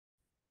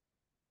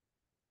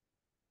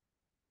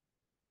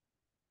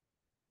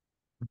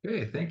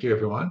Okay, thank you,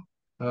 everyone.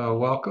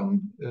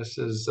 Welcome. This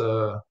is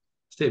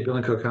State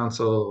Building Code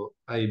Council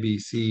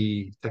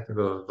IEBC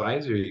Technical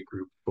Advisory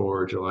Group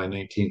for July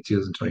 19th,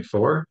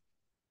 2024.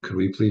 Could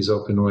we please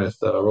open with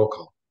roll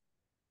call?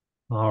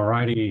 All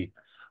righty.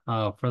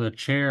 For the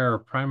chair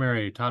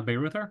primary, Todd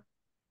Bayreuther.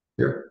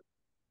 Here.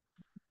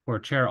 For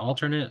chair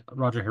alternate,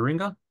 Roger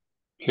Haringa.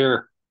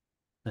 Here.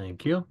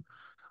 Thank you.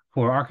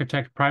 For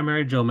architect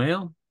primary, Joe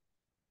Mayo.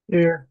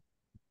 Here.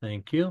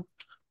 Thank you.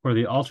 For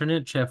the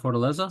alternate, Chef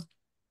Fortaleza.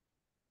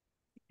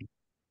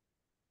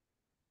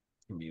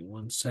 Give me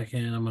 1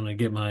 second. I'm going to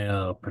get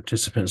my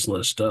participants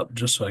list up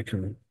just so I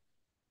can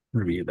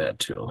review that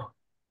too.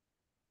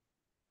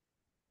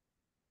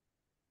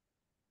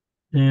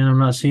 And I'm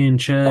not seeing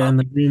Che in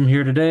the room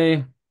here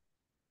today.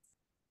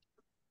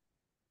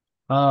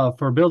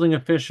 For building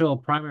official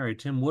primary,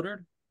 Tim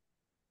Woodard.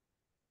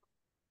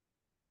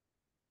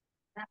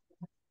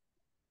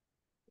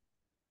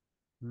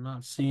 I'm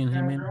not seeing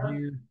him in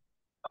here.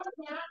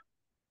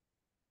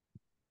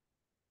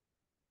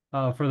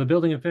 For the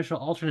building official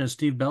alternate,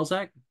 Steve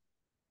Belzak.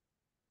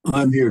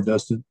 I'm here,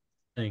 Dustin.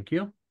 Thank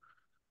you.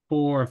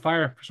 For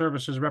fire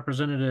services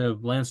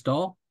representative, Lance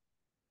Dahl.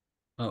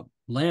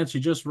 Lance, you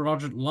just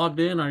logged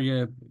in. Are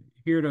you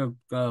here to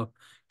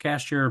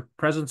cast your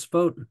presence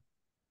vote?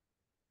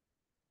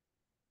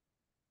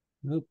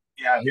 Nope.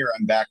 Yeah, here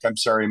I'm back. I'm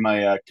sorry,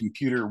 my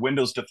computer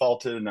Windows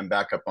defaulted, and I'm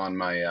back up on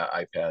my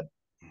iPad.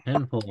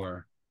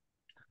 10-4.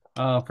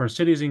 For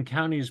cities and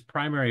counties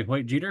primary,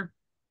 Hoyt Jeter.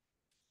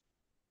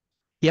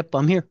 Yep,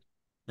 I'm here.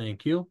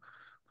 Thank you.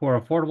 For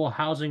affordable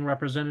housing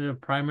representative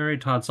primary,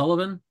 Todd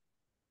Sullivan.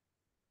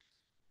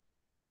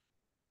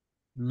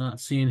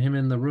 Not seeing him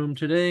in the room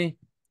today.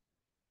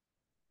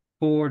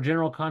 For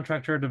general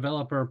contractor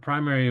developer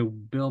primary,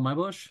 Bill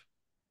Mybush.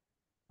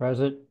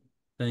 Present.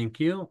 Thank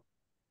you.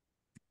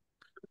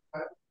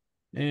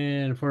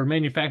 And for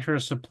manufacturer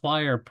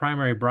supplier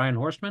primary, Brian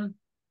Horstman.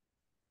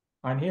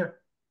 I'm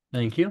here.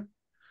 Thank you.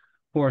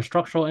 For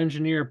structural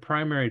engineer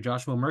primary,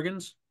 Joshua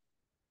Mergens.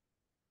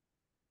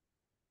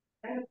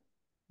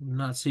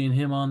 Not seeing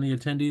him on the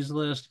attendees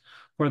list.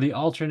 For the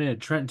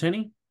alternate, Trent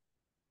Tenney.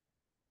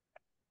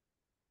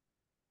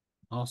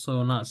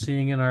 Also not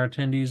seeing in our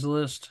attendees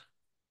list.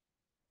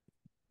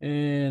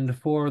 And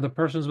for the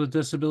persons with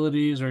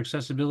disabilities or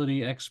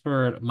accessibility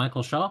expert,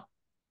 Michael Shaw.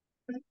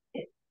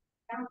 I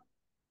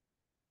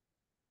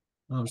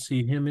don't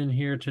see him in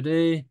here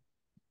today.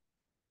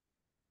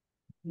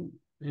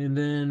 And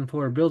then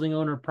for building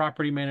owner,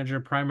 property manager,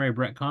 primary,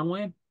 Brett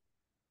Conway.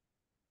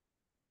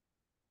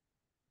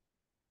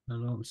 I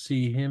don't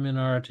see him in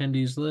our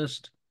attendees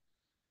list.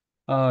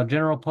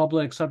 General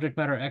public subject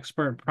matter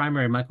expert,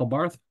 primary, Michael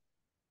Barth.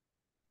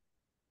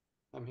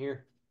 I'm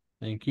here.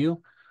 Thank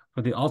you.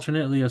 For the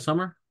alternate, Leah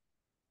Summer.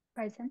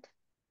 Present.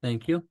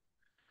 Thank you.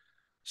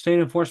 State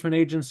Enforcement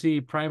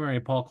Agency, primary,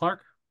 Paul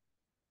Clark.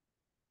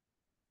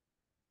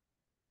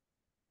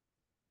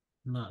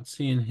 Not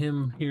seeing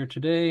him here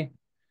today.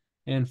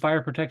 And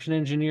fire protection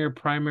engineer,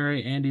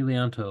 primary, Andy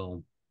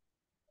Leonto.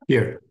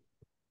 Here.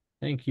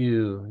 Thank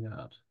you. We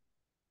got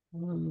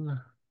 1,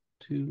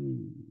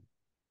 2,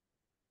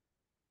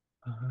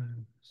 5,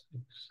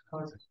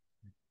 6.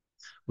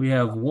 We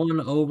have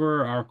one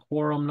over our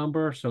quorum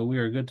number, so we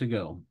are good to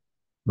go.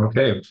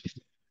 Okay.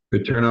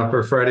 Good turnout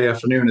for Friday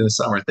afternoon in the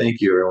summer. Thank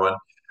you,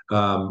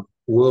 everyone.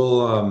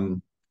 We'll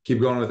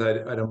keep going with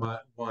item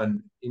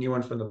 1.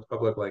 Anyone from the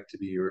public like to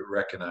be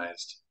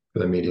recognized for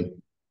the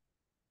meeting?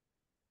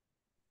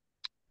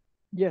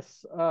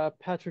 Yes,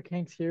 Patrick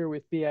Hanks here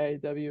with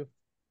BIAW.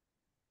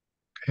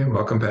 Okay,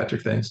 welcome,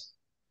 Patrick. Thanks.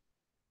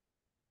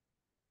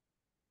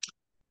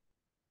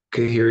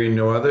 Okay, hearing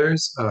no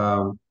others,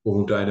 we'll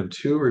move to item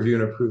 2, review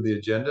and approve the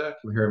agenda.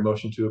 Can we hear a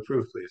motion to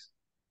approve, please?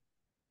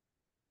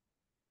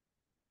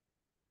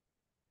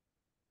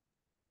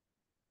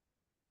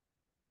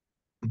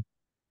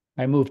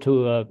 I move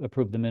to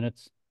approve the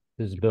minutes.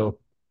 This is Bill.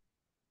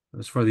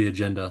 That's for the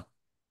agenda.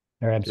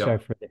 Or I'm Yep. sorry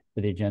for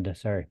the agenda.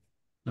 Sorry.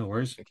 No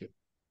worries. Thank you.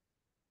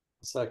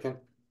 Second.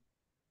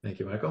 Thank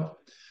you, Michael.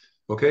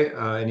 Okay,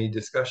 any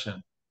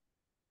discussion?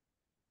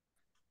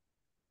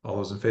 All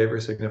those in favor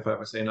signify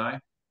by saying aye.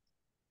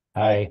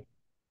 Aye.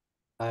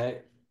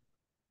 Aye.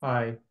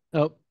 Aye.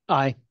 Oh,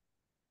 aye.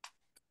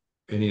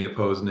 Any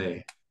opposed,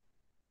 nay.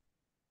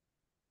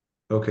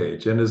 Okay,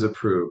 agenda is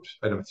approved.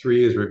 Item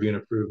 3 is review and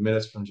approve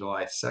minutes from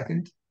July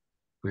 2nd.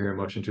 We hear a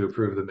motion to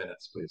approve the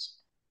minutes, please.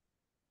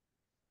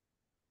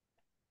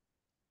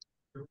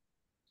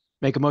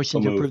 Make a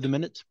motion So to approve moved. the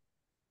minutes.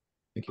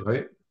 Thank you,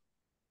 Hoyt.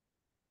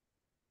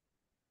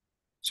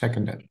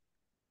 Seconded.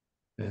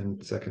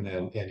 And second,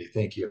 Andy,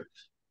 thank you.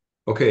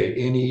 Okay,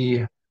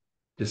 any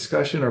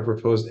discussion or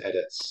proposed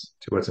edits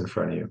to what's in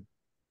front of you?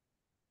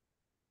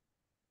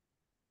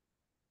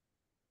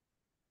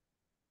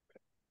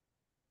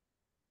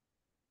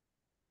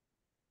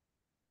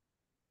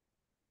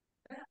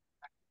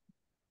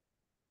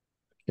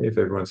 Okay, if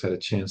everyone's had a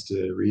chance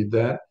to read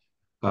that.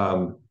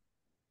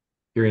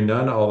 Hearing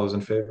none, all those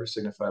in favor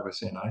signify by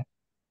saying aye.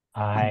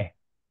 Aye.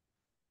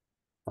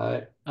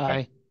 Aye.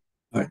 Aye.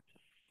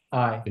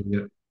 Aye. Any,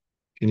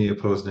 Any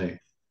opposed, nay?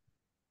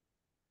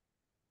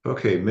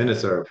 Okay,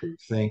 minutes are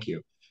approved. Thank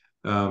you.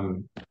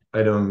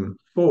 Item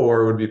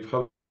 4 would be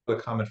public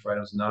comment for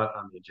items not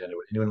on the agenda.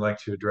 Would anyone like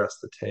to address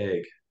the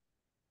tag?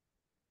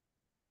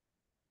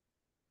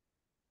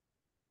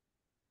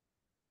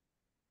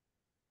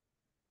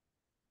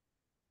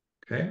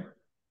 Okay.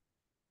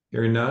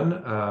 Hearing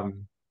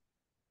none,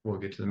 we'll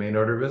get to the main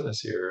order of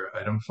business here.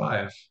 Item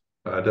 5.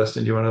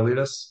 Dustin, do you want to lead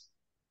us,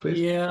 please?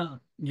 Yeah,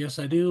 yes,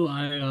 I do.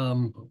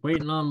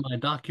 Waiting on my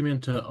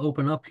document to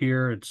open up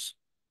here. It's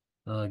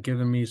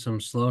giving me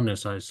some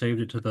slowness. I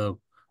saved it to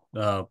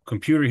the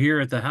computer here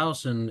at the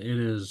house, and it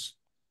is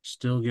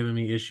still giving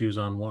me issues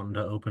on wanting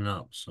to open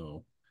up.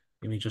 So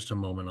give me just a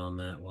moment on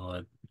that while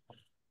it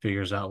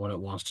figures out what it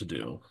wants to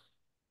do.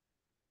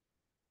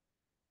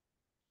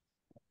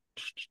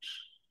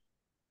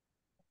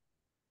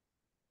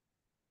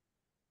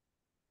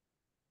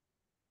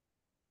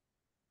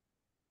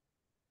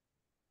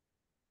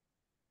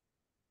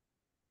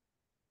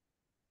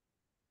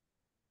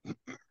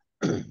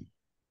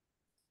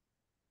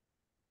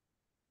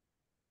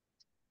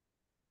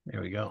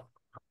 There we go.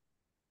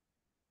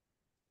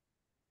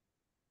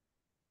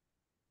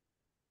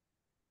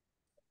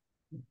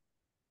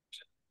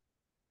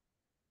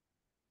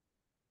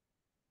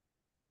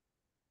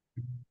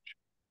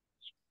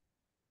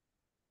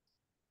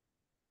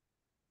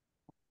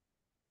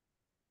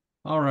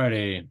 All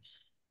righty.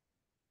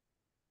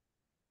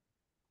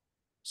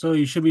 So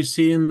you should be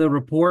seeing the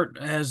report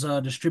as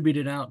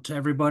distributed out to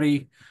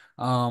everybody.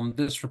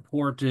 This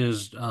report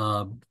is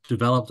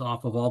developed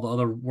off of all the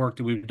other work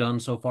that we've done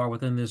so far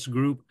within this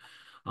group.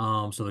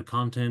 So the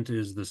content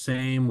is the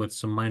same with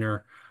some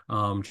minor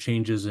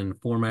changes in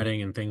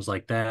formatting and things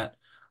like that.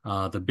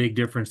 The big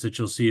difference that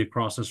you'll see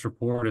across this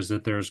report is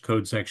that there's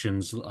code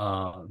sections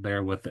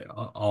there with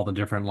all the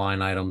different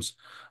line items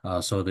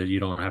so that you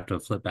don't have to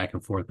flip back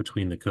and forth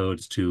between the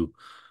codes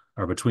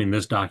or between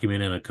this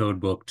document and a code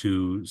book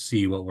to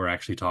see what we're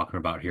actually talking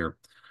about here.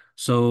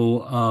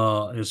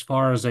 So as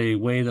far as a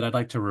way that I'd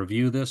like to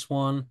review this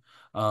one,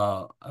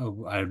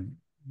 I'd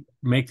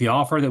make the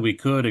offer that we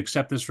could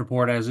accept this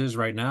report as is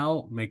right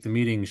now, make the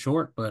meeting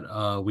short,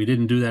 but we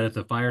didn't do that at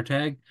the fire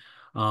tag.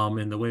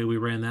 And the way we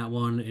ran that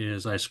one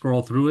is I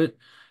scroll through it,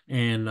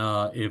 and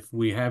if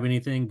we have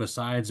anything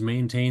besides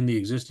maintain the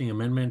existing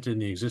amendment in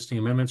the existing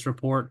amendments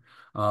report,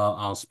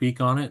 I'll speak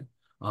on it.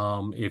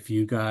 If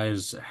you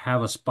guys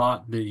have a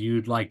spot that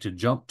you'd like to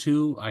jump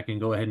to, I can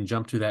go ahead and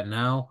jump to that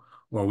now,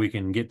 or we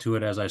can get to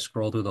it as I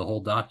scroll through the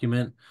whole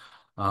document.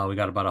 We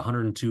got about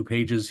 102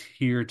 pages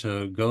here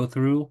to go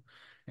through.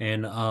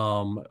 And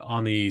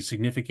on the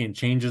significant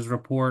changes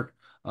report,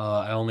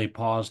 I only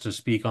paused to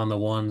speak on the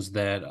ones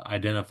that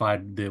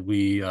identified that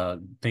we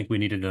think we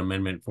needed an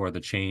amendment for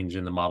the change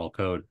in the model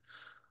code.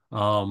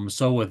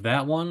 So with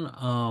that one,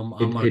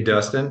 Hey,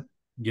 Dustin.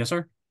 Yes,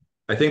 sir.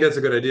 I think that's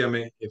a good idea. I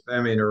mean, if I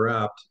may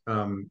interrupt,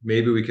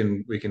 maybe we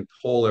can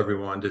poll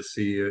everyone to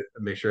see,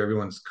 make sure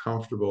everyone's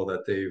comfortable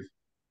that they've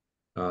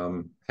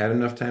had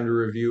enough time to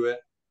review it,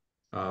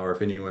 or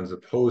if anyone's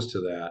opposed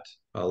to that.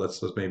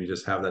 Let's maybe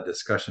just have that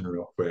discussion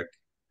real quick,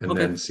 and Okay.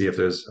 then see if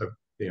there's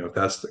if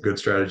that's the good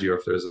strategy, or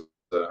if there's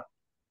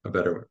a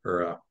better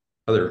or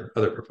other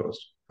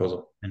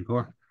proposal. And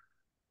core.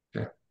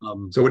 Okay.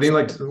 So would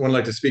anyone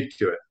like to speak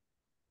to it?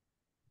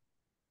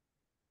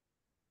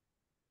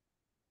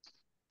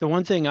 The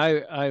one thing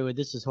I would,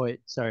 this is Hoyt,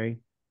 sorry.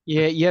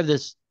 Yeah, you have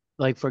this,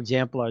 like, for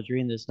example, I was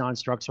reading this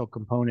non-structural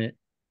component,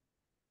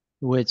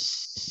 which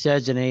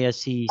says in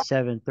ASC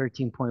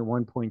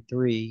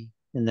 713.1.3,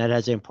 and that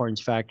has importance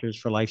factors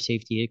for life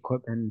safety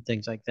equipment and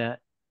things like that.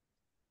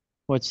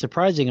 What's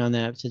surprising on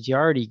that,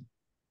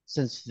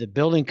 since the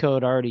building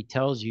code already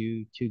tells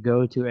you to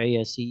go to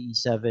ASCE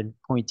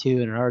 7.2,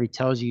 and it already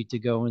tells you to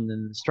go, and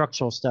then the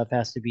structural stuff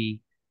has to be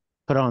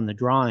put on the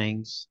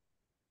drawings.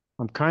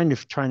 I'm kind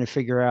of trying to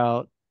figure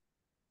out,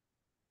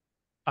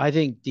 I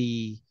think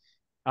the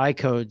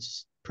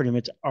I-codes pretty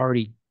much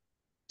already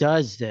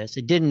does this.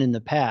 It didn't in the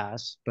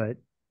past, but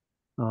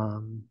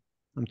I'm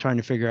trying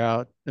to figure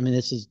out, I mean,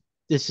 this is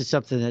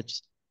something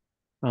that's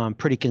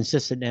pretty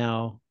consistent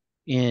now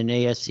in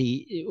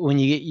ASC. When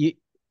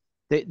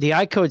the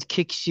I-codes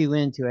kicks you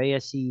into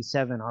ASC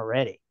 7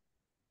 already.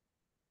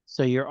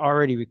 So you're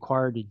already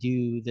required to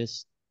do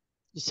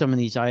some of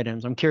these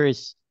items. I'm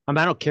curious. I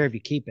don't care if you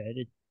keep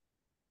it.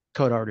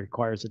 Code already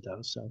requires it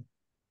though, so.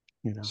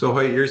 So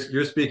Hoyt,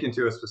 you're speaking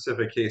to a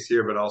specific case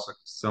here, but also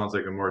sounds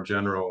like a more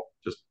general,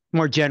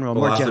 more general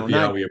philosophy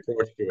how we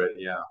approach to it.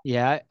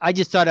 Yeah, I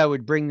just thought I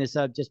would bring this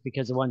up just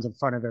because the one's in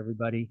front of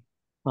everybody.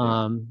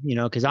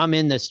 Because I'm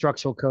in the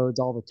structural codes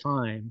all the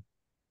time,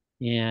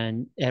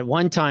 and at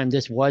one time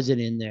this wasn't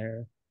in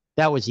there.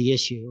 That was the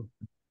issue.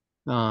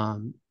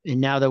 And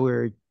now that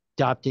we're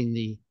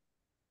adopting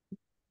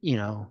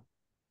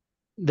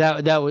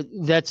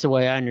that's the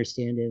way I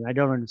understand it. I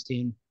don't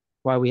understand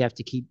why we have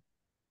to keep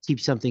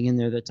something in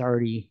there that's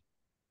already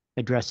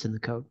addressed in the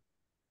code.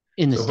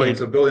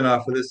 So building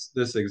off of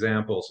this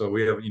example, so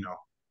we have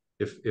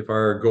if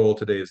our goal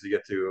today is to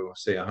get to,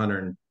 say,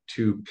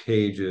 102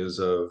 pages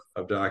of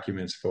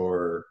documents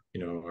for,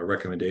 a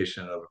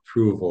recommendation of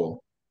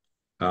approval,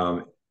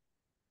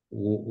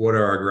 what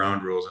are our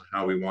ground rules and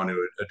how we want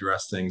to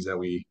address things that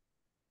we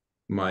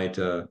might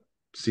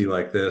see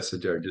like this,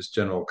 or just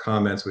general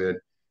comments?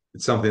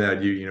 It's something that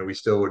we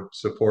still would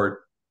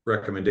support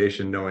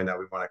recommendation, knowing that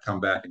we want to come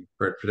back and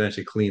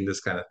potentially clean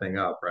this kind of thing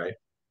up, right?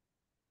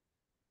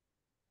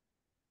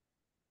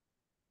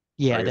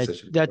 Yeah,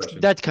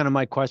 that's kind of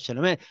my question.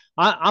 I mean,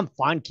 I'm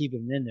fine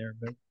keeping it in there,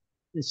 but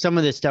some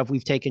of this stuff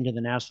we've taken to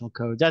the national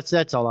code.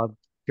 That's all I'm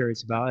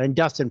curious about. And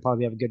Dustin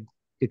probably have a good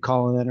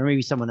call on that, or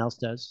maybe someone else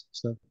does.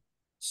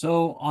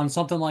 So on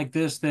something like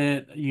this,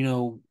 that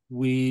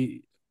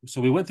we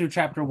went through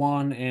chapter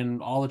 1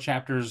 and all the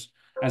chapters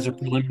as a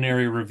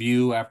preliminary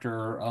review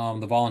after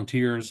the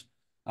volunteers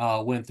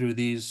went through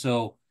these.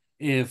 So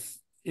if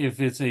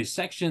it's a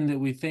section that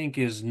we think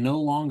is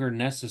no longer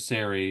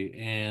necessary,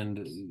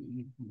 and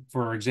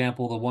for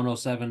example, the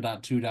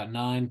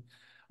 107.2.9,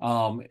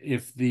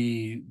 if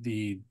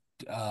the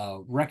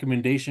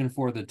recommendation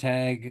for the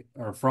tag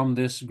or from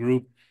this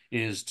group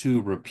is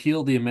to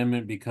repeal the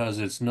amendment because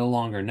it's no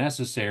longer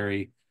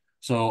necessary.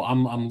 So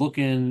I'm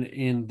looking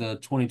in the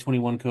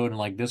 2021 code, and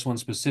like this one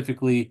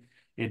specifically,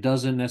 it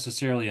doesn't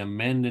necessarily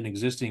amend an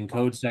existing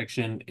code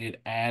section.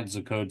 It adds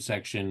a code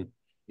section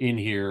in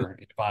here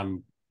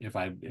if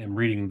I am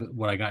reading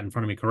what I got in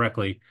front of me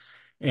correctly.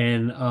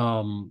 And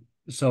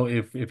so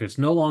if it's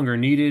no longer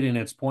needed and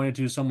it's pointed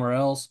to somewhere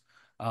else,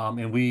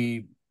 and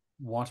we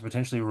want to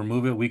potentially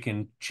remove it, we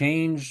can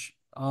change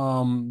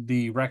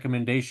the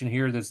recommendation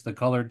here, that's the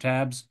colored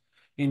tabs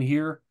in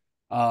here,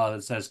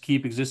 that says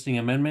keep existing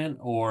amendment,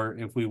 or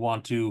if we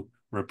want to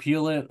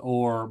repeal it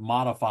or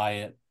modify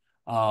it,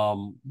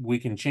 we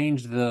can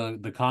change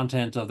the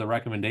content of the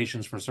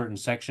recommendations for certain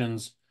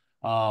sections.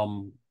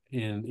 In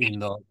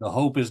the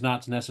hope is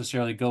not to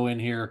necessarily go in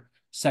here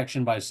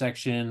section by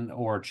section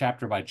or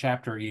chapter by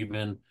chapter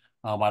even.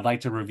 I'd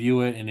like to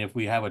review it, and if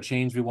we have a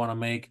change we want to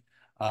make,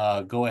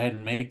 go ahead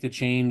and make the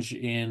change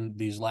in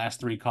these last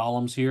 3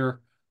 columns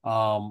here.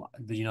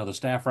 The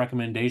staff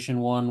recommendation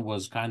one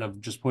was kind of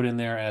just put in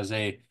there as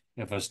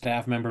if a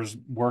staff member's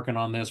working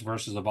on this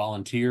versus a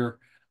volunteer,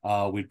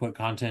 we'd put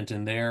content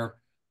in there.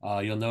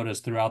 You'll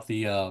notice throughout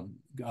the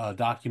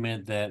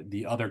document that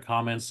the other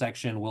comments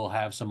section will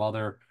have some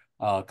other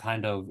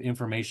kind of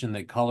information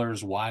that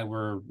colors why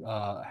we're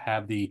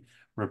have the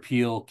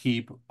repeal,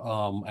 keep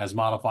as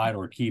modified,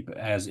 or keep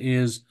as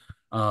is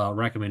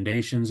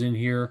recommendations in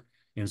here.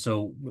 And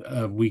so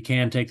we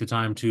can take the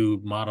time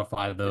to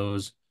modify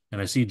those. And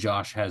I see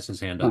Josh has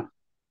his hand up.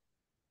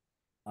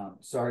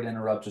 Sorry to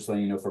interrupt, just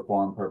letting you know for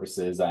quorum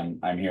purposes, I'm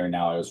here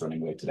now. I was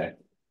running late today.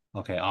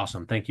 Okay,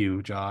 awesome. Thank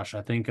you, Josh.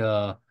 I think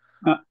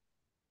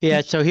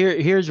yeah, so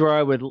here's where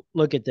I would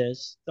look at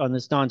this on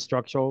this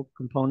non-structural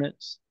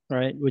components,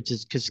 right? Which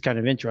is just kind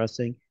of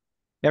interesting.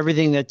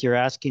 Everything that you're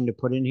asking to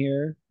put in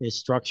here is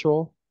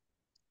structural.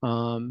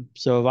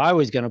 So if I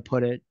was going to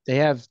put it, they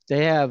have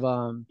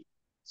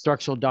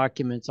structural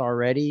documents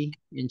already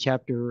in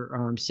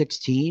chapter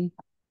 16.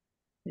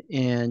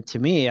 And to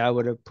me, I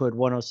would have put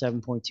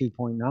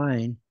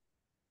 107.2.9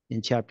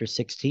 in chapter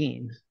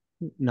 16,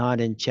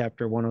 not in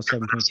chapter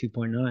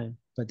 107.2.9.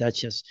 But that's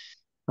just,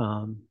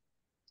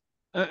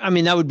 I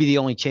mean, that would be the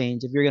only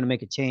change. If you're going to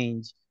make a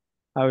change,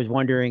 I was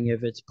wondering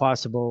if it's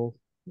possible.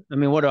 I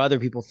mean, what do other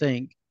people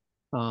think?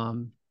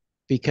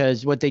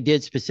 Because what they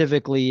did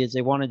specifically is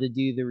they wanted to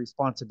do the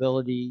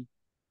responsibility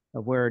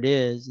of where it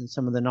is, and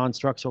some of the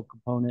non-structural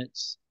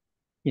components,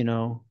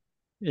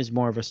 is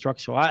more of a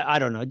structural. I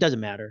don't know. It doesn't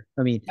matter.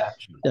 I mean,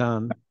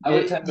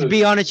 to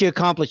be honest, you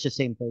accomplish the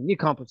same thing. You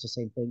accomplish the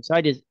same thing. So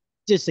I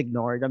just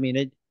ignore it. I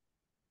mean,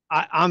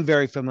 I'm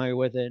very familiar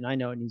with it, and I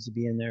know it needs to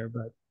be in there,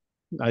 but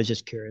I was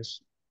just curious.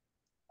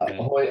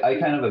 Hoy, I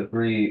kind of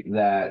agree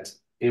that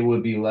it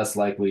would be less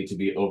likely to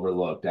be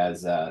overlooked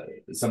as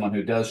someone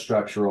who does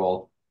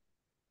structural.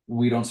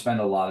 We don't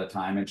spend a lot of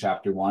time in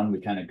chapter 1. We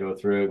kind of go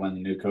through it when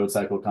the new code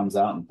cycle comes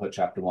out and put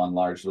chapter 1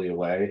 largely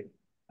away.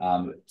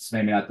 It's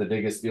maybe not the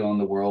biggest deal in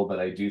the world, but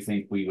I do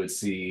think we would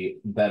see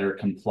better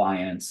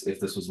compliance if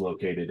this was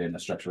located in a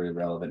structurally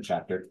relevant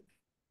chapter.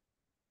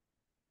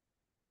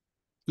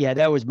 Yeah,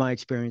 that was my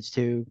experience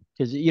too,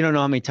 because you don't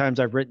know how many times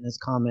I've written this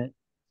comment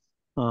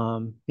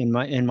in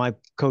my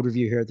code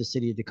review here at the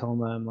city of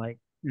Tacoma. I'm like,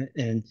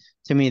 and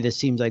to me, this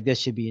seems like this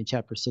should be in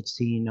chapter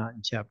 16, not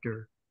in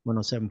chapter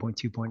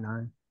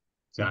 107.2.9.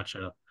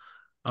 Gotcha.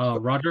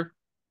 Roger?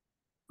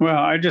 Well,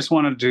 I just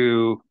wanted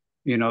to,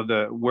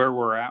 where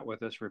we're at with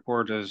this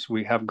report is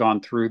we have gone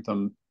through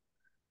them.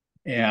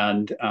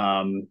 And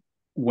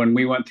when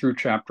we went through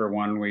chapter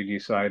 1, we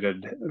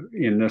decided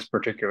in this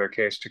particular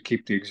case to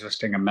keep the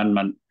existing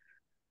amendment.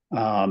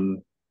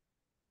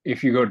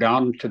 If you go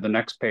down to the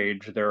next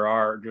page, there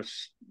are,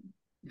 just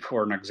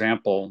for an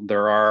example,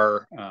 there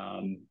are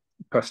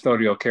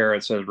custodial care.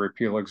 It says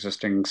repeal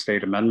existing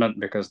state amendment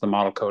because the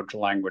model code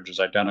language is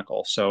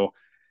identical. So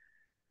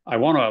I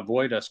want to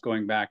avoid us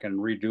going back and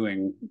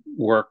redoing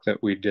work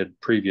that we did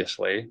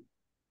previously.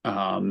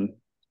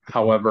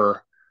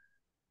 However,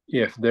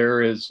 if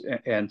there is,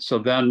 and so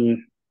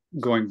then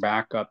going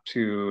back up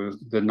to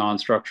the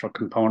non-structural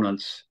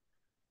components,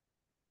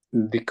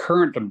 the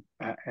current,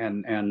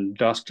 and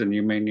Dustin,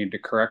 you may need to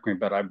correct me,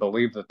 but I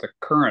believe that the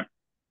current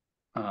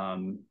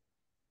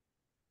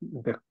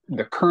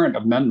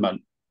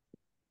amendment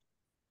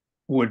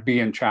would be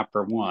in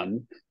chapter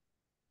 1.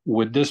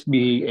 Would this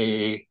be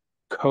a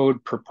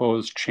code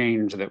proposed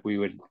change that we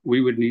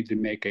would need to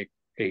make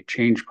a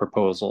change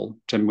proposal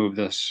to move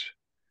this?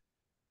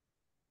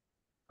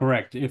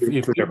 Correct. If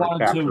we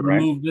wanted to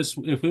move this,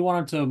 if we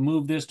wanted to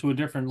move this to a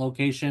different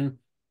location,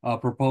 a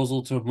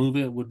proposal to move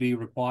it would be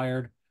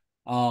required.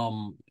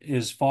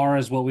 As far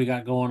as what we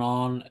got going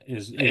on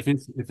is if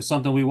it's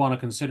something we want to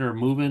consider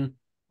moving,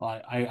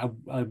 I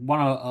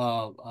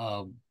want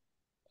to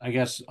I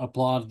guess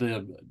applaud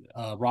the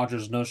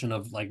Roger's notion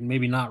of like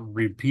maybe not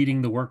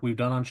repeating the work we've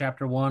done on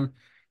chapter 1.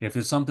 If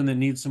it's something that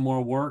needs some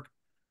more work,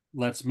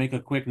 let's make a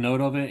quick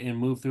note of it and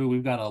move through.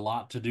 We've got a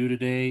lot to do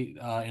today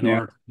in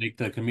order to make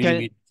the community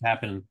meetings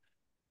happen.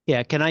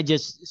 Yeah, can I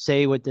just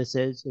say what this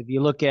is? If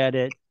you look at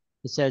it,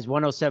 it says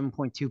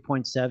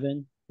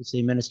 107.2.7, it's the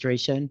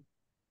administration.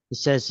 It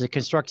says the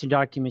construction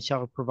document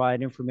shall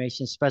provide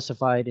information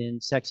specified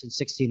in section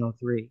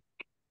 1603.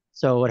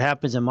 So what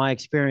happens in my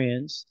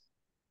experience,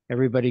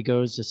 everybody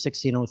goes to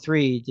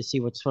 1603 to see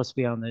what's supposed to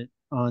be on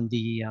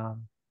the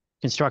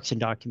construction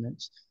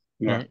documents.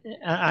 Yeah. And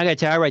I got to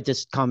tell you, I write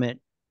this comment.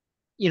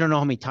 You don't know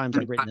how many times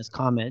I've written this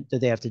comment that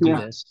they have to do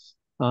this.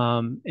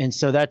 And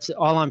so that's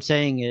all I'm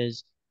saying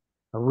is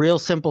a real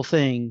simple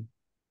thing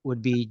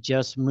would be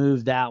just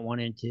move that one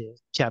into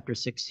chapter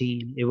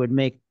 16. It would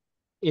make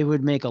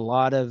a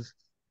lot of,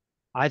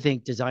 I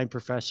think, design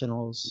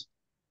professionals,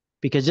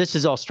 because this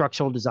is all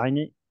structural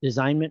designment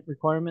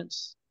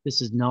requirements.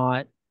 This is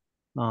not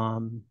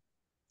some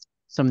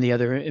of the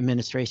other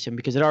administration,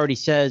 because it already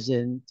says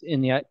in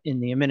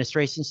the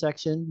administration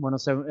section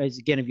 107, as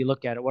again, if you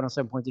look at it,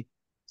 107.2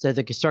 says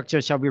the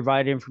constructor shall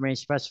provide information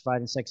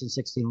specified in section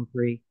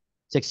 1603.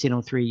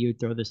 1603, you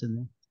throw this in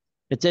there.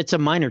 It's a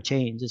minor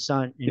change. It's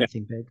not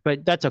anything big,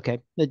 but that's okay.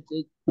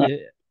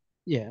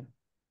 Yeah.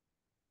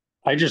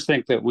 I just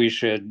think that we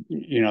should,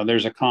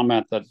 there's a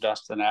comment that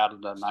Dustin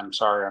added, and I'm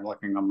sorry, I'm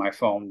looking on my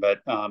phone,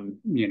 but,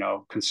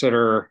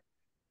 consider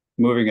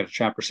moving it to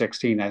chapter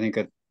 16. I think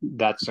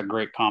that's a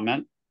great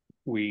comment.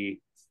 We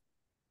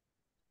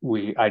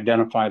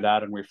identify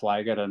that and we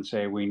flag it and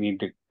say we need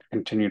to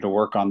continue to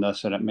work on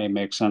this, and it may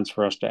make sense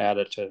for us to add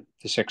it to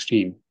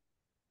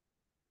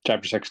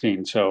chapter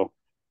 16. So,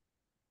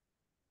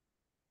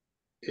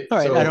 all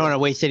right, I don't want to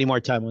waste any more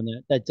time on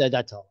that.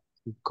 That's all.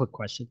 Quick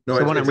question. No,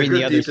 so it's a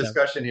good deep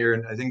discussion here,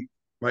 and I think,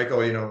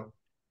 Michael,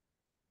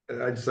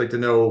 I'd just like to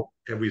know,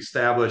 have we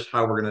established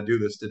how we're going to do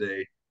this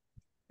today,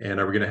 and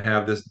are we going to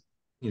have this,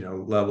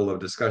 level of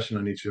discussion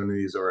on each one of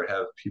these, or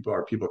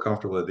are people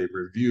comfortable that they've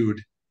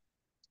reviewed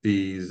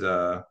these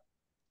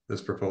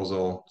this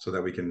proposal so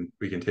that we can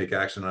take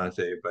action on it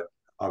today, but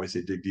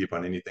obviously dig deep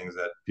on any things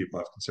that people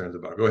have concerns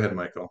about. Go ahead,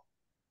 Michael.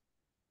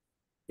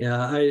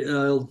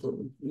 Yeah,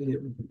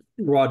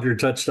 Roger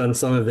touched on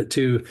some of it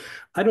too.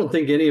 I don't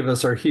think any of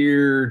us are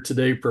here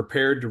today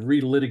prepared to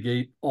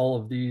relitigate all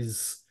of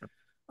these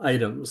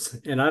items,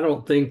 and I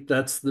don't think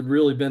that's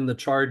really been the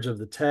charge of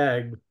the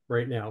tag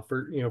right now.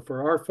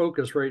 For our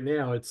focus right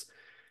now, it's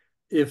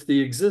if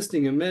the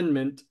existing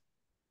amendment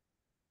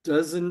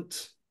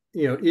isn't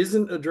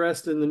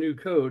addressed in the new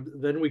code,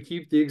 then we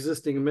keep the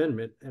existing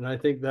amendment, and I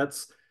think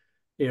that's.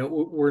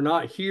 We're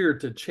not here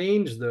to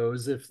change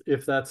those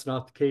if that's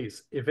not the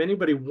case. If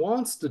anybody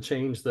wants to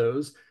change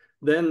those,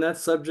 then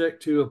that's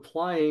subject to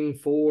applying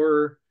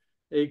for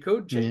a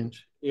code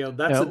change.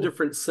 That's a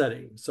different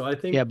setting. So I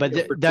think but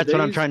that's what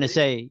I'm trying to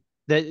say.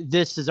 That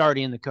this is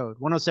already in the code.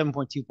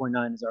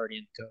 107.2.9 is already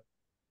in the code.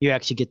 You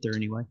actually get there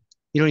anyway.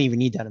 You don't even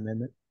need that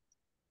amendment.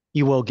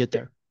 You will get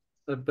there.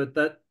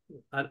 But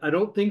I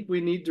don't think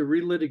we need to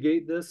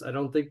relitigate this. I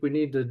don't think we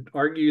need to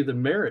argue the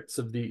merits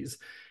of these.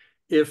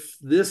 If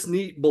this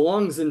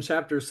belongs in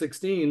chapter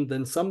 16,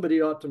 then somebody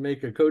ought to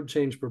make a code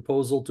change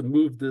proposal to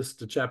move this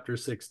to chapter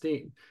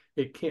 16.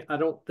 It can't, I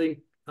don't think,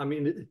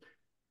 and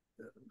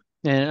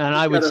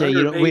I would say,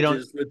 we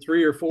don't, with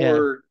 3 or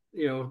 4,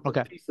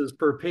 pieces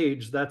per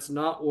page. That's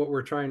not what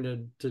we're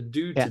trying to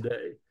do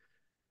today.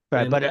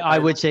 Right. But I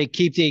would say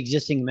keep the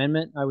existing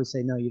amendment. I would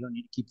say, no, you don't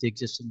need to keep the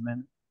existing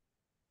amendment.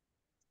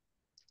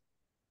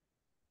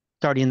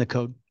 It's already in the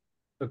code.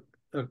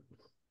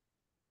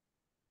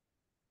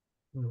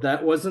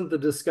 That wasn't the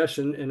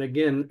discussion, and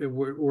again,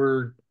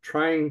 we're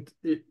trying.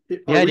 It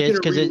is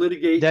because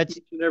that's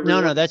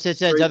that's it.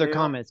 Says other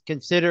comments.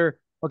 Consider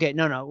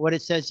no. What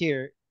it says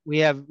here,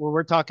 what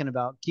we're talking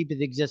about. Keep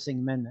the existing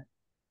amendment,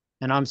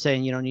 and I'm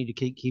saying you don't need to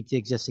keep the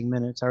existing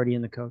amendment. It's already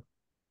in the code.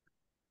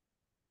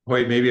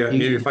 Wait, maybe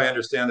if I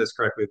understand this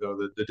correctly,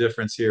 though, the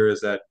difference here is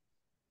that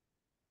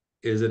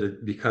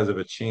because of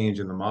a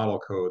change in the model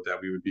code that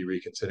we would be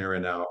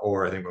reconsidering now,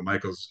 or I think what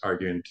Michael's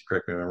arguing,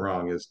 correct me if I'm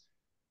wrong, is.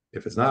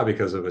 If it's not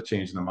because of a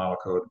change in the model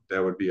code,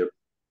 that would be a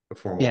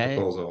formal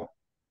proposal.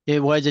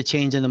 It was a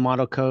change in the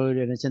model code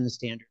and it's in the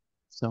standard.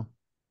 So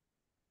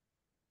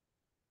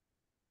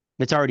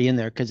it's already in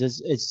there because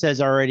it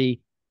says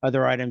already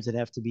other items that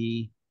have to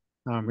be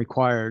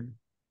required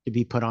to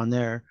be put on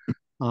there.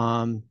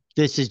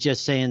 This is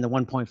just saying the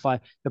 1.5.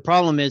 The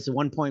problem is the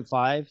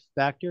 1.5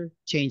 factor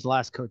changed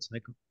last code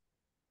cycle.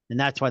 And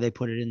that's why they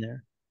put it in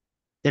there.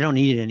 They don't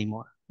need it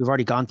anymore. We've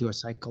already gone through a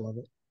cycle of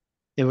it.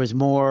 It was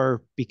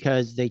more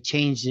because they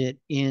changed it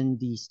in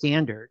the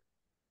standard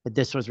that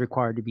this was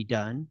required to be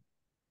done.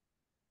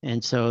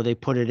 And so they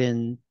put it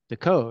in the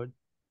code.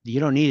 You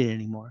don't need it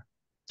anymore.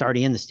 It's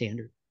already in the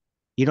standard.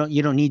 You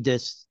don't need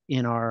this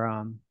in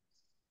our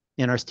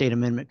state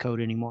amendment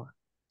code anymore.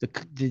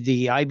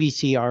 The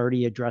IBC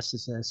already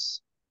addresses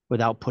this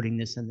without putting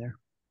this in there.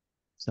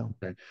 So,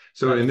 okay.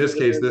 So in this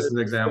case, this is an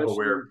the example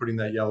where discussion. putting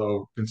that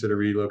yellow, consider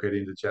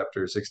relocating to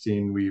chapter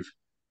 16. We've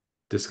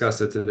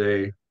discussed it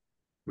today.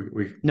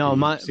 no,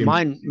 we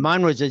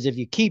mine was as if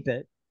you keep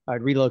it,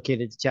 I'd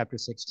relocate it to chapter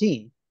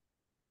 16.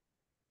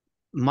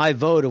 My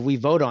vote, if we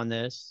vote on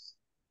this,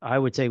 I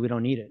would say we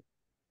don't need it.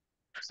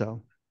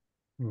 So,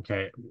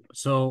 Okay,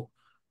 so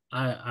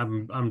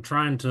I'm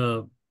trying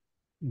to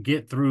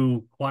get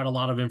through quite a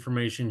lot of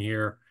information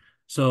here.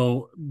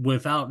 So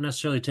without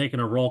necessarily taking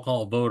a roll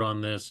call vote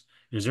on this,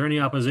 is there any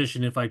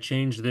opposition if I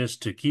change this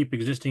to keep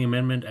existing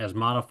amendment as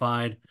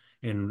modified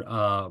and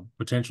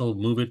potential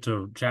move it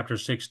to chapter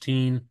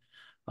 16?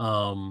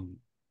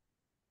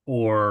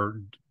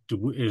 Or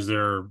is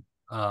there,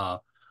 I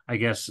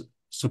guess,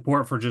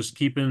 support for just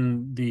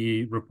keeping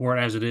the report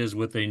as it is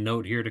with a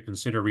note here to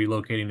consider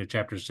relocating to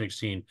chapter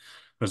 16?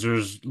 Because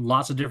there's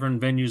lots of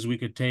different venues we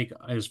could take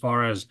as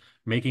far as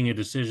making a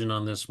decision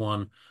on this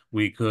one.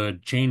 We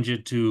could change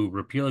it to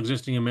repeal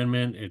existing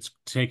amendment. It's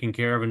taken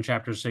care of in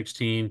chapter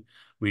 16.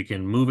 We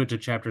can move it to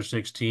chapter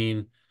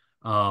 16.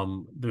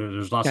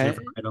 There's lots of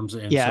different items.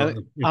 And yeah,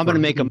 so I'm going to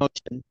make a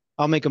motion.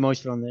 I'll make a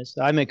motion on this.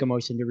 I make a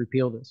motion to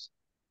repeal this.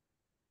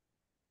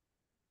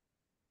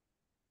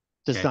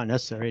 It's not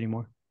necessary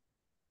anymore.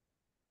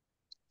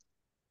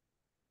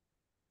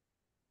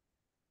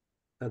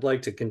 I'd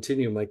like to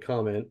continue my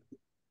comment.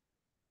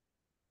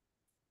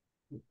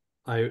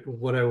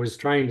 What I was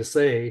trying to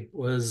say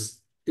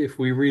was if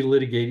we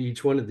relitigate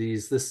each one of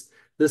these, this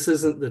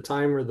isn't the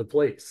time or the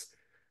place.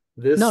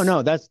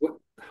 No, that's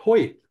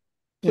Hoyt,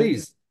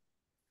 please.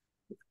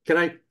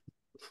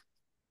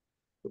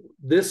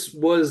 This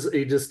was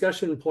a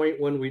discussion point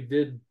when we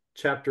did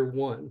chapter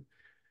 1.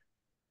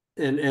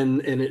 And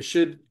it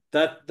should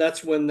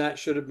that's when that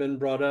should have been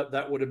brought up.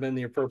 That would have been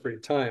the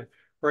appropriate time.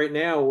 Right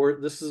now,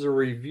 this is a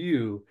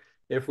review.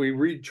 If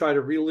we try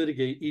to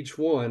relitigate each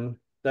one,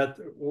 that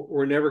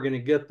we're never going to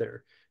get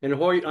there. And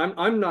Hoyt,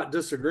 I'm not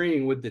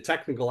disagreeing with the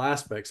technical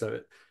aspects of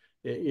it.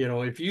 You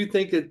know, if you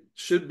think it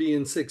should be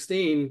in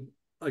 16,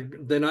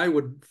 then I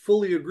would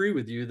fully agree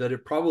with you that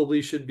it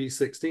probably should be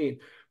 16.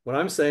 What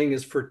I'm saying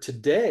is for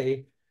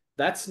today,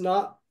 that's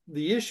not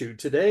the issue.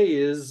 Today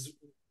is,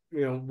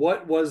 you know,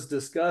 what was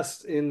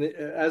discussed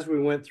as we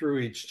went through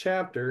each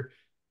chapter,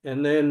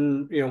 and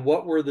then, you know,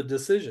 what were the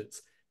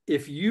decisions.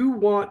 If you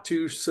want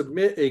to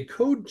submit a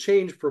code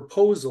change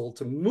proposal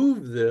to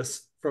move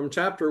this from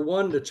chapter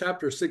 1 to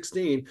chapter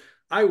 16,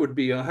 I would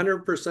be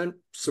 100%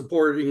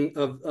 supporting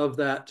of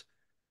that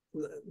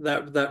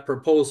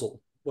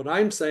proposal. What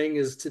I'm saying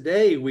is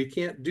today we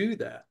can't do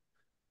that,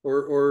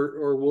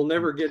 or we'll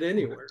never get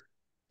anywhere.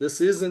 This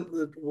isn't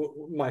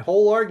my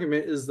whole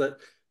argument is that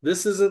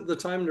this isn't the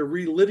time to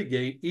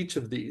relitigate each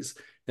of these.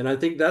 And I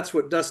think that's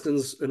what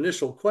Dustin's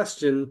initial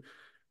question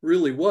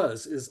really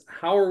was, is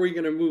how are we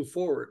going to move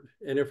forward?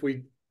 And if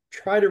we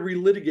try to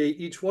relitigate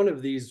each one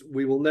of these,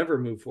 we will never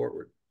move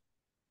forward.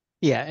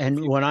 Yeah,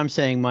 and what I'm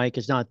saying, Mike,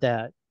 is not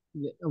that.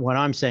 What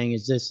I'm saying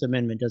is this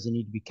amendment doesn't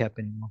need to be kept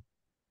anymore.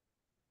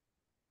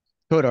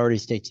 Code already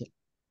states it.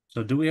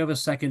 So do we have a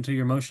second to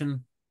your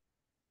motion?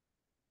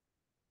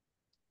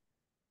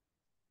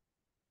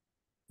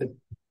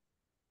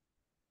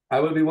 I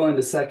would be willing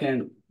to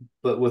second,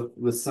 but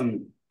with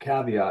some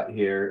caveat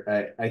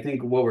here. I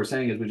think what we're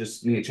saying is we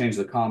just need to change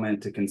the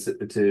comment to consider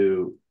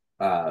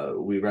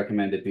we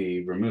recommend it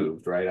be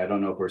removed, right? I don't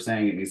know if we're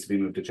saying it needs to be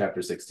moved to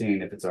chapter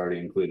 16 if it's already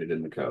included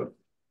in the code.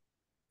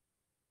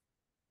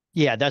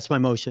 Yeah, that's my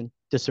motion,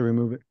 just to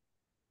remove it.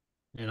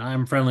 And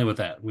I'm friendly with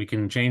that. We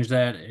can change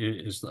that.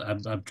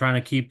 I'm trying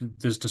to keep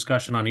this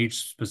discussion on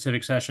each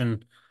specific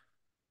session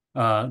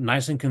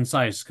nice and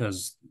concise,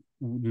 because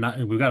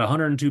we've got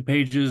 102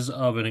 pages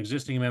of an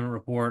existing amendment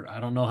report. I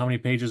don't know how many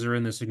pages are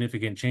in the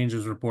significant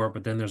changes report,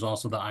 but then there's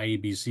also the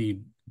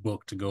IEBC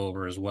book to go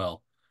over as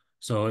well.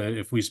 So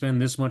if we spend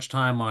this much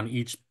time on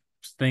each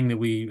thing that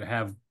we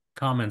have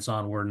comments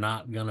on, we're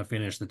not going to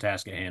finish the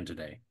task at hand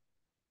today.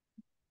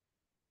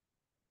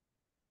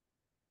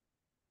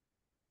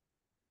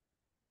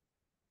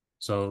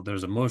 So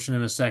there's a motion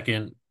and a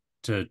second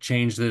to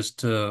change this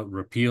to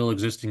repeal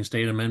existing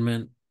state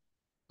amendment.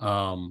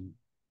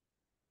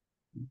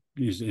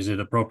 Is it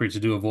appropriate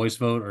to do a voice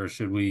vote, or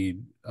should we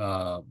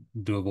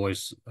do a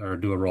voice or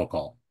do a roll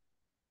call?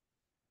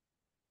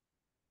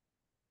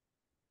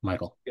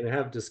 Michael. Gonna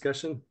have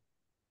discussion?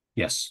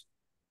 Yes.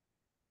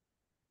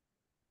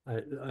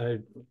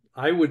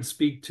 I would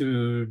speak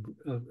to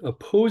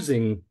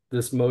opposing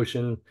this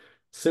motion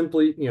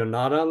simply,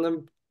 not on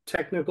the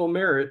technical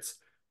merits,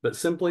 but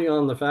simply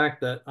on the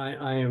fact that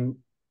I am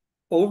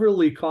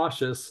overly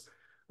cautious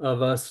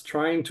of us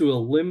trying to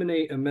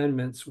eliminate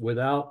amendments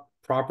without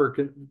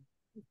proper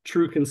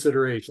true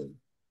consideration.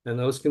 And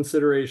those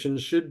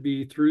considerations should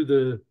be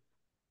through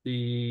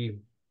the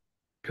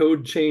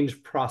code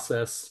change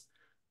process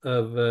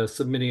of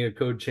submitting a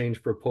code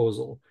change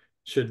proposal.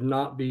 Should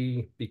not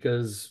be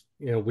because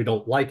we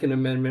don't like an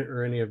amendment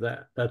or any of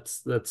that.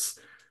 That's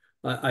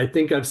I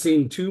think I've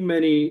seen too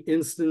many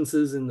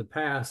instances in the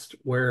past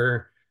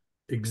where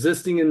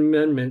existing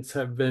amendments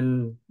have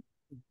been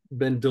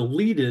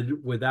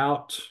deleted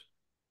without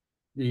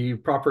the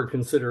proper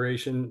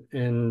consideration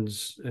and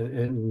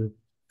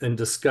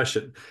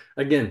discussion.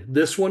 Again,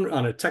 this one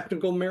on a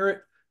technical merit,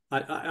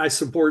 I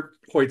support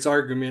Hoyt's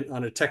argument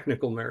on a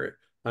technical merit.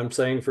 I'm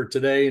saying for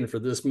today and for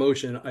this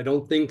motion, I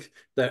don't think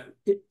that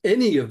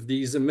any of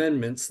these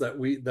amendments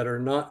that are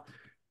not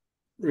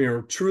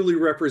truly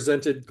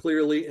represented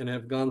clearly and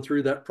have gone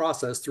through that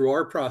process, through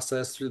our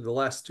process through the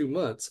last 2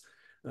 months,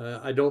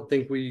 I don't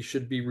think we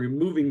should be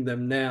removing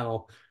them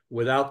now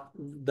without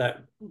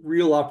that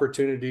real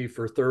opportunity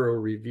for thorough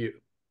review.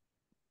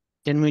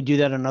 Didn't we do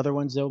that on other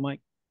ones though,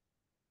 Mike?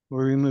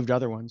 We removed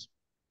other ones.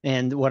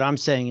 And what I'm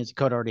saying is the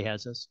code already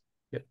has this.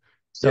 Yep.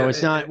 So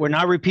it's not, we're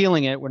not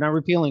repealing it. We're not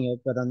repealing it,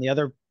 but on the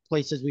other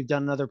places we've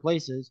done in other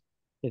places,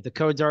 if the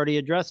code's already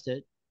addressed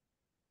it.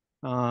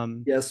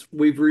 Yes,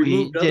 we've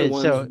removed other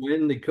ones so,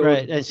 when the code.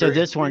 Right. And so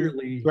this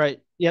one, right.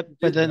 Yep.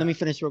 But then let me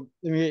finish.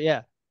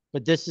 Yeah.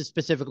 But this is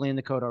specifically in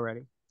the code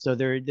already. So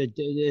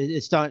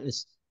it's not,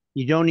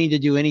 you don't need to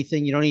do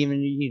anything. You don't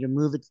even need to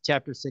move it to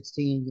chapter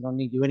 16. You don't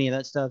need to do any of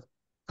that stuff.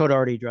 Code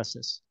already addressed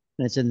this,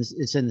 and it's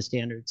in the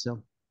standard.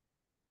 So,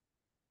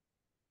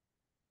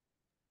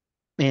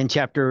 and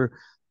chapter,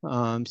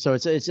 so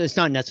it's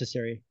not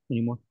necessary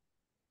anymore.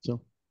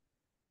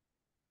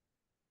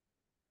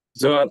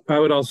 So I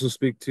would also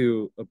speak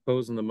to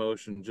opposing the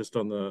motion just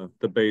on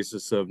the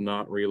basis of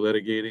not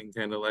relitigating,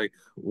 kind of like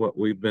what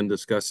we've been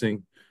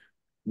discussing.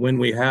 When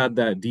we had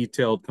that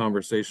detailed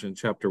conversation in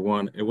chapter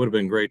 1, it would have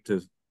been great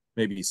to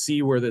maybe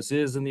see where this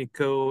is in the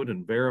code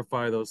and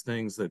verify those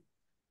things that,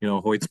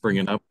 Hoyt's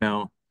bringing up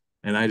now.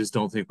 And I just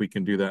don't think we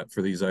can do that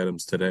for these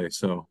items today.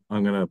 So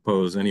I'm going to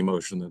oppose any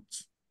motion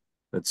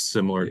that's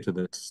similar to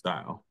this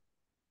style.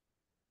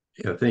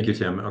 Yeah, thank you,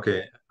 Tim.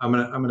 Okay, I'm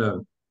gonna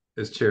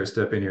as chair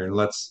step in here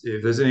and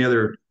if there's any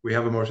other, we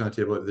have a motion on the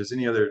table. If there's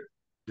any other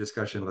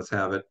discussion, let's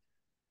have it.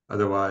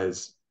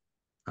 Otherwise,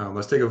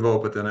 let's take a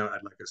vote, but then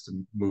I'd like us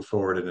to move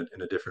forward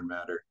in a different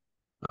matter.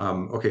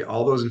 Okay,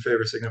 all those in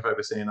favor signify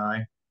by saying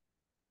aye.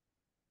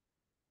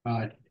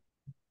 Aye.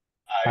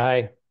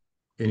 Aye.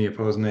 Any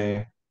opposed,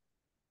 nay?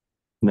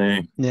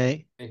 Nay.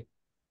 Nay.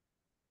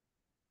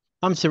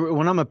 I'm sorry,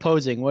 when I'm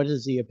opposing, what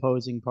is the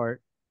opposing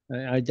part?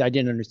 I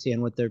didn't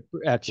understand what the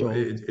actual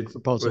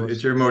proposal is.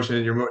 It's your motion,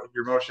 and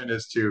your motion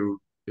is to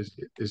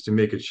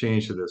make a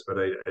change to this, but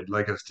I'd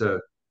like us to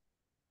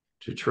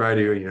try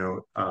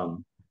to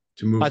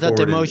to move. I thought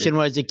the motion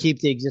was to keep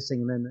the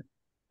existing amendment.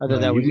 I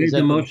thought that was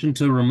the motion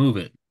to remove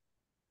it.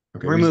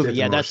 Okay, remove it.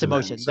 Yeah, that's the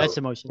motion. That's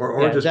the motion.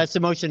 Or just, that's the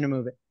motion to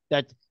move it.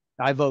 That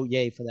I vote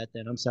yay for that.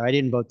 Then I'm sorry, I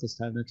didn't vote this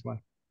time. That's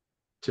why.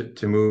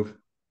 To move.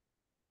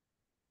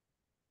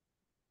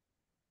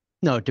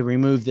 No, to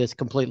remove this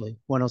completely.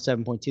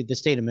 107.2, the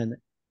state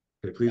amendment.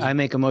 Okay, please. I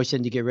make a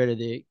motion to get rid of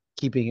the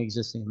keeping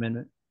existing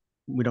amendment.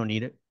 We don't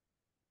need it.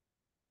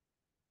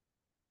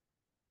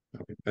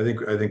 Okay.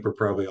 I think we're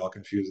probably all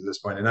confused at this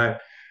point, and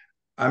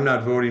I'm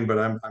not voting, but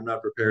I'm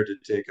not prepared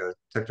to take a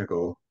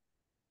technical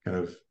kind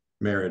of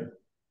merit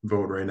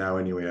vote right now.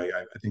 Anyway,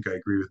 I think I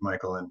agree with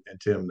Michael and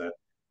Tim that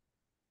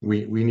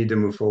we need to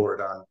move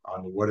forward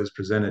on what is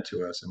presented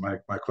to us.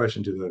 And my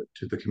question to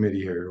the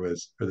committee here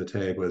was, or the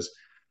tag was,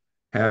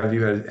 have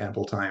you had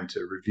ample time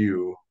to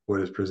review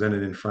what is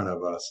presented in front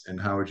of us, and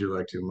how would you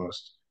like to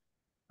most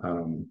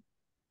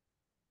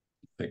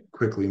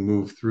quickly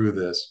move through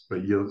this,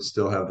 but you'll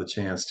still have the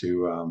chance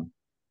to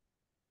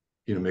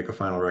make a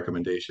final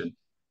recommendation.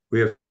 We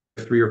have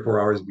 3 or 4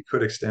 hours. We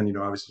could extend,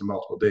 obviously to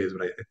multiple days,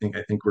 but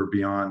I think we're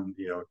beyond,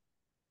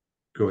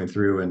 going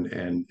through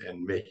and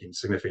making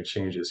significant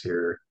changes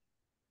here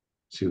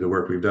to the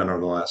work we've done over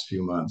the last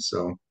few months.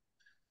 So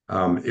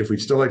if we'd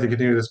still like to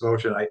continue this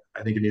motion, I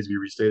think it needs to be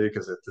restated,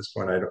 because at this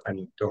point, I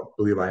don't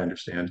believe I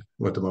understand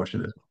what the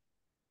motion is.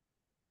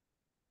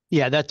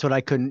 Yeah, that's what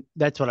I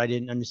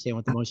didn't understand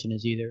what the motion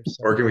is either.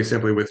 So. Or can we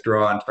simply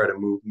withdraw and try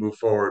to move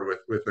forward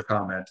with the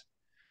comment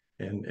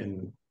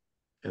and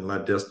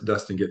let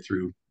Dustin get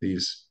through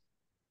these?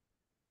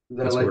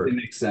 That likely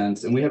makes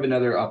sense. And we have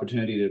another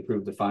opportunity to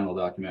approve the final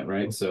document,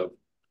 right? So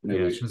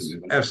maybe we should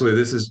move on. Absolutely.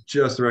 This is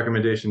just the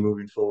recommendation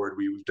moving forward.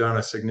 We've done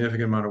a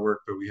significant amount of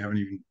work, but we haven't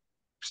even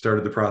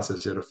started the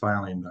process yet of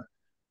filing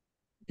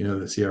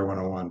the CR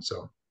 101.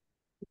 So,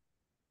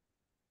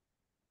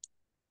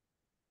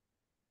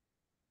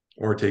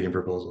 or taking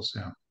proposals.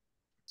 Yeah.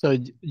 So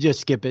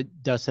just skip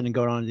it, Dustin, and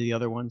go on to the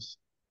other ones.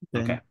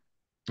 Then. Okay.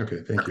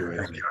 Okay, thank you.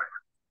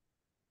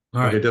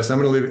 All Okay, right. Dustin,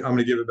 I'm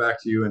gonna give it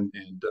back to you and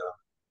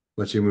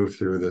let you move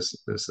through this.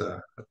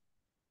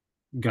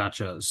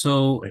 Gotcha.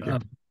 So,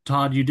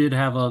 Todd, you did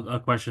have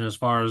a question as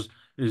far as,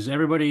 is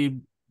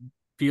everybody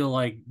feel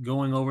like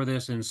going over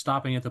this and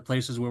stopping at the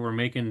places where we're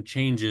making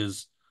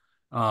changes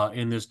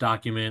in this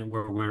document,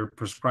 where we're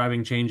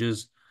prescribing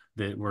changes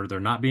that where they're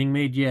not being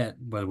made yet,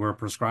 but we're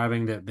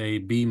prescribing that they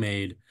be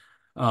made.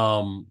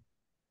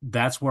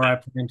 That's where I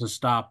plan to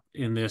stop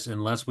in this,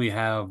 unless we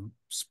have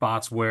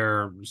spots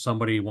where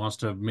somebody wants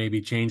to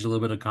maybe change a little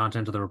bit of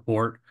content to the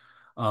report.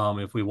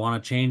 If we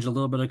want to change a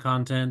little bit of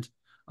content,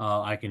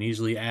 I can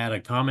easily add a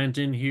comment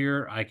in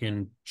here. I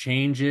can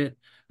change it.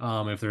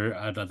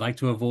 I'd like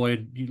to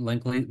avoid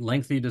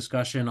lengthy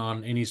discussion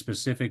on any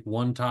specific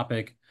one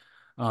topic,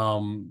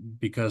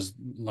 because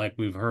like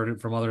we've heard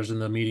it from others in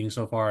the meeting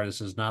so far,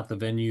 this is not the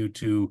venue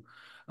to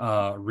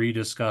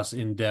rediscuss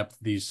in depth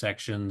these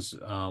sections.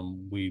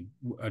 We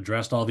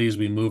addressed all these.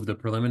 We moved the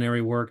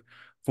preliminary work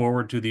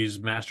forward to these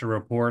master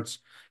reports,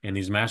 and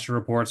these master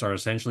reports are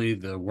essentially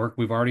the work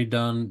we've already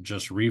done,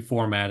 just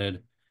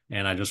reformatted.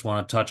 And I just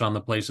want to touch on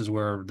the places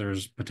where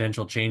there's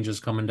potential changes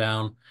coming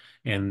down,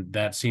 and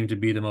that seemed to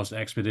be the most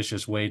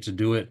expeditious way to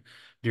do it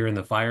during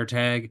the fire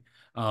tag.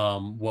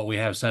 What we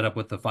have set up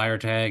with the fire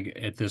tag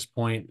at this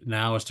point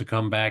now is to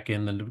come back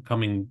in the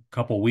coming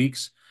couple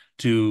weeks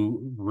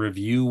to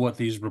review what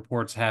these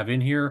reports have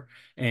in here,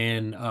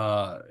 and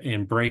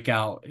break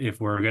out if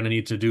we're going to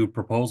need to do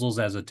proposals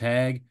as a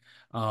tag.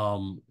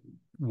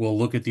 We'll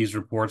look at these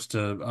reports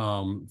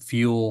to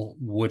fuel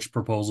which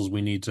proposals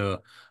we need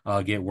to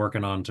get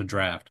working on to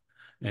draft.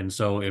 And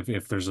so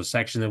if there's a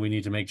section that we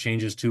need to make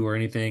changes to or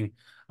anything,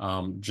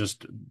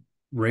 just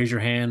raise your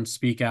hand,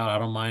 speak out. I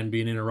don't mind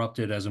being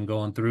interrupted as I'm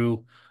going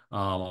through.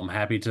 I'm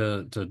happy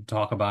to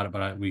talk about it,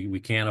 but we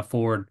can't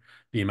afford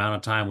the amount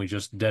of time we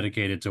just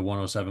dedicated to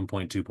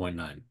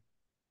 107.2.9.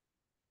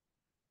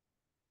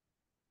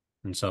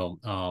 And so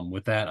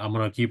with that, I'm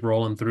going to keep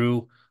rolling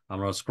through. I'm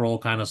going to scroll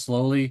kind of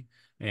slowly.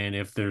 And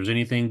if there's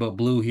anything but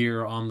blue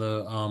here on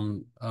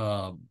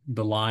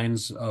the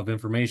lines of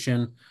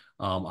information,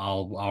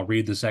 I'll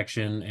read the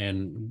section,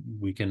 and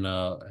we can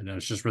and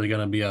it's just really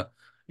going to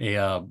be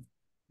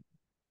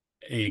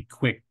a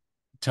quick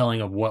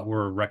telling of what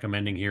we're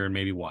recommending here and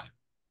maybe why.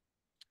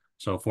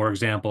 So, for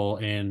example,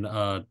 in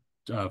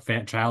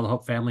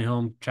family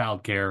home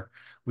child care,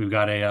 we've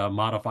got a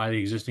modify the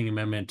existing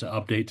amendment to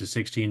update to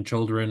 16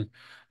 children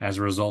as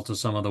a result of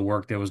some of the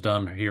work that was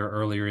done here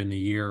earlier in the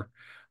year,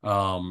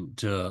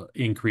 to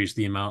increase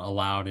the amount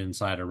allowed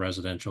inside a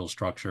residential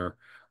structure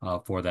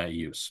for that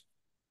use.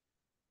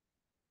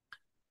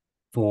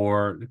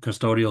 For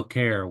custodial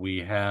care, we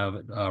have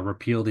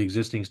repealed the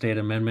existing state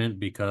amendment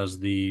because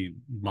the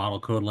model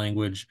code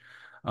language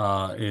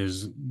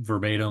is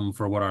verbatim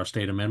for what our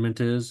state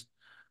amendment is.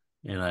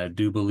 And I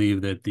do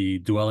believe that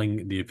the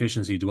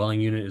efficiency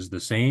dwelling unit is the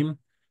same.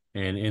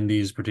 And in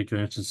these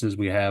particular instances,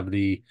 we have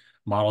the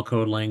model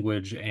code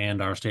language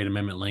and our state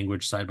amendment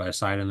language side by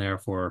side in there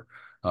for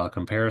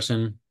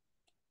comparison.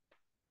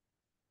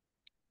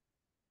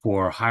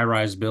 For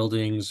high-rise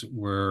buildings,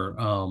 we're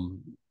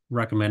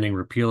recommending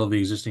repeal of the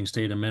existing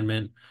state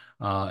amendment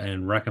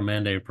and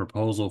recommend a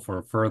proposal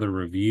for further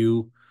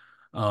review.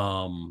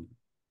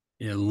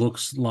 It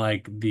looks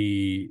like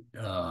the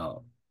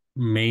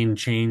main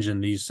change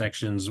in these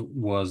sections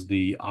was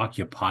the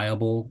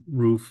occupiable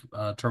roof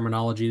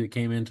terminology that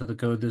came into the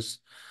code this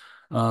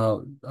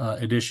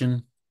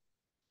edition.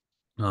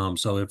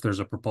 So if there's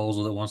a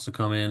proposal that wants to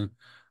come in,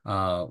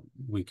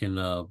 we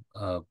can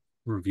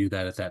review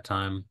that at that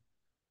time.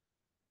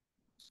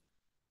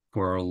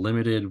 For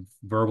limited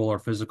verbal or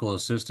physical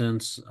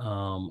assistance,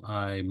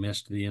 I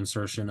missed the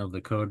insertion of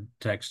the code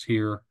text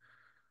here.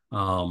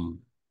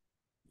 In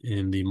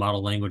the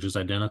model language is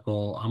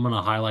identical. I'm going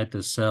to highlight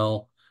this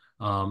cell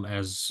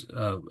as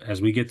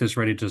we get this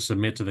ready to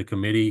submit to the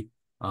committee.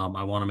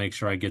 I want to make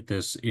sure I get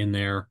this in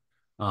there,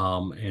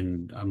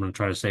 and I'm going to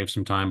try to save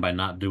some time by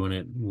not doing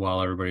it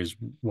while everybody's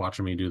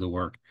watching me do the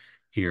work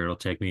here. It'll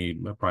take me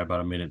probably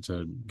about a minute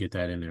to get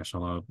that in there, so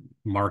I'm going to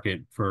mark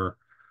it for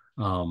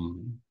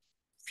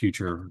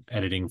future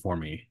editing for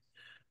me.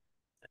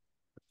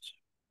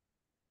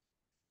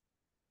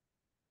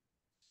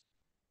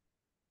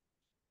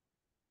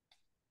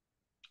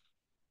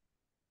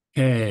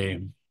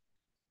 Okay.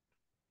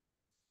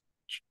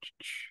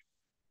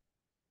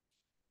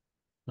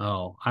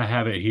 Oh, I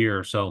have it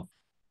here. So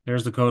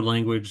there's the code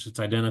language. It's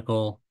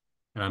identical,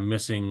 and I'm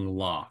missing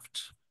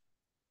loft.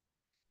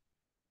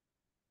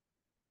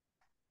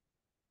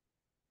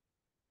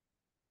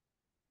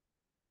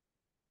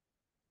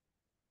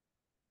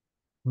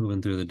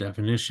 Moving through the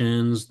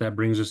definitions, that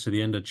brings us to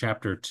the end of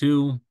chapter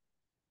 2.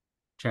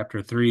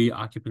 Chapter 3,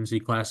 occupancy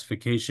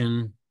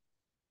classification.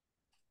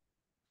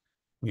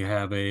 We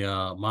have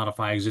a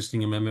modify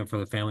existing amendment for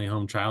the family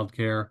home child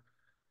care.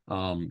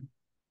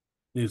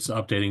 It's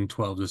updating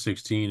 12 to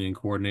 16 and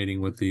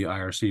coordinating with the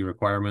IRC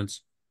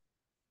requirements.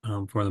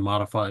 For the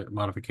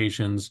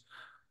modifications,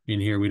 in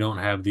here. We don't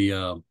have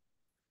the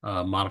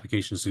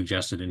modification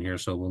suggested in here,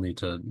 so we'll need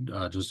to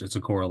it's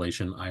a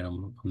correlation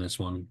item on this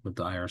one with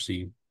the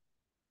IRC.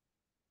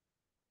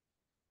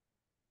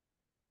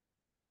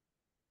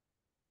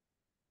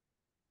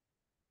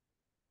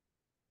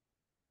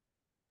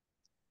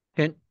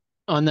 And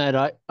on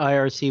that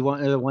IRC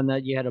one, the one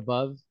that you had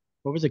above,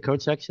 what was the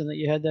code section that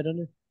you had that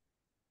under?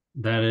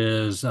 That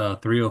is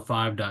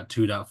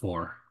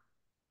 305.2.4.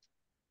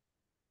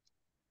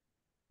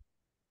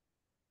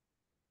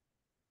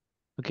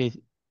 Okay.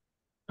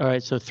 All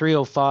right. So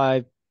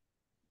 305.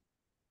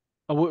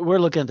 Oh, we're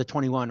looking at the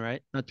 21,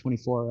 right? Not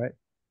 24, right?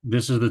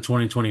 This is the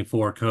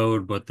 2024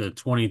 code, but the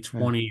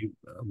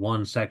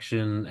 2021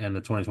 section and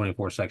the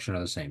 2024 section are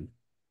the same.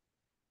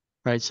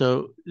 Right.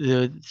 So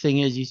the thing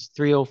is,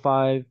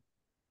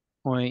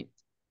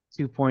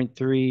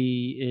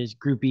 305.2.3 is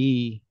Group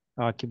E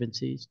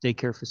occupancies,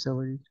 daycare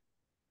facilities.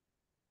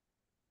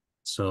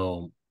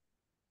 So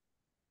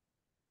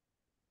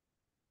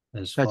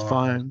That's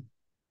fine.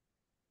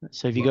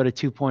 So if you go to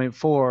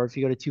 2.4, if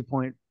you go to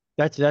 2.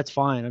 That's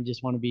fine. I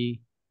just want to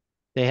be.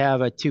 They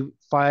have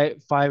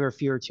five or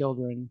fewer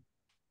children.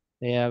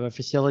 They have a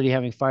facility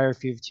having 5 or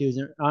fewer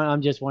children.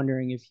 I'm just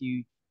wondering if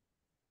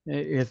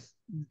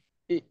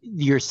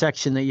your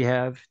section that you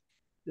have,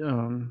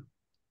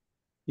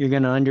 you're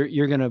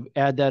gonna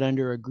add that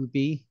under a Group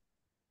E.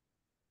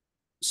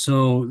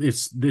 So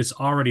it's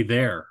already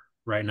there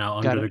right now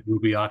Got under it. the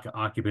Group E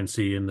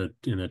occupancy in the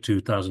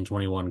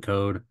 2021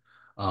 code.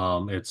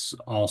 It's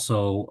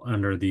also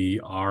under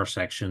the R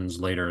sections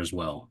later as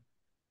well.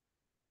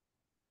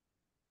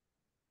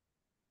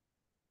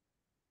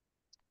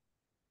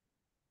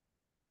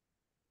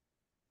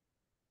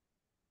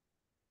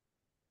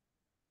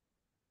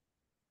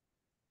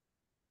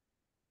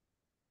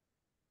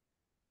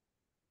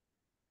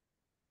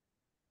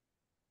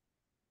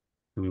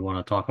 Do we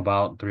want to talk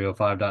about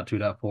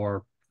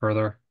 305.2.4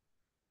 further?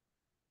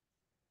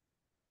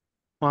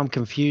 Well, I'm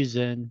confused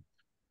then,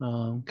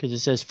 because it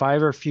says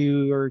 5 or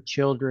fewer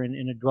children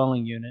in a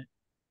dwelling unit,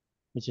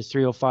 which is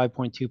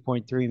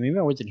 305.2.3. Maybe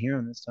I wasn't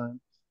hearing this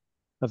time.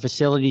 A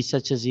facility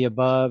such as the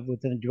above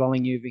within a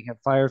dwelling unit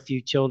have 5 or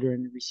few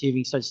children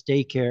receiving such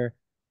daycare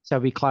shall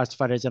be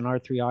classified as an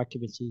R3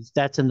 occupancies.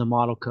 That's in the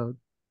model code.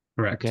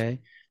 Correct. Okay.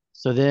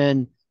 So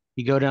then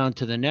you go down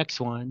to the next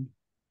one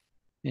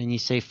and you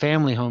say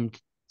family home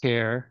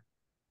care.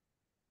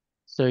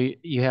 So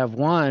you have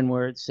one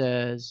where it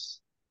says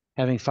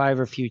having 5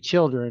 or few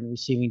children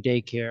receiving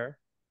daycare.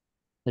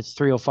 That's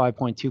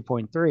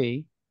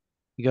 305.2.3.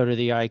 You go to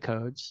the I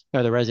codes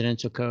or the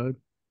residential code.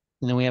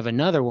 And then we have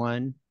another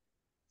one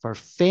for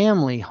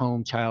family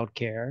home child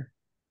care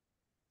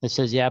that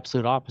says the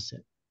absolute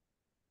opposite.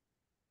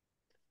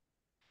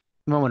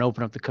 You might want to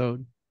open up the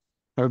code,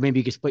 or maybe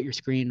you can split your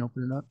screen and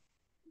open it up.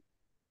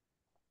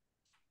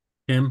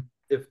 Tim?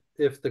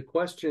 If the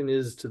question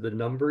is to the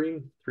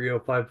numbering,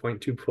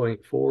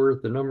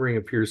 305.2.4, the numbering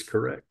appears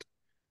correct.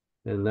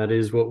 And that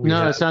is what we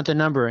No, have. it's not the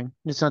numbering.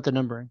 It's not the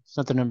numbering. It's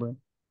not the numbering.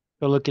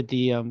 Go look at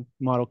the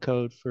model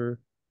code for.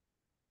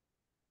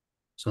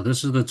 So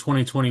this is the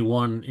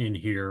 2021 in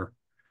here.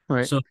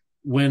 Right. So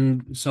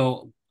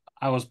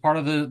I was part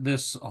of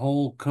this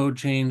whole code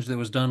change that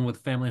was done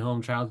with family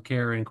home child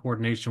care in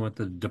coordination with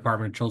the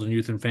Department of Children,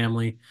 Youth, and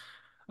Family.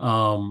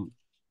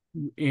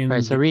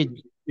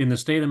 In the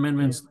state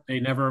amendments, they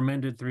never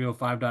amended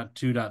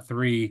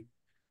 305.2.3.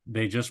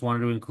 They just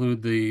wanted to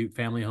include the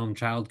family home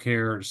child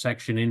care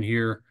section in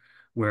here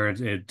where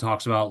it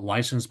talks about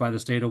licensed by the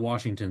state of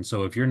Washington.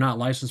 So if you're not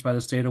licensed by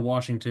the state of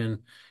Washington,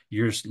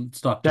 you're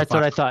stuck to. That's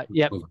what I thought.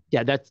 Yep.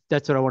 Yeah, that's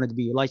what I wanted to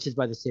be. Licensed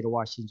by the state of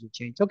Washington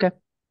change. Okay.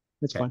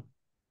 That's fine.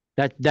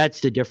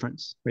 That's the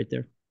difference right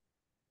there.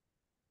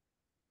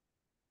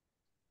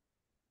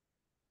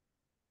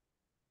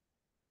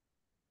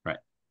 Right.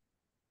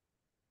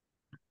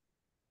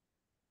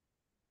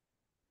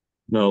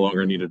 No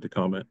longer needed to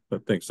comment,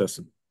 but thanks,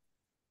 Dustin.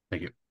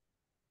 Thank you.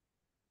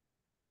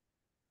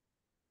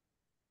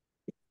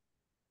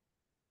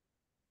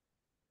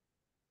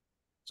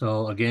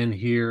 So again,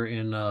 here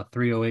in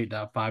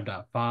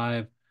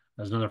 308.5.5,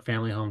 there's another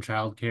family home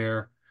child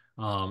care.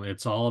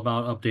 It's all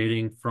about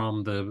updating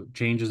from the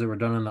changes that were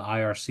done in the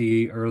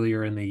IRC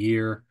earlier in the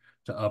year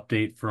to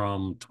update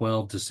from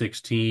 12 to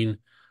 16.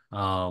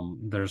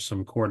 There's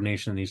some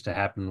coordination that needs to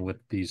happen with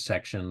these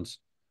sections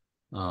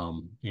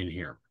in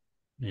here.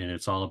 And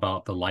it's all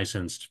about the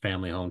licensed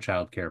family home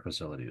child care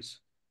facilities.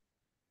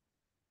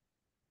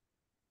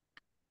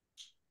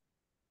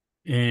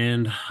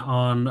 And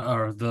on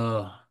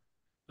the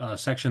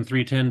section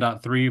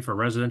 310.3 for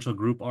residential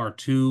group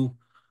R2,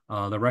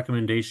 the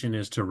recommendation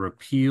is to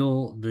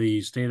repeal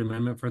the state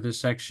amendment for this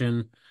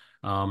section.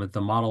 If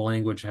the model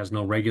language has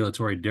no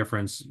regulatory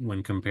difference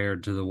when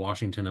compared to the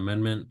Washington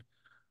amendment.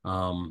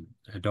 I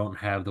don't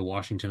have the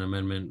Washington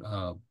amendment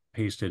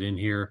pasted in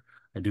here.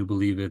 I do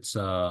believe it's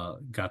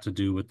got to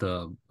do with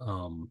the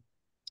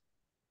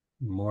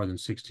more than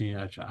 16.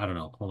 I don't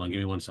know. Hold on, give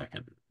me 1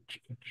 second.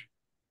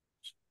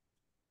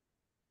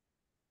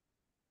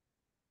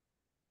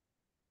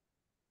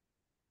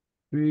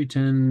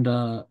 310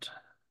 dot.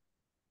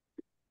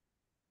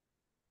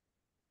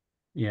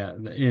 Yeah,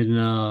 in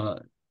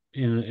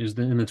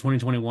in the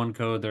 2021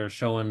 code, they're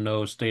showing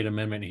no state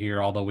amendment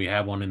here, although we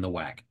have one in the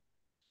WAC.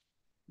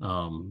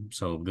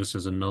 So this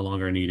is no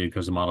longer needed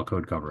because the model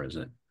code covers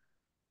it.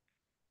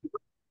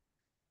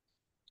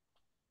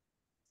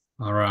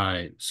 All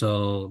right,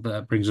 so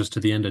that brings us to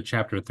the end of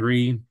chapter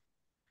 3.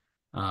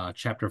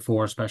 Chapter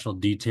 4, special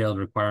detailed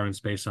requirements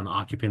based on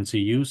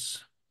occupancy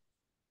use.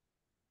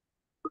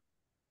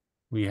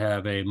 We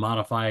have a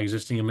modify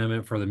existing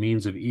amendment for the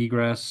means of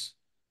egress,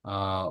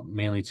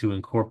 mainly to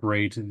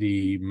incorporate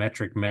the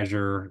metric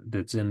measure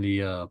that's in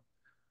the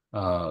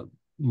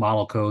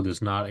model code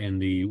that's not in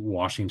the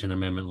Washington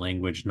Amendment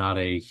language. Not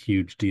a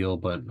huge deal,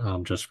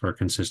 but just for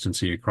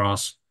consistency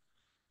across.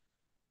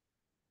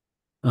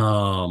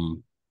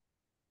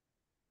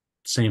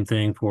 Same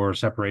thing for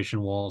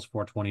separation walls,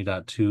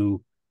 420.2.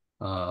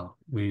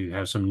 We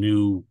have some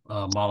new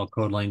model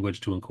code language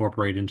to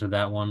incorporate into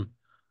that one.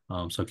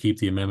 So keep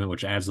the amendment,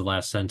 which adds the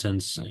last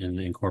sentence, and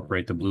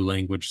incorporate the blue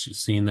language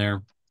seen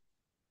there.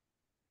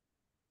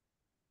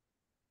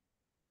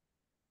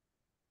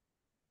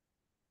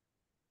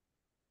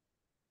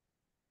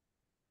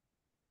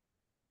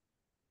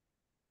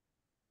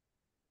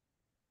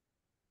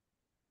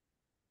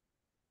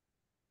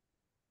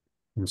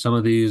 And some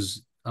of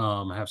these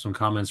have some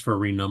comments for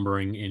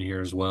renumbering in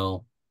here as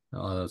well.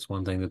 That's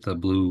one thing that the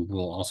blue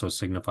will also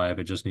signify if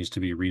it just needs to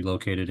be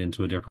relocated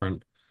into a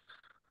different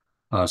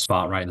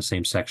spot right in the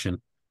same section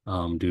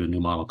due to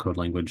new model code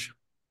language.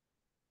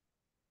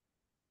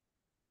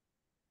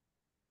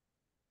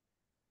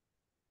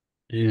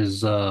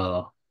 Is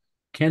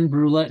Ken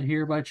Brulette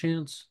here by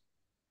chance?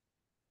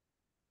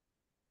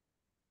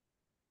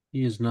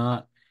 He is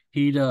not.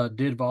 He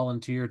did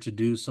volunteer to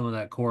do some of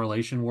that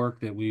correlation work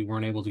that we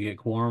weren't able to get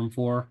quorum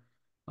for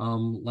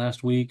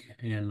last week.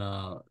 And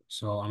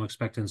so I'm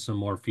expecting some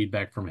more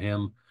feedback from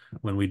him.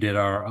 When we did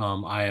our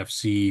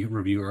IFC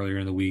review earlier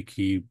in the week,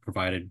 he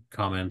provided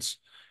comments.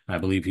 I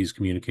believe he's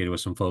communicated with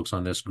some folks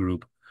on this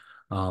group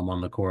on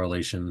the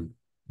correlation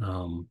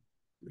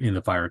in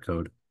the fire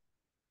code.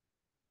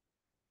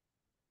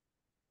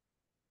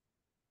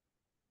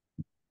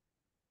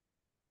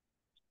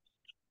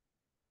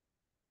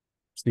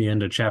 It's the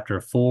end of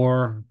chapter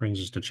 4, brings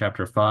us to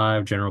chapter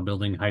 5, general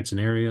building heights and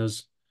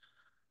areas.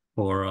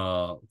 For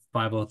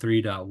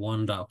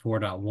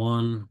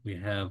 503.1.4.1, we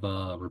have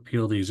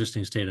repeal the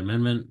existing state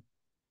amendment.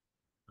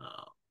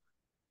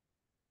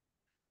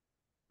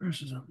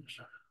 Versus it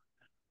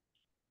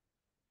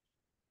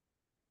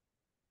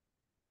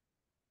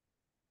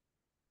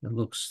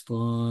looks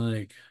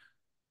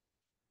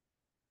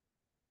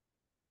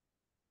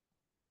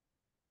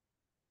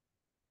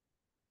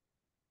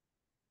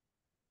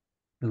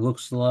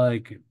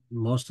like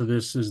most of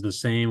this is the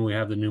same. We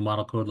have the new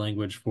model code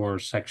language for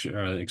section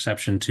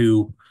exception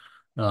 2.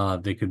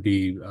 They could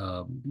be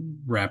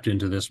wrapped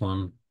into this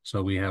one.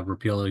 So we have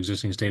repeal the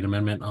existing state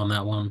amendment on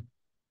that one.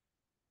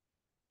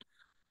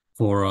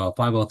 For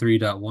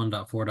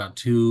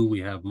 503.1.4.2, we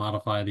have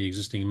modify the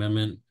existing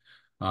amendment,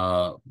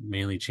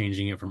 mainly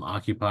changing it from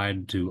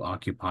occupied to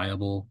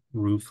occupiable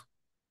roof.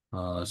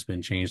 It's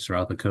been changed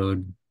throughout the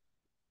code.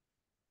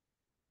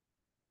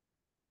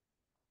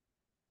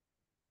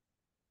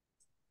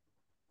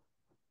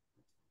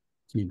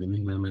 See the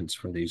amendments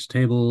for these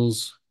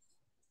tables.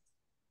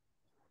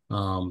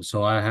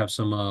 So I have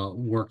some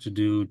work to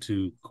do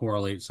to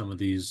correlate some of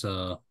these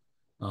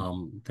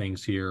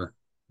things here.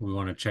 We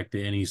want to check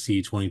the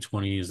NEC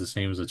 2020 is the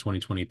same as the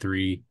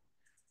 2023.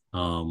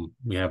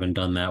 We haven't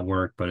done that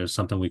work, but it's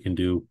something we can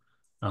do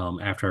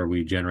after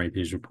we generate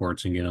these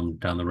reports and get them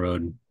down the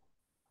road.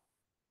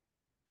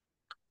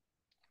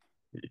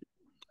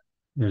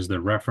 Is the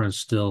reference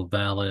still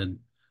valid?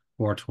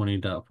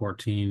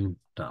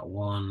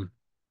 420.14.1.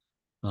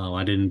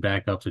 I didn't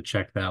back up to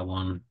check that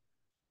one.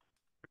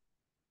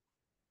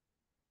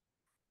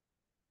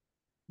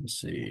 Let's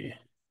see.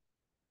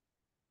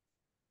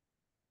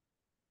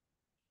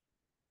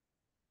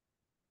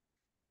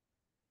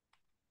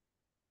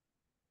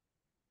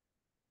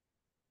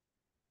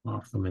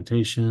 Off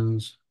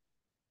limitations.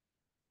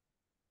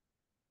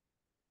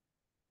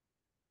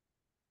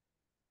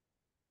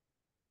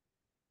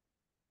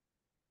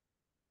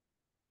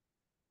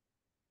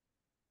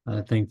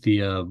 I think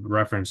the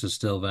reference is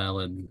still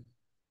valid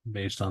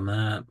based on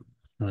that.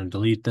 I'm going to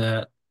delete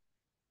that.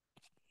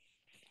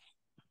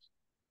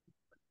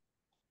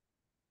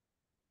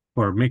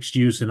 For mixed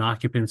use and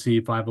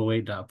occupancy,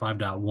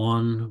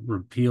 508.5.1,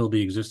 repeal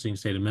the existing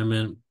state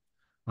amendment.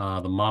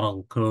 The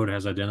model code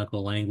has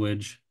identical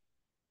language.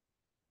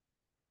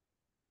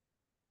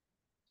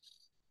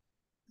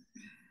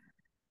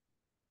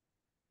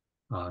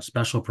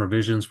 Special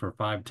provisions for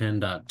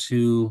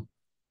 510.2.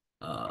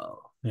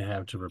 They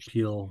have to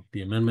repeal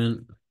the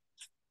amendment.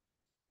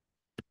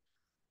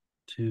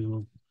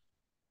 2.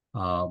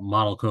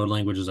 Model code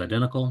language is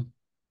identical.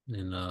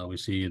 And we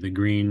see the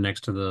green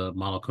next to the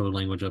model code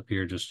language up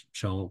here, just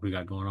showing what we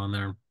got going on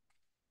there.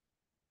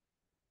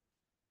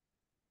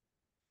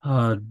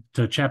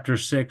 To chapter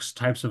 6,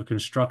 types of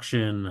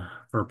construction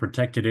for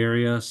protected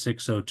area,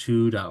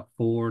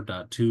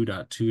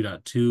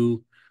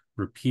 602.4.2.2.2,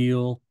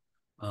 repeal.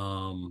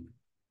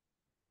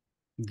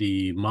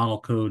 The model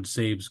code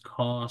saves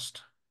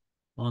cost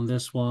on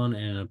this one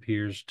and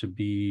appears to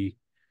be,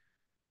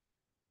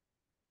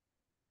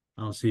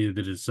 I don't see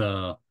that it's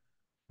the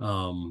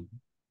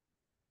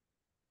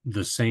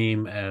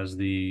same as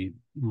the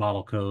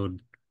model code,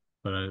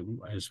 but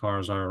as far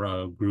as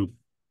our group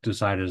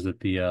decided is that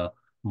the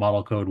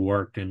model code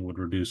worked and would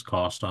reduce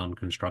cost on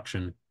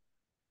construction.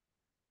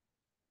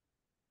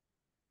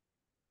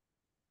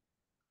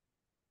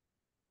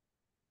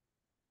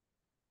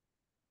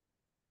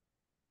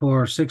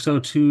 For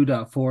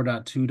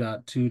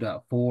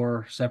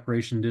 602.4.2.2.4,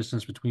 separation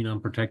distance between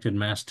unprotected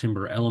mass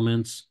timber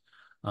elements,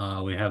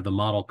 we have the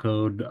model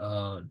code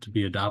to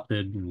be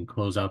adopted and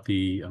close out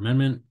the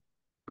amendment.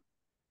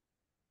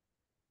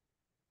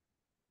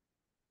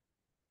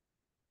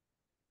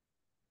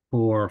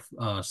 For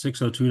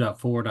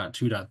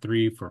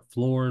 602.4.2.3 for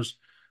floors,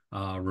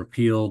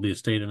 repeal the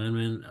estate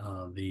amendment.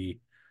 The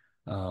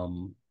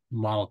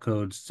model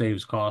code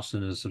saves costs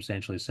and is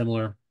substantially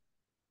similar.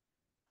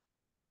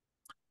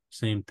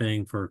 Same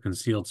thing for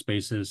concealed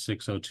spaces,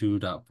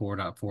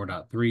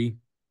 602.4.4.3.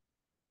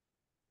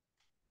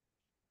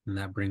 And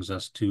that brings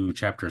us to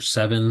chapter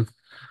 7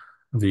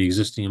 of the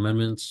existing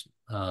amendments.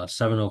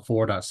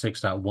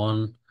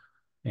 704.6.1,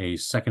 a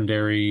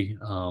secondary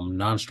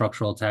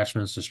non-structural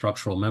attachments to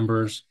structural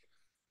members.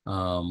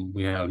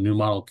 We have new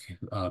model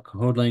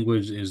code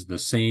language is the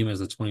same as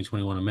the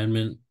 2021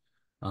 amendment.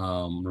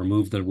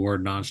 Remove the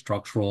word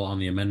non-structural on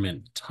the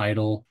amendment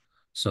title.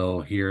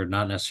 So here,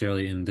 not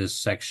necessarily in this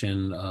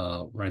section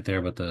right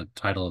there, but the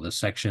title of the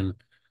section.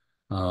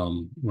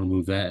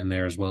 Remove that in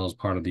there as well as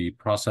part of the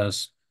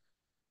process.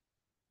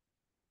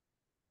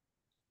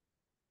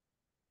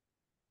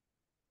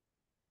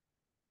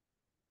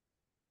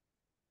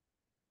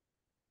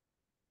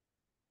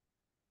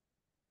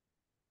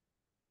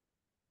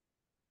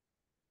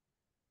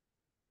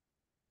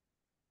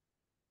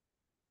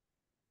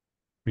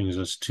 Brings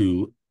us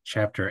to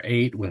chapter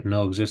 8 with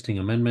no existing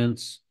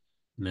amendments,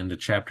 and then to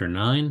chapter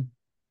 9.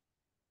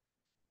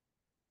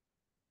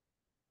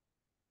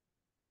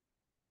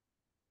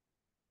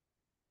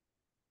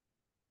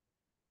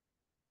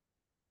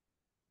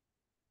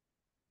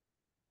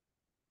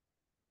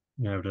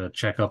 You have to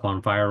check up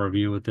on fire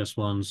review with this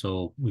one,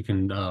 so we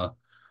can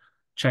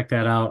check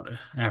that out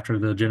after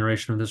the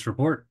generation of this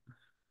report.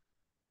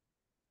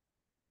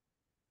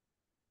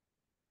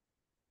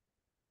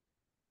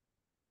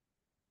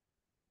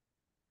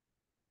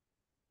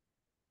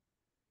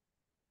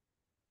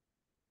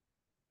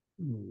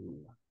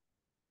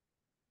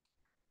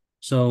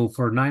 So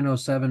for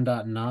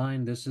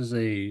 907.9, this is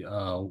a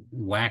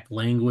whack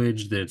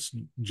language that's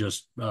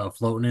just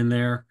floating in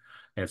there.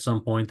 At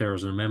some point, there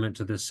was an amendment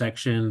to this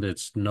section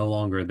that's no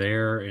longer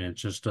there, and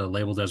it's just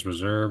labeled as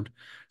reserved.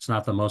 It's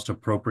not the most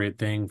appropriate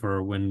thing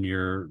for when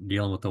you're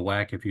dealing with the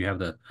whack. If you have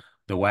the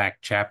whack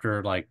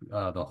chapter, like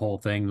the whole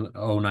thing,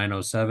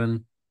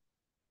 0907,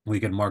 we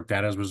can mark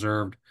that as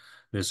reserved.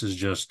 This is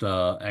just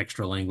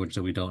extra language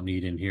that we don't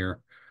need in here.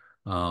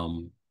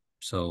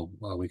 So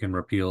we can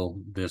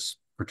repeal this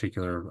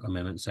particular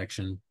amendment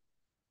section.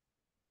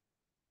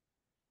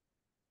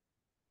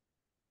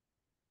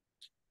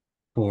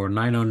 For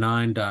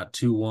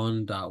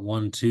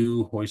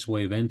 909.21.12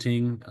 hoistway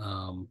venting,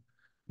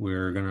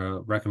 we're going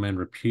to recommend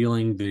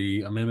repealing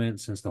the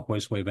amendment since the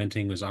hoistway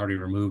venting was already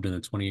removed in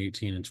the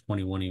 2018 and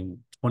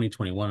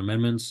 2021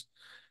 amendments.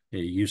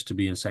 It used to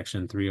be in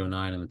section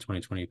 309 in the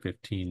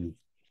 2015,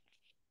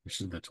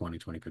 which is the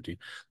 2015,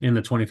 in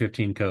the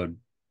 2015 code.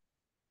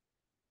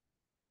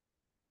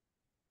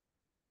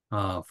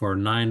 For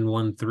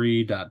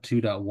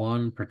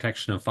 913.2.1,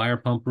 protection of fire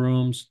pump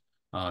rooms,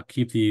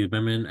 keep the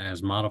amendment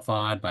as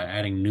modified by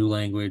adding new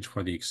language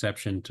for the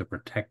exception to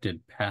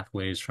protected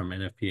pathways from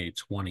NFPA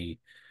 20,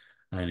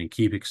 and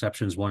keep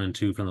exceptions 1 and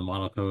 2 from the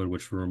model code,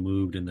 which were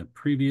removed in the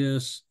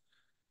previous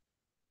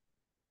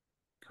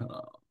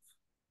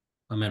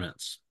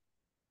amendments.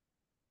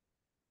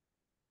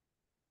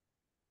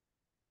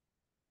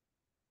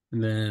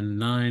 And then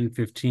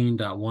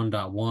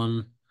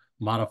 915.1.1,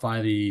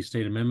 modify the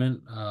state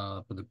amendment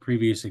for the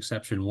previous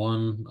exception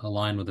 1,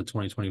 align with the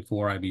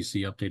 2024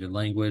 IBC updated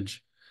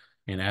language,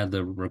 and add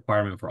the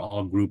requirement for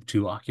all group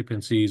 2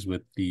 occupancies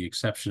with the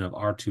exception of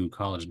R2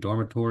 college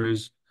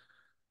dormitories.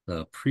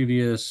 The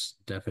previous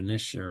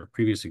definition or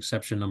previous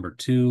exception number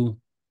 2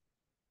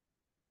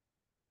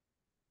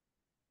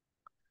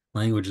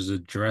 language is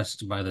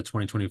addressed by the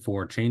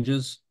 2024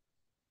 changes.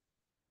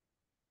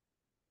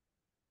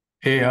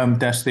 Hey,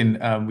 Dustin,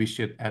 we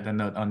should add a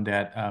note on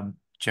that.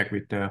 Check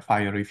with the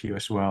fire review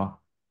as well.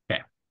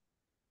 Okay.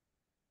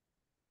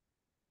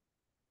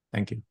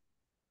 Thank you.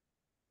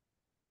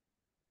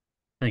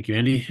 Thank you,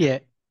 Andy. Yeah.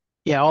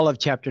 Yeah, all of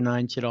chapter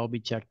 9 should all be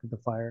checked with the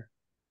fire.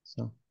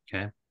 So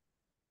okay.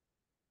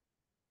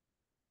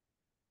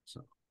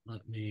 So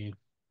let me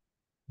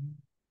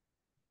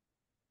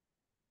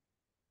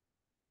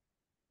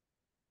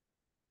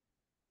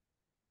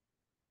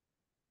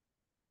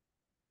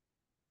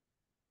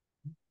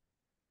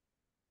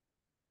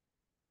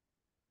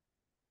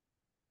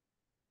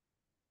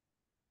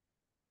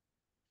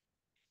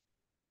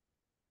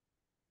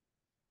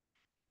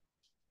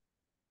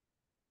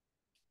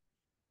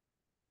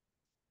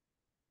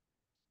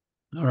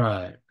All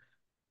right.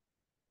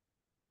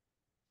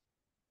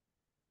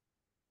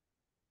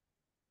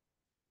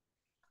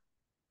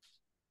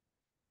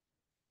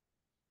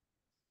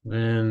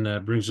 Then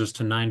that brings us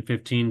to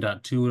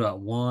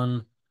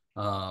 915.2.1.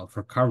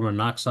 For carbon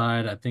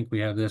monoxide, I think we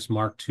have this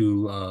marked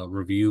to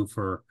review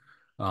for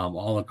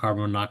all the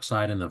carbon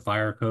monoxide in the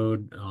fire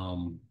code.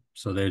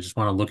 So they just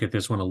want to look at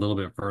this one a little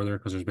bit further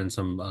because there's been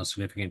some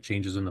significant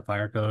changes in the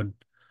fire code.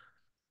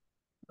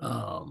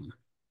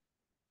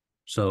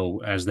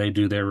 So as they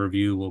do their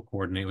review, we'll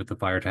coordinate with the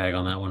fire tag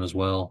on that one as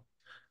well.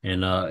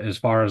 And as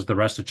far as the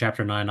rest of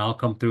chapter 9, I'll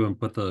come through and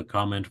put the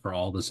comment for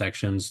all the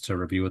sections to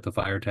review with the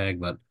fire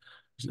tag, but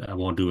I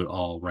won't do it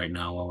all right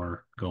now while we're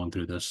going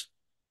through this.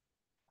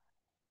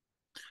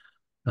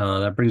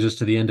 That brings us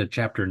to the end of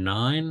chapter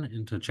 9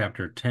 into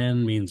chapter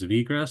 10, means of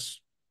egress.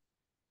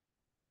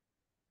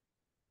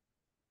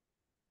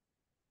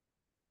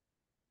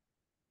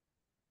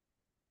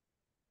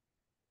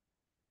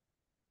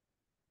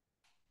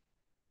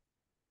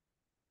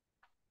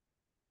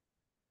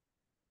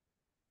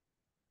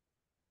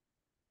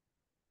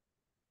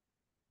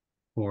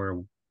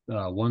 For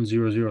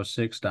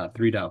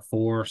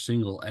 1006.3.4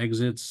 single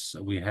exits,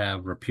 we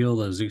have repeal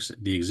the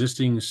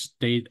existing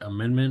state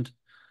amendment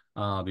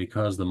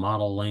because the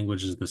model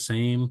language is the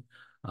same.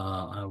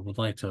 I would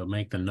like to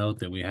make the note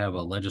that we have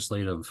a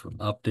legislative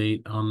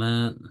update on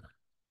that.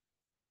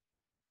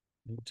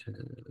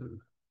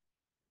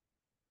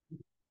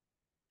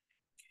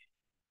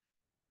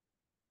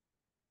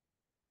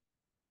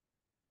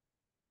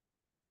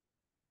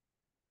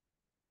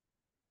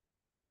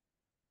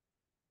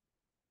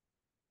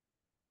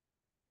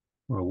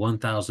 Or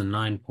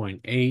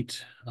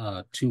 1009.8,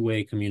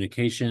 two-way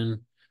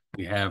communication.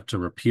 We have to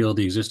repeal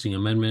the existing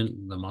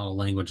amendment. The model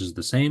language is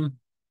the same.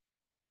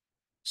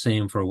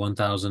 Same for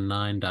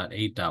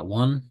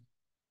 1009.8.1.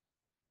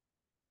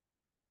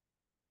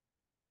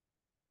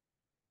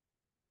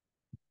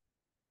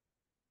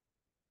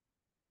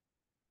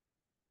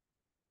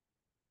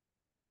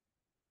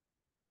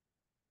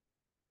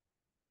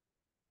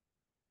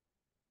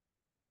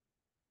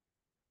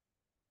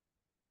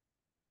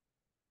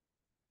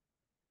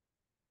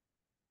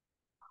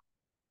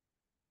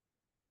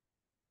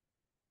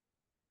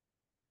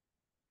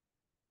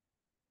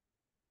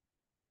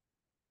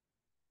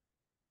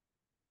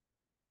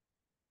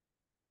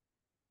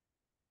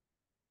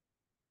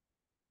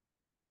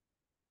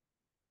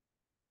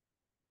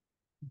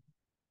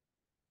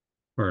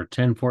 For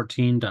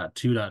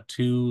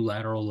 1014.2.2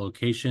 lateral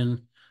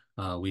location,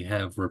 we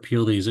have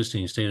repeal the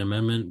existing state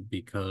amendment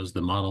because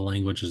the model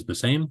language is the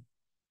same.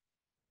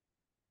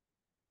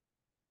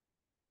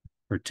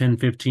 For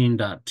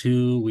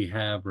 1015.2, we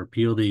have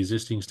repeal the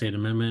existing state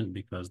amendment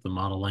because the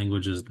model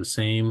language is the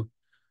same.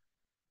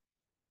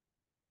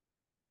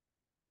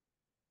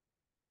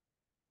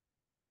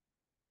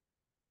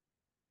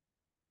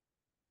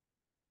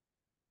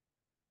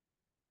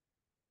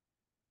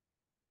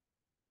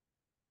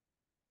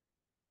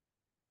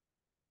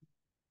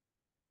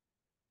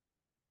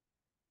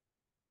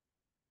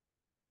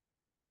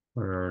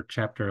 For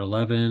chapter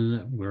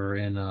 11, we're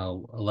in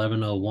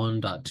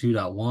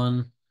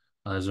 1101.2.1.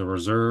 As a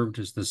reserved,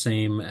 it's the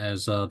same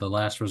as the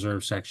last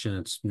reserve section.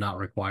 It's not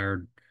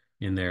required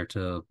in there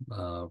to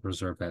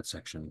reserve that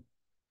section.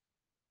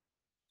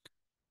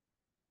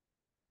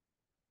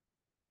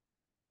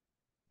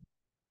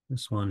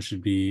 This one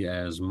should be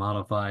as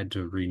modified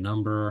to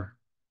renumber.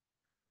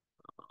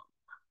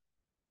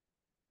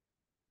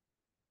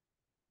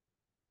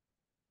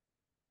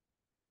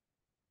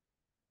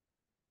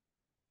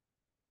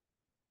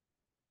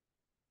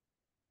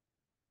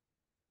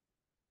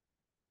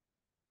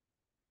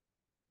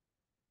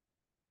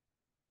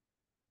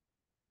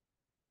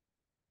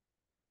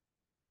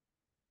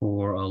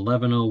 For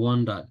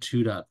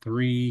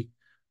 1101.2.3,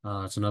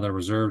 it's another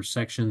reserved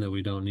section that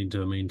we don't need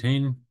to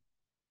maintain.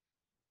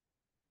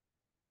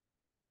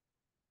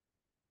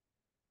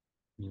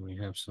 And we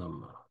have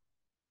some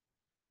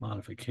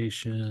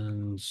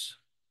modifications.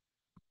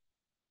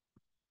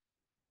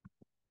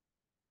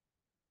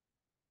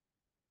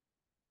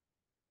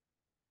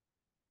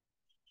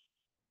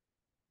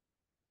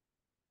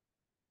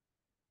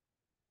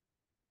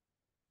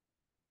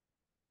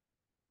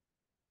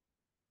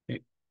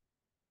 Okay.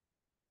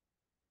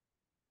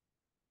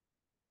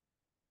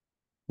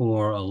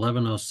 For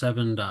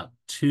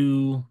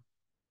 1107.2,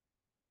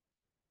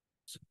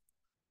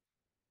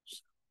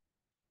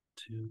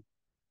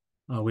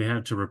 we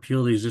have to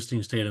repeal the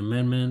existing state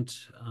amendment.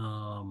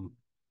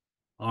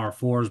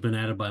 R4 has been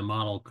added by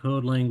model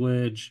code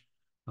language,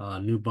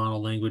 new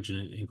model language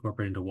and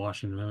incorporated into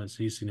Washington Amendment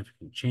C,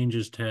 significant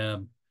changes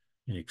tab,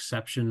 and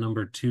exception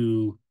number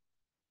 2.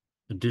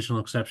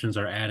 Additional exceptions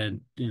are added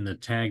and the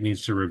tag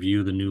needs to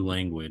review the new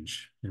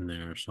language in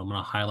there. So I'm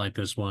going to highlight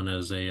this one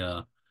as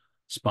a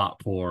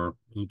spot for,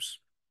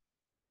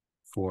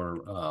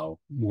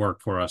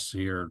 work for us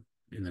here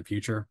in the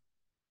future.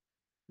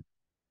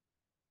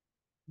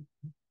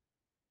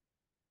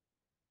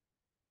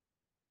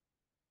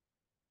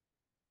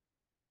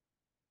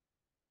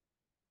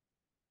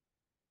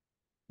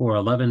 For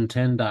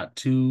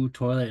 1110.2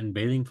 toilet and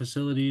bathing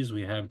facilities,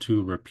 we have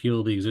to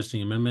repeal the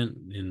existing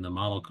amendment. In the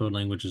model code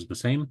language is the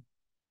same.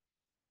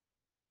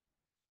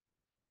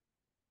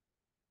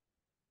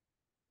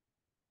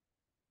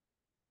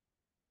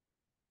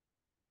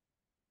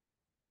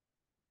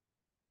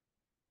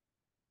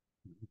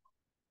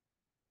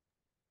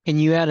 Can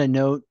you add a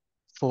note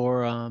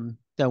for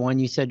that one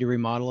you said to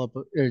remodel up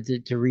or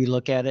to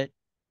relook at it?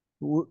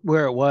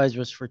 Where it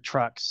was for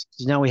trucks,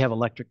 because now we have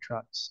electric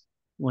trucks.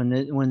 When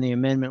the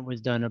amendment was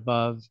done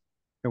above,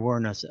 there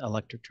weren't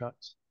electric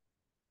trucks.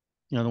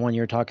 You know, the one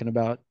you're talking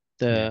about,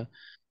 the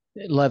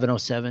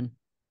 1107.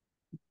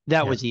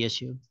 That was the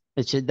issue.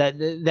 It's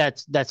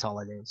that's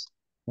all it is.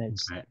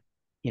 It's Okay.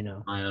 you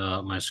know.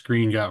 My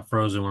screen got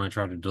frozen when I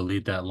tried to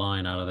delete that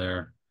line out of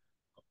there.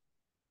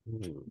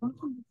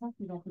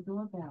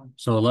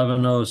 So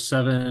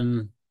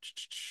 1107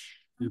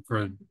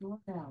 for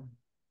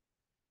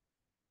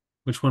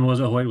which one was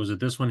it? Wait, was it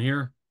this one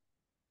here?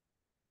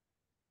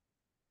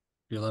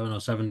 The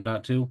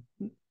 1107.2?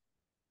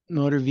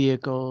 Motor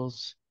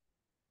vehicles,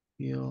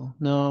 fuel.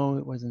 No,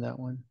 it wasn't that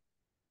one.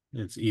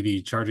 It's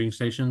EV charging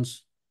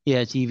stations. Yeah,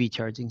 it's EV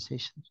charging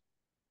stations.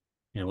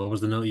 Yeah, what was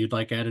the note you'd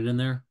like added in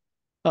there?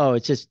 Oh,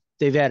 it's just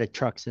they've added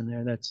trucks in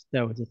there.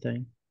 That was the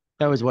thing.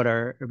 That was what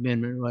our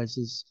amendment was.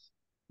 Is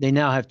they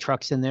now have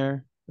trucks in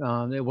there.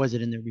 It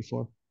wasn't in there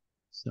before,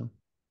 so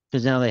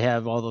because now they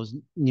have all those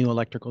new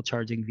electrical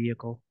charging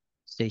vehicle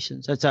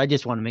stations. That's I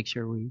just want to make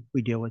sure we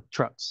deal with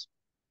trucks.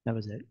 That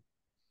was it.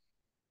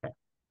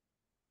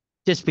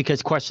 Just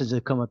because questions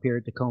have come up here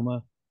at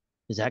Tacoma,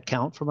 does that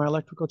count from our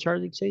electrical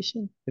charging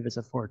station? If it's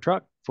for a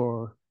truck,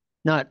 for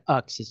not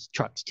UX, it's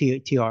trucks,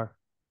 TR,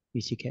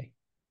 BCK.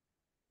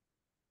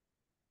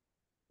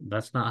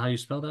 That's not how you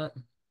spell that?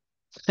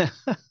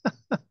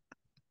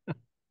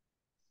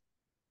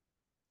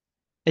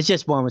 It's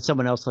just one when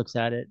someone else looks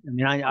at it. I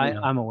mean, Yeah.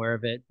 I'm aware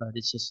of it, but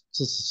it's just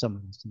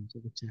someone else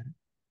that looks at it.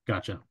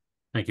 Gotcha.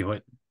 Thank you,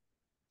 Whit.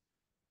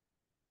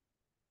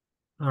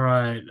 All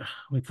right,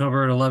 we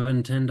covered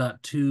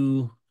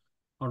 1110.2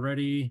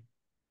 already.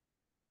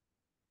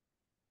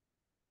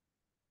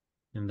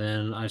 And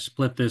then I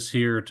split this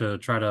here to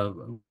try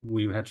to,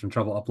 we had some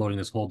trouble uploading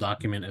this whole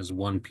document as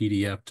one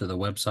PDF to the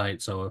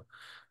website. So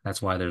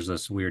that's why there's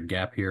this weird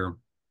gap here.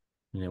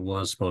 And it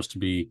was supposed to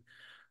be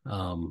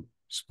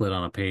split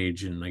on a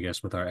page. And I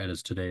guess with our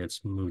edits today,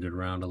 it's moved it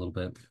around a little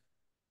bit.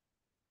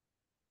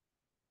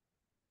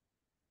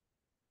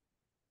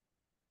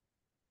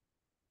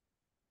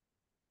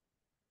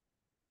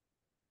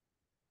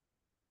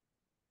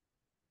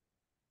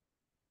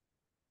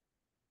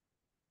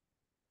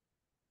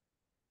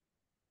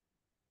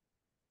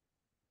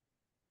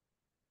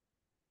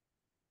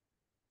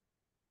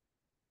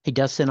 Hey,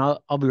 Dustin,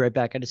 I'll be right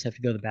back. I just have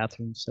to go to the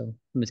bathroom, so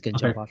I'm just gonna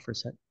jump off for a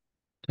sec.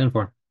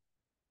 10-4.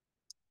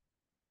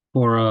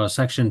 For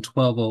section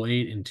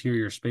 1208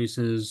 interior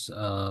spaces,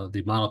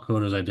 the model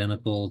code is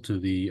identical to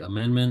the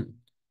amendment.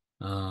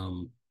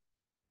 For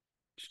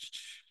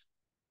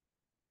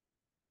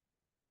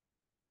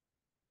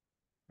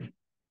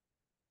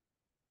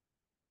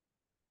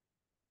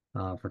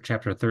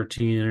chapter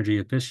 13, energy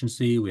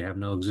efficiency, we have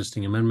no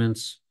existing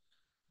amendments.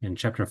 In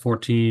chapter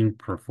 14,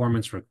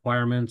 performance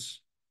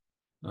requirements.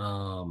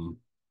 Oh,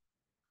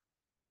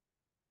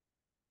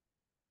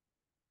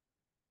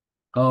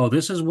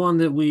 this is one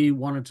that we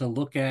wanted to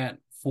look at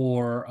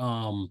for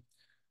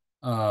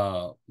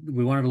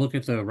we wanted to look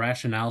at the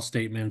rationale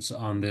statements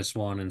on this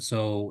one. And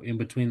so in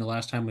between the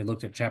last time we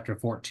looked at chapter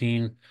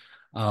 14,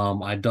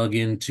 I dug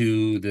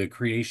into the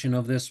creation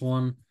of this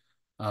one,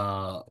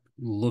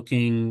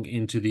 looking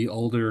into the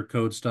older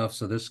code stuff.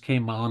 So this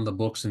came on the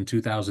books in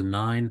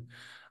 2009.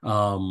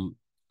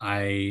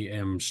 I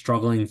am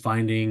struggling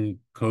finding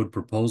code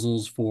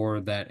proposals for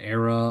that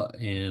era,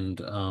 and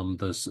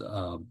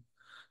the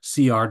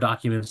CR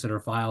documents that are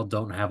filed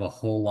don't have a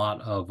whole lot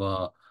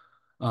of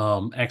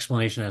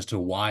explanation as to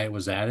why it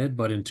was added.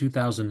 But in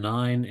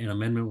 2009, an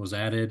amendment was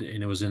added,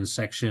 and it was in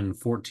section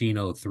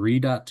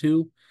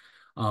 1403.2.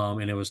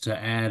 And it was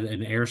to add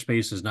an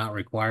airspace is not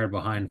required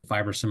behind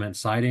fiber cement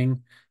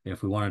siding.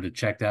 If we wanted to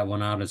check that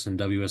one out, it's in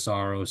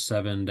WSR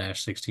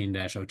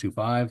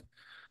 07-16-025.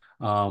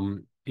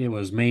 It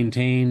was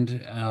maintained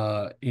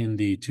in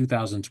the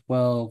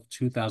 2012,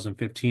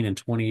 2015, and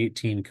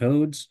 2018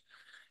 codes.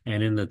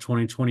 And in the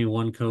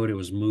 2021 code, it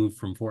was moved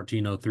from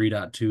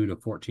 1403.2 to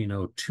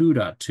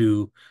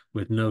 1402.2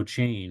 with no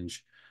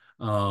change.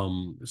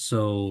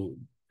 So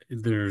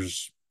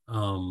there's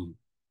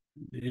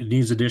it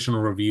needs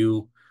additional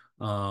review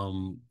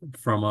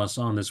from us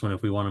on this one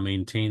if we want to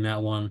maintain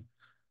that one.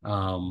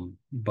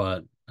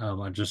 But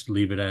I just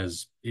leave it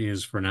as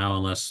is for now,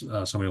 unless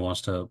somebody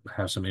wants to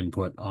have some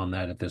input on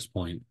that at this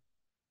point.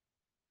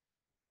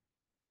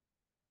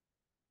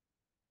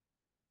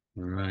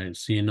 All right,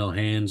 seeing no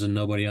hands and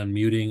nobody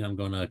unmuting, I'm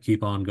going to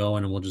keep on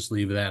going, and we'll just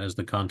leave that as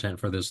the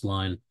content for this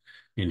line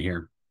in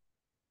here.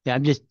 Yeah,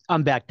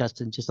 I'm back,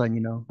 Dustin, just letting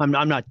you know. I'm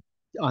not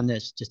on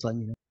this, just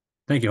letting you know.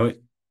 Thank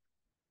you.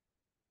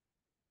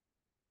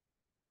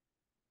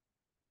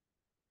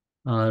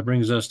 It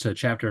brings us to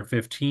chapter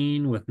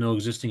 15 with no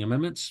existing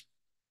amendments.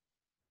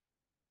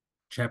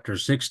 Chapter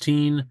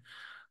 16,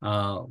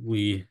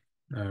 I'm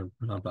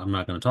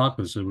not going to talk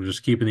because we're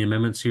just keeping the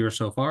amendments here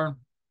so far.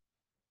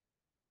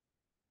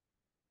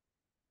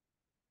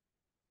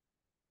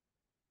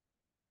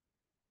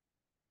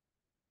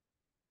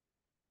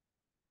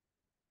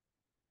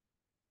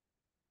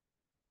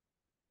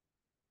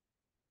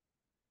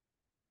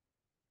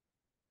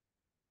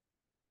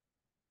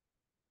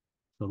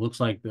 So it looks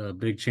like the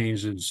big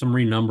change is some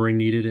renumbering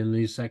needed in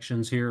these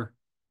sections here.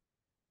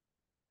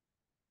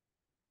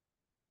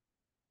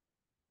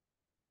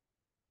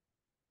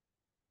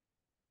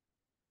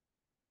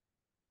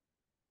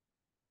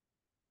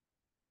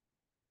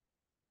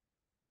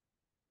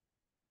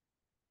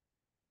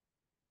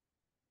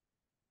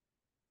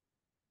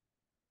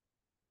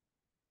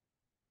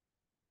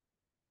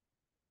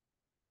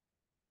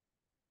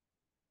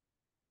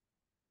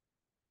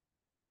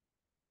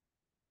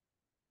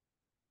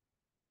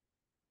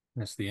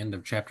 That's the end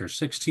of chapter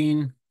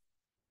 16.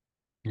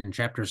 In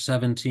chapter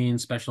 17,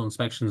 special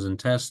inspections and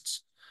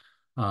tests,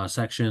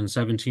 section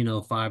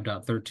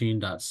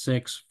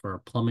 1705.13.6 for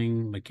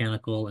plumbing,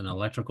 mechanical, and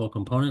electrical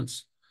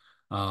components.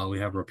 We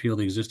have repealed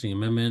the existing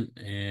amendment,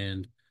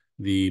 and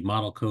the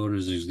model code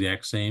is the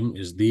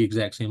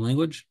exact same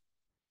language.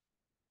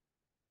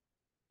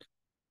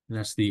 And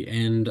that's the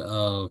end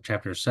of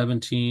chapter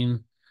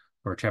 17.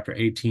 For chapter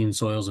 18,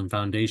 soils and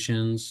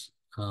foundations.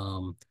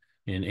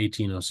 In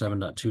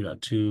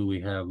 1807.2.2,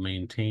 we have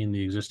maintained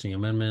the existing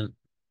amendment.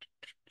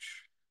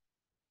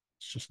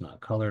 It's just not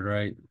colored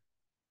right.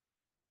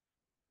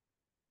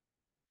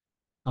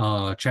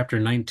 Chapter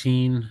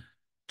 19,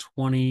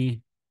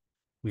 20,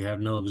 we have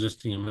no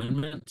existing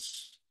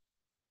amendments.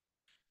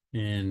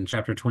 In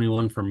chapter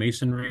 21 for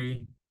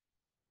masonry,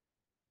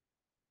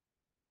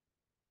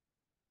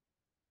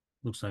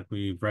 looks like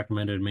we've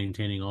recommended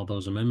maintaining all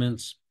those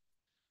amendments.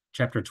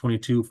 Chapter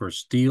 22 for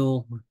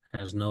steel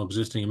has no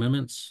existing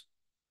amendments.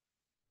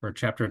 For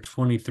chapter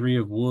 23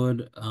 of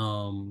wood,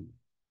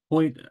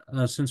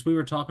 since we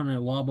were talking at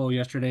WABO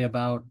yesterday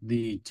about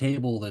the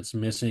table that's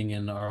missing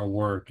in our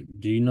work,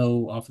 do you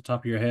know off the top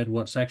of your head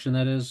what section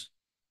that is?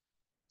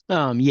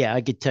 Yeah,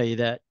 I could tell you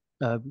that.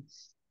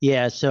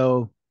 Yeah,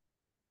 so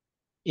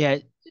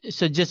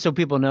just so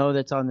people know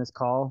that's on this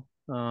call,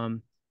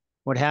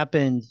 what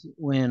happened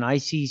when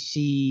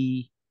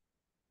ICC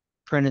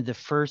printed the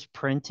first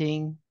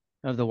printing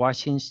of the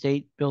Washington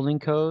State Building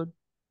Code,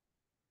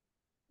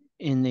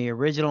 in the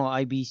original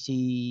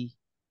IBC,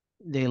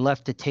 they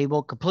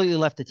completely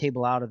left the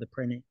table out of the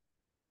printing.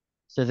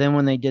 So then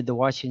when they did the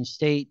Washington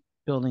State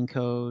Building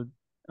Code,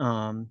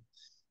 when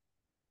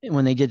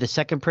they did the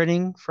second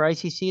printing for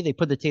ICC, they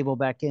put the table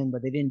back in,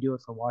 but they didn't do it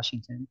for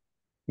Washington.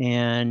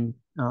 And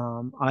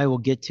I will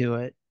get to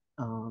it.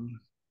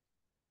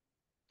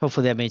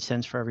 Hopefully that made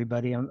sense for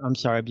everybody. I'm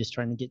sorry, I'm just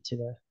trying to get to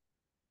the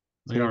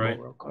table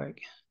real quick.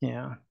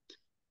 Yeah.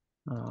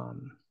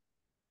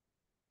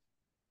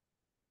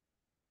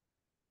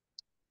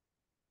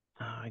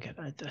 I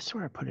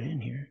swear I put it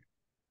in here.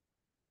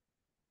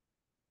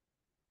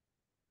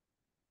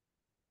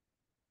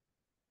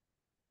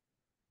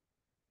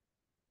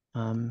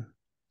 Hang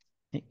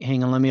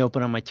on, let me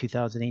open on my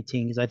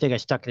 2018 because I think I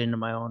stuck it into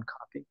my own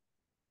copy.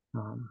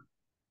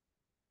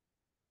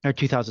 Or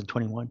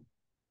 2021.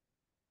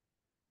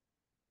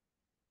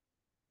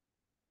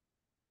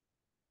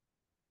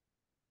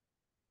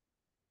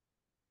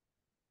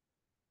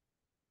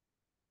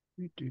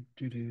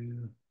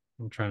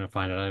 I'm trying to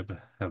find it. I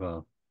have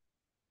a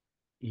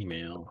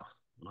email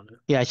on it.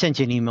 Yeah, I sent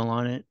you an email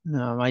on it.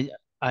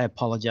 I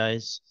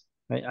apologize.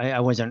 I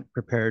wasn't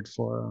prepared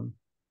for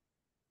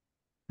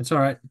It's all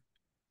right.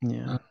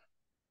 Yeah.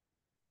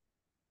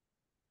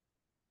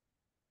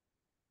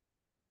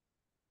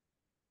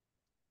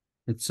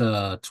 It's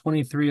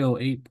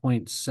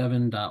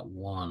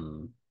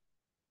 2308.7.1.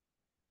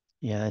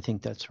 Yeah, I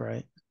think that's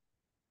right.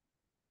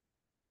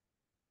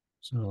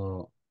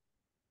 So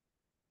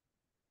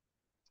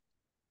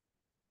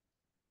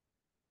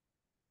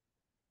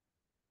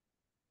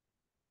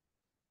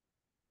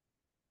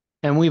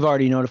and we've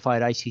already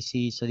notified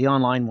ICC, so the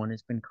online one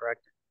has been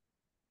corrected.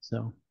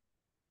 So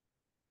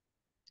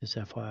just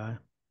FYI.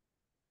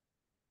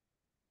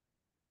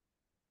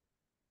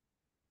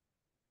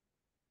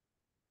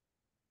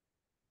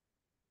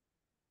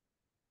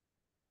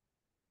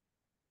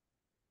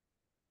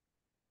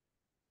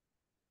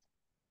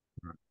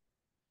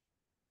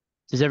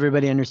 Does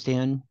everybody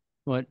understand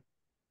what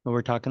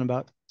we're talking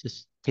about?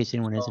 Just in case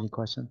anyone has any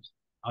questions.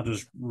 I'll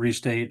just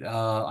restate,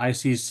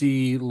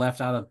 ICC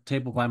left out a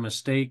table by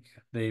mistake.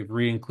 They've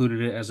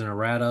re-included it as an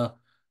errata.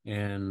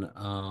 And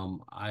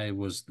I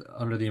was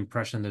under the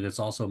impression that it's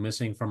also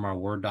missing from our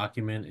Word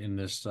document in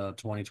this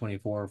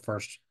 2024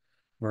 first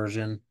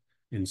version.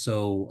 And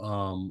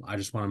so I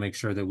just want to make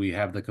sure that we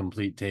have the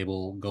complete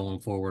table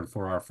going forward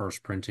for our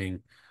first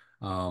printing.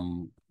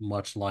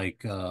 Much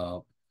like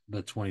the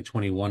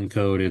 2021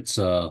 code, it's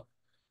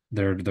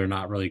they're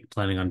not really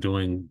planning on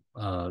doing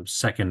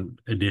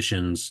second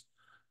editions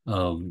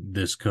of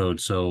this code.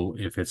 So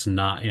if it's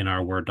not in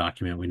our Word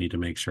document, we need to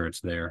make sure it's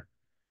there.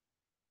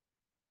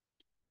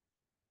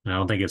 And I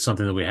don't think it's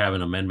something that we have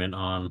an amendment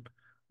on.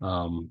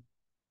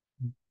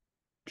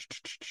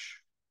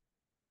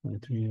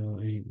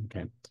 2308.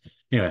 Okay.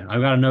 Yeah,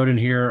 I've got a note in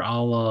here.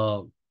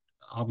 I'm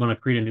gonna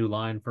create a new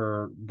line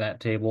for that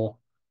table,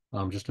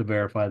 just to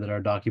verify that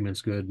our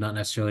document's good. Not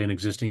necessarily an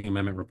existing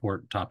amendment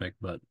report topic,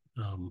 but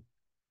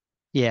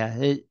Yeah,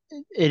 it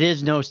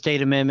is no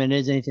state amendment,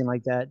 is anything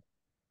like that.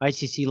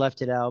 ICC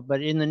left it out,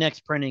 but in the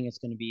next printing, it's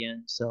going to be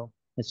in. So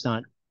it's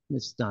not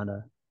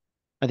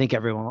I think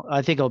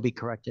it'll be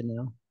corrected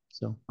now.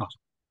 So. awesome.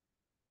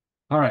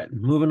 All right,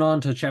 moving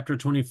on to chapter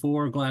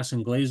 24, glass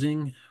and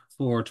glazing.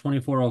 For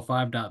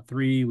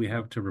 2405.3, we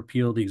have to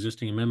repeal the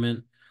existing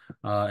amendment.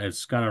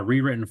 It's got a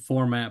rewritten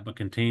format, but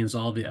contains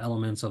all the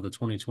elements of the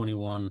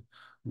 2021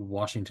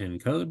 Washington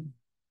Code.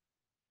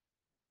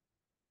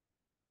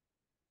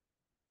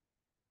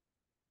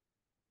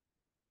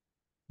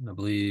 I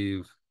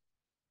believe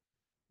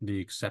the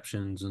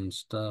exceptions and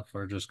stuff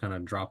are just kind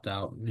of dropped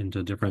out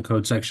into different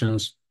code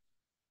sections.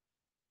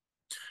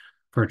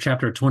 For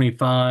chapter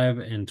 25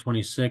 and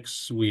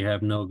 26, we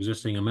have no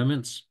existing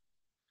amendments.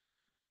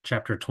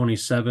 Chapter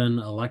 27,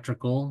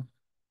 electrical,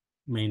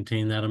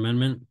 maintain that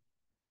amendment.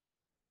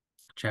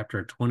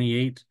 Chapter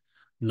 28,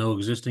 no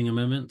existing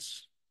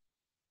amendments.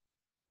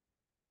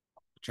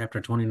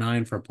 Chapter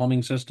 29 for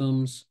plumbing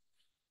systems.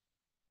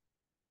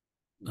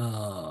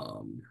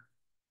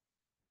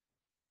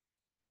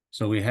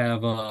 So we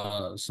have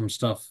some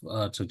stuff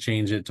to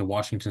change it to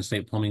Washington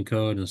State Plumbing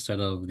Code instead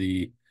of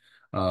the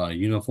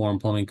Uniform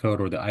Plumbing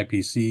Code or the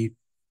IPC.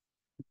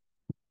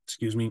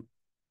 Excuse me.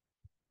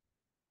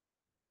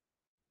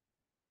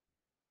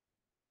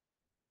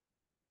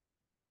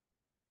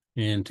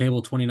 In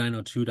table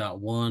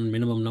 2902.1,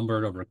 minimum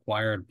number of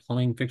required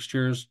plumbing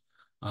fixtures,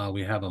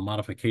 we have a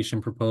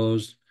modification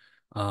proposed.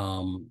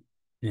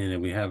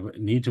 And we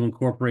need to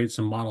incorporate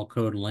some model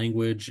code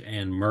language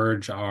and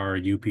merge our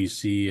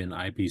UPC and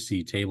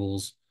IPC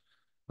tables.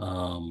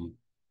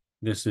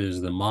 This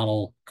is the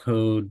model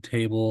code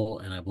table,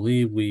 and I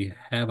believe we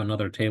have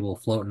another table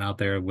floating out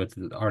there with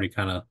already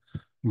kind of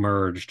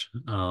merged,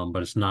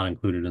 but it's not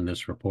included in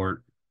this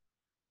report.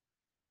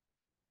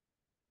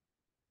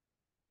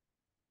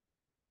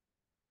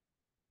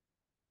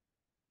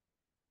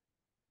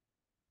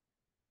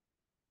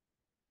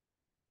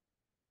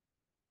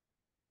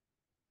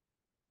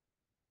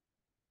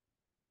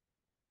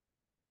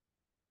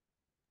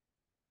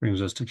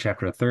 Brings us to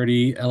chapter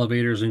 30,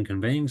 elevators and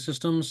conveying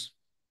systems.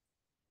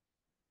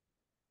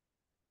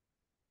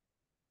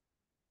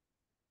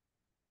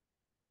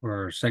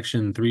 For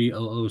section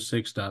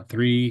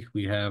 3006.3,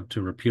 we have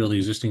to repeal the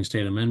existing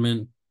state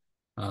amendment.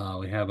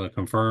 We have a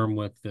confirm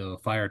with the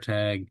fire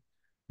tag.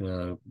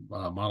 The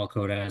model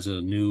code has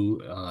a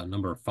new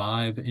number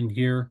 5 in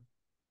here.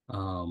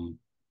 And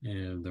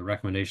the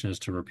recommendation is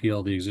to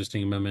repeal the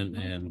existing amendment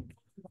and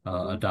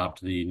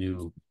adopt the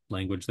new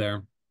language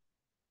there.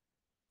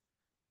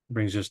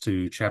 Brings us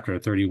to chapter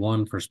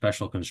 31 for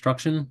special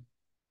construction.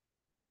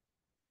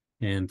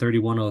 And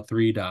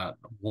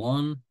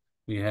 3103.1,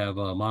 we have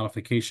a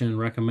modification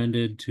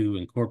recommended to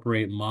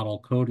incorporate model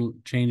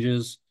code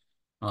changes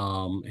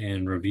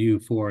and review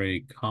for a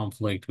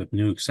conflict with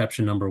new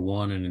exception number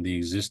 1 and the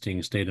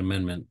existing state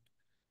amendment.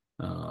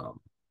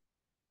 So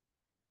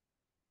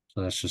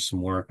that's just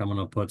some work. I'm going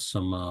to put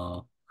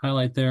some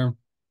highlight there.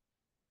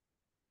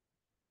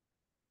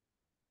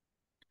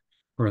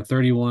 For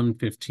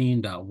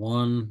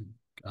 3115.1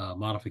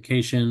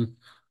 modification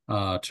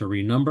to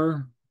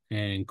renumber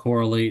and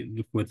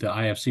correlate with the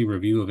IFC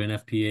review of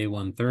NFPA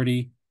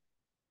 130.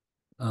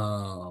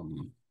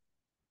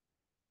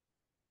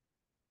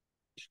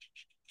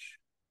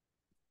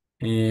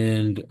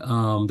 And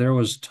there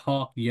was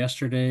talk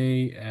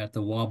yesterday at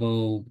the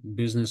WABO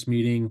business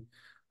meeting.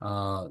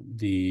 Who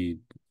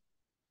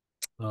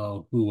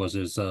was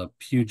this?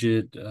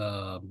 Puget.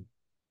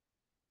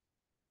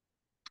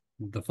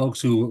 The folks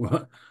who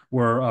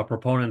were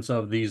proponents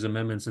of these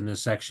amendments in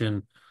this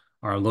section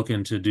are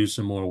looking to do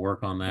some more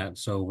work on that.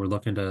 So we're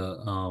looking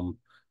to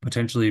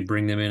potentially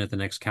bring them in at the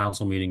next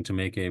council meeting to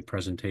make a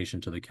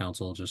presentation to the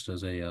council, just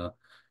as a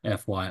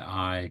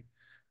FYI,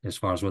 as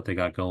far as what they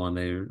got going.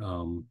 They're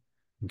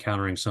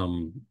encountering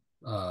some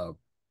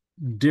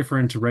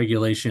different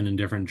regulation in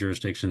different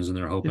jurisdictions, and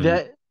they're hoping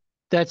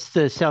that's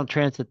the Sound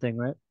Transit thing,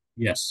 right?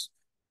 Yes.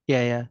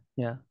 Yeah.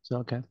 So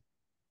okay.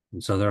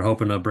 And so they're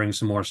hoping to bring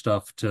some more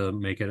stuff to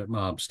make it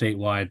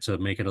statewide, to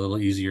make it a little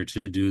easier to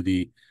do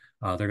the,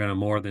 they're going to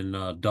more than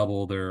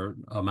double their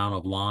amount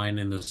of line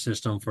in the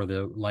system for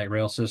the light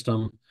rail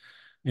system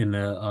in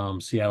the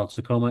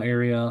Seattle-Tacoma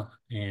area.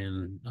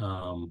 And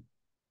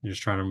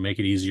just trying to make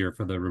it easier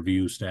for the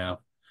review staff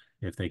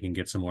if they can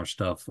get some more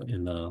stuff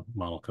in the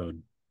model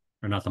code,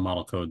 or not the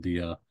model code,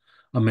 the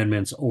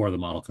amendments or the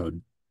model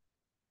code.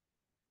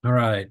 All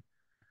right.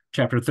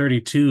 Chapter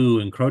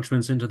 32,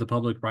 encroachments into the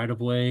public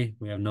right-of-way.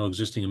 We have no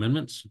existing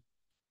amendments.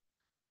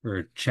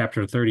 For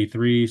chapter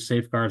 33,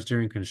 safeguards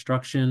during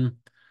construction.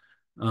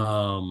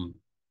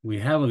 We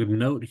have a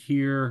note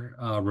here,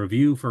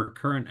 review for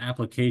current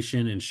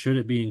application and should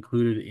it be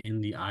included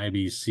in the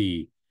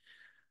IBC.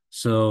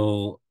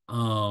 So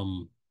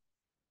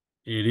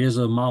it is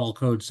a model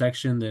code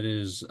section that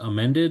is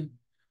amended.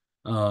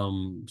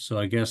 So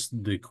I guess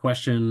the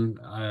question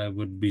I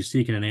would be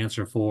seeking an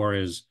answer for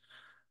is,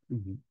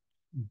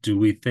 do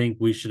we think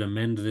we should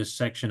amend this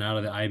section out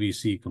of the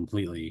IBC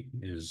completely?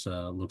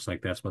 Looks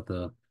like that's what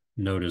the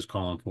note is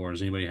calling for.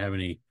 Does anybody have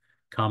any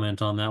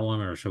comment on that one,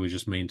 or should we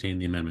just maintain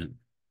the amendment?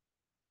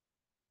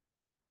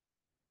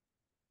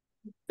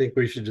 I think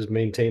we should just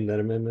maintain that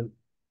amendment.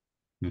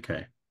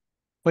 Okay.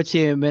 What's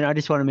the amendment? I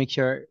just want to make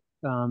sure,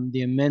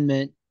 the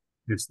amendment,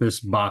 It's this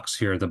box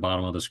here at the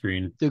bottom of the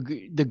screen.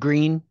 the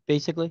green,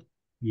 basically?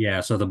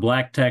 Yeah, so the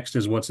black text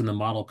is what's in the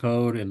model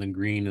code, and the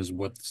green is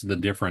what's the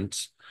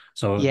difference.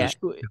 So Yeah.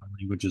 the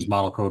language is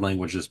model code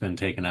language has been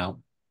taken out.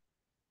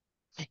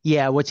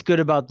 Yeah, what's good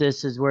about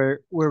this is we're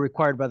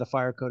required by the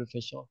fire code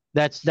official.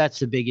 That's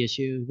the big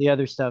issue. The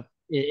other stuff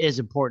is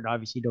important,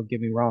 obviously, don't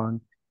get me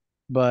wrong.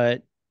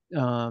 But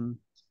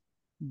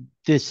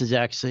this is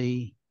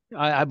actually,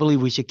 I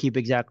believe we should keep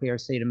exactly our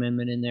state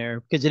amendment in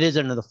there because it is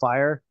under the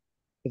fire.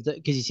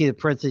 Because you see the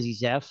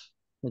parentheses F,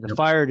 if the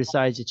fire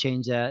decides to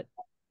change that,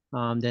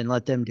 then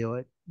let them do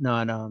it,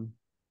 not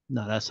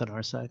us on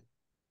our side.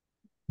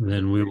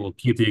 Then we will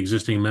keep the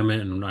existing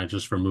amendment, and I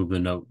just remove the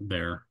note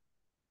there.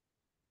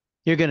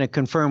 You're going to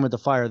confirm with the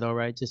fire though,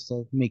 right? Just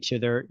to make sure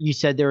they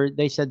said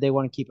they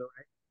want to keep it,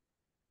 right?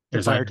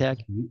 The fire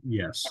tag?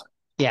 Yes.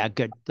 Yeah,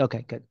 good.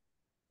 Okay, good.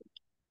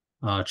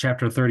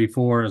 Chapter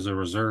 34 is a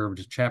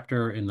reserved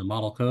chapter in the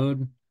model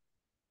code.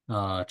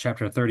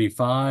 Chapter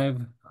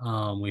 35,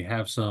 we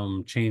have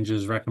some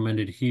changes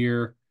recommended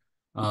here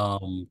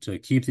to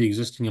keep the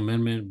existing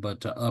amendment,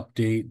 but to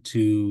update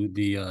to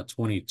the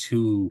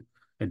 22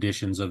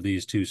 editions of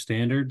these two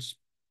standards.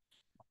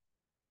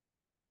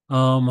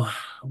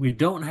 We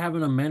don't have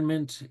an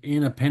amendment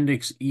in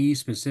Appendix E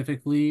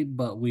specifically,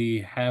 but we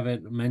have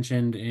it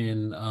mentioned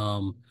in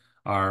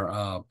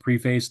our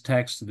preface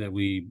text that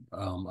we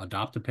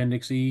adopt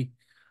Appendix E.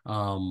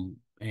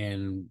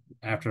 And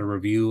after a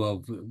review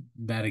of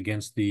that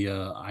against the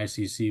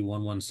ICC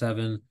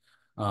 117,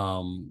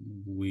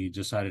 we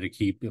decided to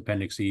keep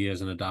Appendix E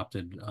as an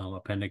adopted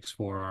appendix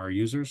for our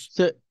users.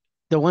 So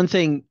the one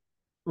thing,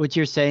 what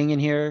you're saying in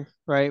here,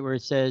 right, where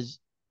it says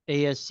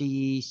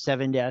ASCE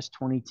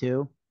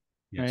 7-22,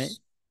 Yes. right?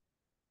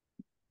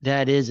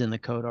 That is in the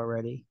code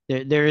already.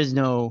 There is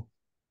no,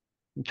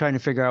 I'm trying to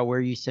figure out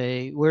where's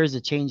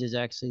the changes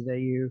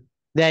actually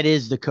that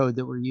is the code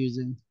that we're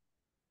using.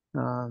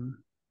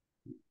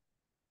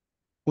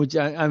 Which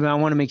I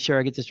want to make sure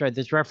I get this right.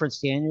 This reference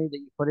standard that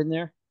you put in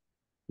there,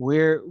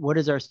 what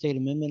is our state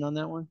amendment on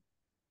that one?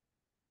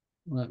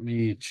 Let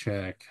me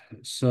check.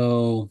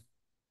 So,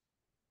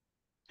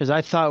 because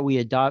I thought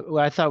we got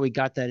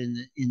that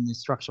in the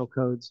structural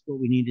codes, what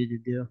we needed to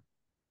do.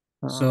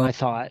 So I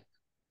thought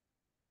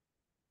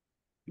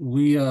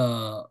we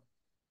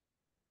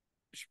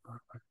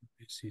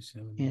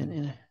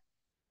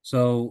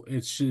so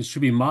it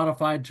should be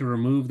modified to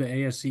remove the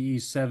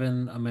ASCE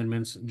 7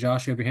 amendments.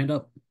 Josh, you have your hand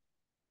up?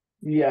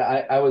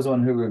 Yeah, I was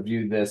one who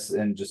reviewed this,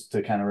 and just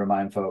to kind of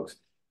remind folks,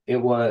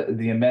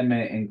 the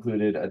amendment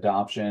included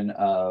adoption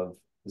of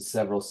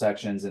several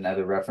sections and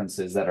other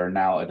references that are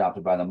now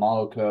adopted by the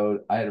model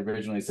code. I had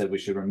originally said we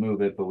should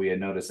remove it, but we had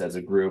noticed as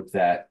a group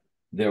that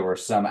there were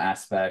some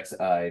aspects,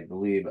 I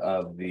believe,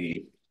 of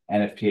the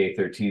NFPA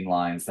 13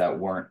 lines that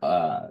weren't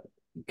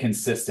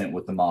consistent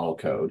with the model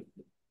code.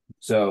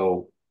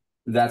 So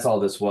that's all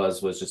this was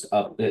just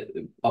a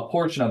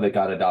portion of it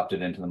got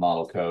adopted into the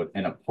model code,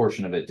 and a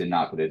portion of it did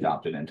not get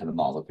adopted into the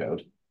model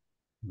code.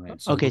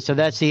 Right. So okay, so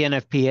that's the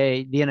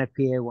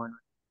NFPA one.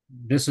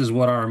 This is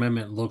what our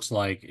amendment looks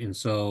like. And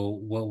so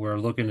what we're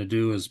looking to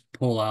do is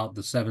pull out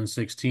the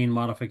 716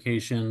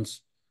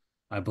 modifications,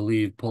 I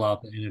believe, pull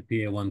out the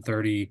NFPA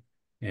 130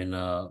 and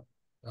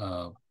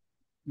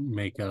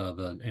make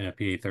the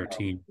NFPA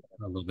 13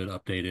 a little bit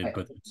updated.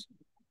 But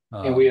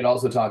and we had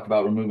also talked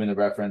about removing the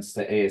reference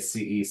to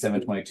ASCE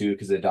 722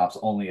 because it adopts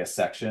only a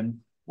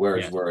section,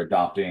 whereas we're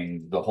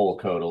adopting the whole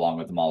code along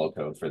with the model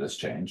code for this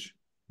change.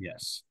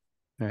 Yes.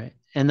 All right,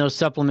 and those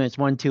supplements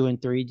 1, 2,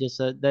 and 3, just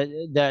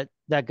that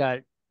got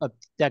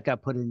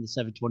put into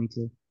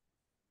 722.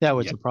 That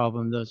was the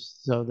problem.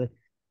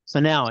 So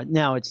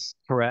now it's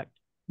correct.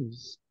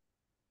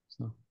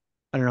 So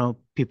I don't know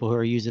people who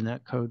are using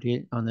that code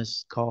on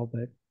this call,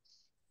 but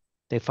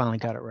they finally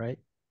got it right.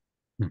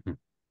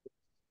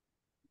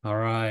 All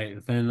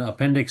right, then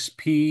Appendix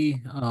P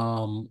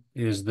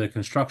is the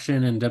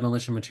construction and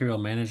demolition material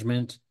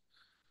management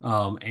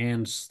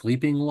and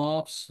sleeping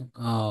lofts.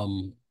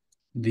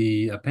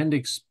 The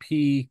Appendix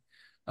P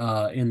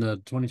in the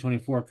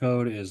 2024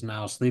 code is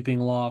now sleeping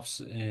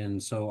lofts,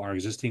 and so our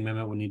existing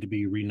amendment would need to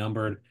be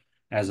renumbered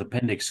as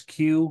Appendix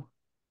Q.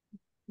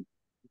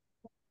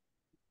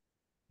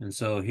 And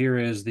so here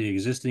is the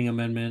existing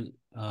amendment.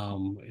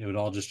 It would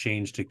all just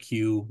change to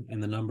Q in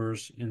the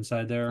numbers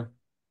inside there.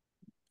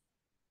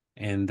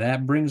 And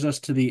that brings us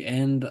to the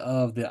end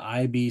of the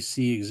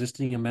IBC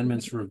existing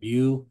amendments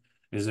review.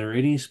 Is there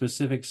any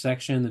specific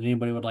section that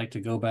anybody would like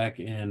to go back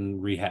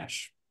and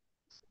rehash?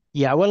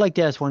 Yeah, I would like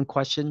to ask one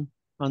question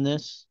on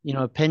this. You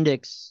know,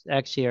 appendix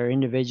actually are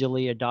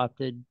individually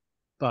adopted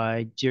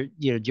by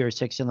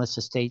jurisdiction unless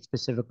the state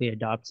specifically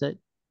adopts it.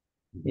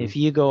 If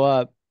you go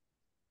up,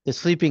 the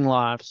sleeping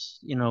lofts,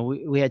 you know,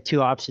 we had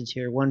two options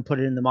here. One, put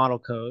it in the model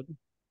code,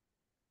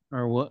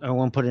 or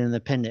one, put it in the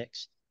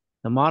appendix.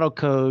 The model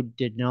code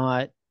did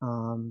not,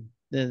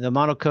 the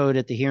model code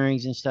at the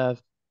hearings and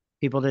stuff,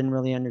 people didn't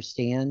really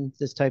understand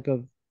this type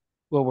of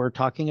what we're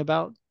talking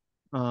about,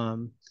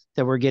 that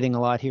we're getting a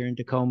lot here in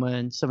Tacoma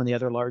and some of the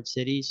other large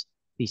cities,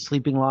 these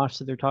sleeping lofts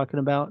that they're talking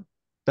about.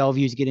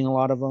 Bellevue's getting a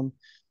lot of them.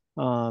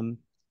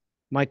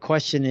 My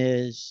question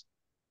is,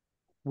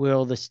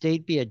 will the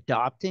state be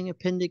adopting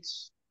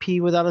Appendix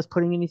P without us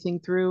putting anything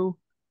through?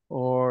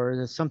 Or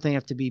does something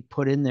have to be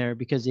put in there?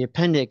 Because the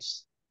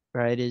appendix,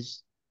 right,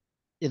 is,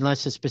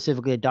 unless it's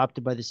specifically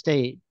adopted by the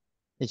state,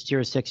 it's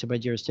jurisdiction by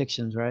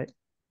jurisdictions, right?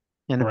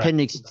 And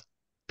Correct.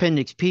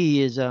 appendix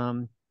P is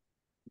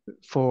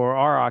for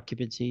our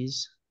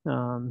occupancies,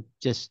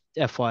 just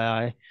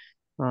FYI.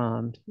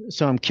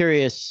 So I'm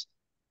curious,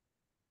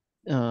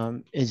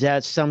 is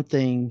that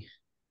something?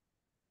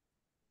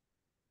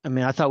 I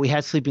mean, I thought we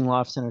had sleeping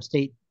lofts in our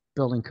state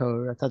building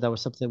code. I thought that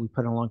was something we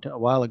put a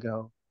while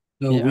ago.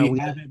 So Yeah, we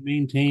have it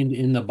maintained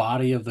in the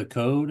body of the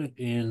code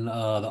in the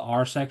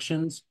R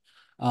sections.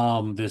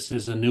 This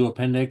is a new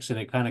appendix and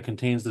it kind of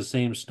contains the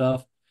same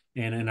stuff.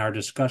 And in our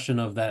discussion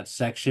of that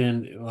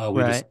section,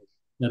 we Right. just,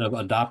 instead of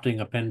adopting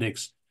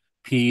Appendix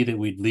P, that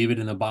we'd leave it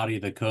in the body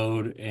of the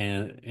code,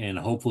 and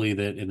hopefully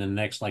that in the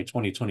next like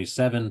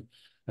 2027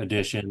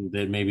 edition,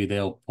 that maybe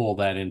they'll pull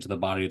that into the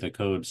body of the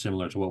code,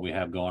 similar to what we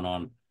have going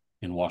on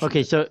in Washington.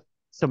 Okay,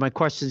 so my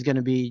question is going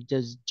to be: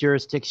 does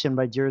jurisdiction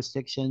by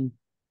jurisdiction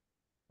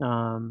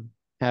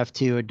have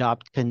to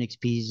adopt Appendix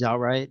P's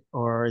outright,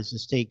 or is the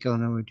state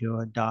going to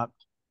adopt?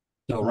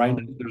 So right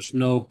now, there's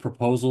no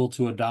proposal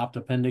to adopt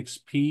Appendix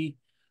P,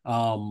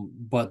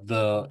 but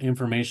the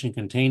information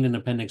contained in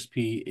Appendix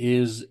P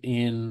is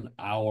in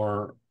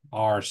our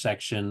R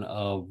section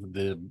of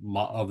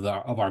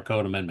our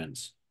code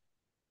amendments.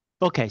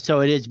 Okay, so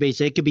it is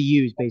basically, it could be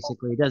used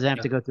basically. It doesn't have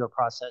to go through a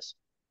process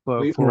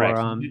for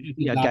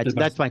yeah, gotcha.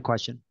 That's my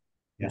question.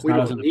 Yes, We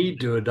don't need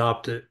to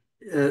adopt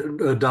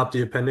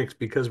the appendix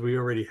because we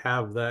already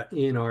have that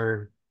in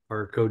our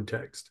code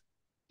text.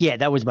 Yeah,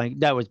 that was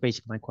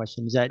basically my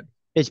question, is that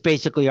it's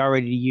basically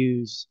already to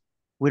use.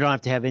 We don't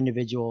have to have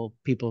individual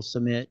people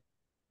submit.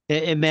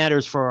 It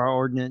matters for our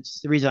ordinance.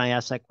 The reason I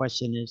asked that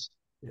question is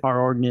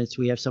our ordinance,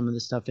 we have some of the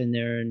stuff in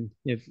there, and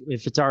if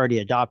it's already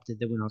adopted,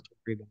 then we don't have to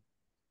worry about it.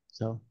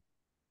 So,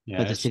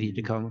 yeah, the city of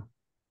Tacoma.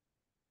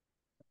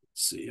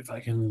 Let's see if I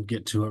can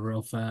get to it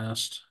real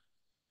fast.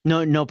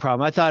 No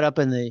problem. I thought up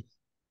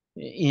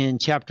in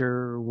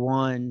chapter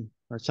 1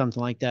 or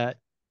something like that,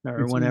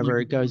 or It's whenever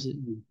like it goes.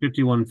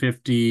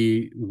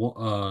 5150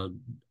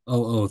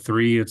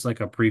 003. It's like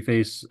a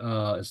preface.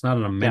 It's not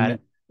an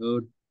amendment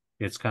code.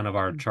 It's kind of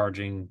our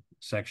charging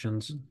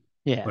sections.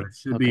 Yeah, but it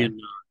should be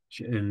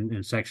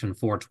in section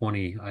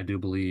 420, I do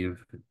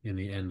believe, in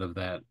the end of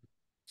that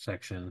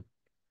section.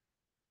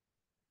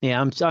 Yeah,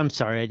 I'm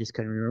sorry, I just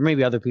couldn't remember.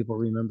 Maybe other people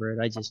remember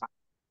it. I just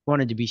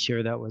wanted to be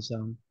sure that was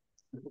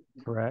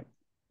correct.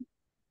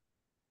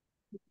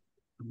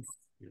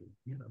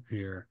 Get up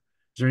here.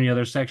 Is there any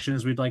other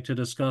sections we'd like to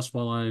discuss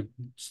while I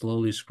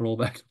slowly scroll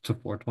back up to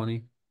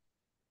 420?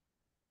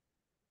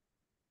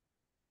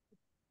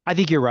 I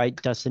think you're right,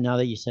 Dustin. Now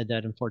that you said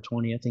that in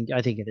 420, I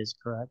think it is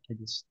correct.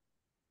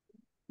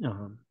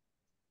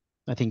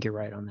 I think you're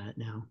right on that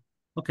now.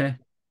 Okay.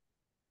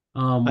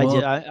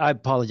 I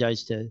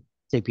apologize to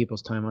take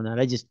people's time on that.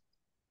 I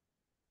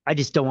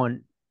just don't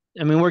want.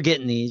 I mean, we're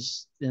getting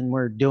these and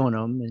we're doing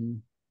them,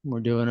 and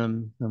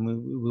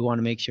we want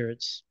to make sure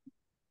it's,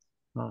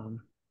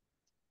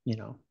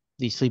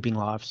 these sleeping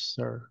lofts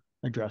are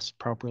addressed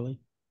properly.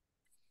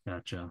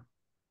 Gotcha.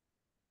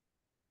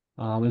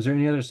 Is there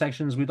any other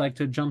sections we'd like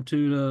to jump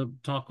to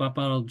talk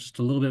about just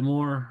a little bit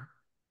more?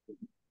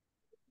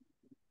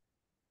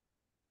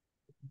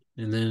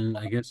 And then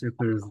I guess if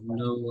there's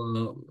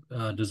no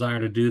desire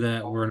to do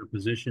that, we're in a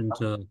position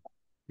to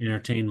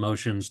entertain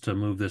motions to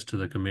move this to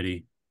the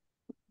committee.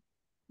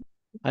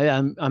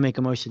 I make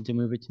a motion to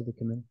move it to the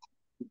committee.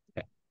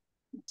 Okay.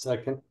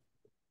 Second.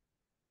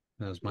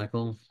 That was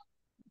Michael.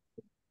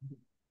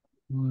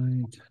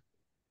 Right.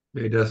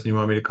 Hey, Dustin, you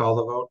want me to call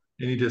the vote?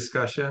 Any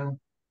discussion?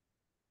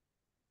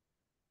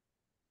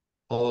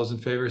 All those in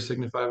favor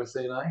signify by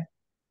saying aye.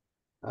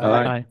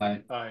 Aye.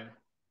 Aye. Aye.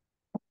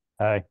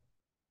 Aye.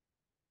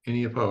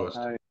 Any opposed?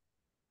 Aye.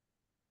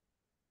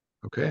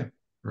 Okay,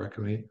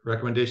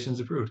 recommendations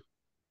approved.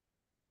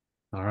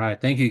 All right,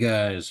 thank you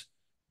guys.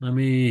 Let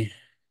me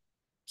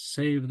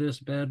save this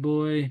bad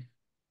boy.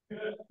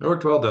 That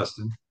worked well,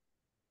 Dustin.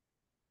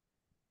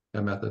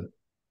 That method.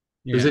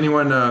 Yeah. Is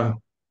everyone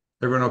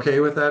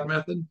okay with that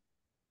method?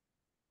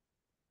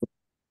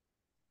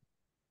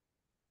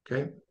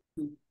 Okay.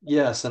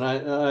 Yes, and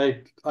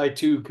I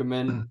too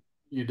commend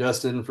you,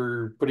 Dustin,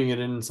 for putting it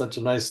in such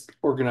a nice,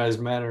 organized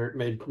manner.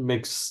 It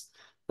makes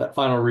that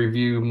final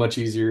review much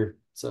easier.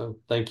 So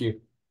thank you.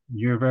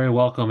 You're very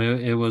welcome.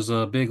 It was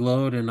a big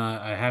load, and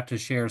I have to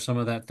share some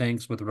of that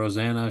thanks with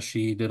Rosanna.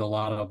 She did a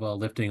lot of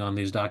lifting on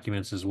these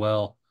documents as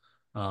well.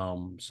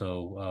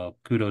 So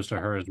kudos to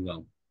her as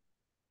well.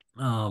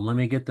 Let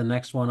me get the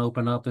next one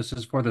open up. This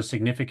is for the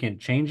significant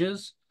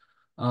changes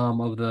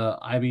of the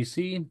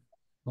IBC.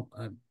 Oh,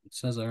 it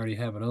says I already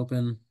have it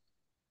open.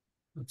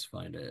 Let's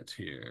find it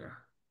here.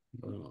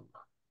 Boom.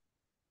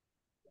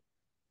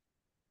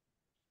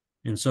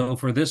 And so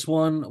for this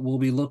one, we'll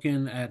be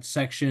looking at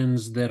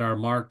sections that are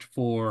marked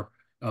for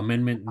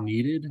amendment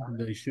needed.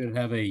 They should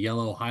have a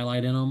yellow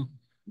highlight in them.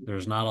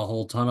 There's not a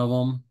whole ton of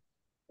them,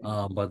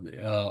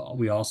 but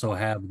we also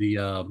have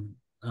the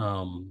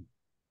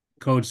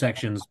code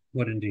sections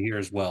put into here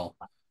as well.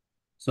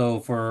 So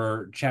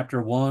for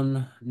chapter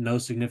 1, no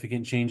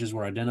significant changes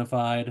were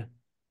identified.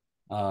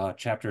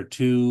 Chapter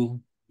 2,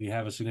 we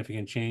have a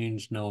significant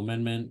change, no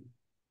amendment.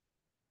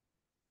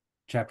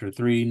 Chapter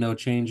 3, no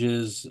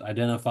changes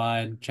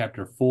identified.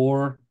 Chapter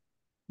 4,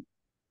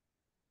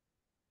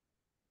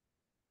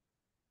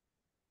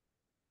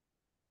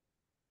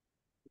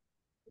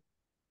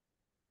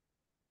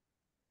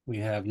 we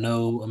have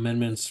no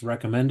amendments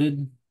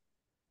recommended.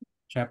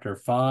 Chapter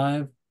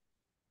 5,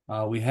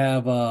 we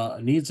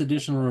have needs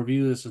additional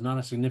review. This is not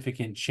a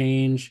significant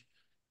change.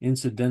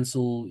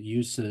 Incidental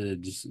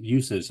usage,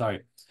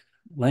 sorry.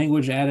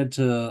 Language added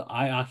to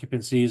eye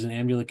occupancies and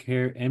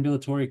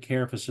ambulatory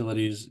care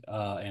facilities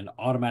and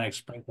automatic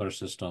sprinkler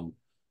system.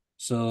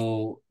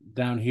 So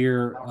down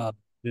here,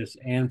 this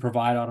and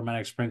provide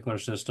automatic sprinkler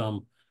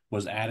system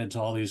was added to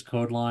all these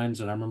code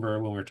lines. And I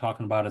remember when we were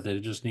talking about it, that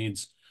it just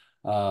needs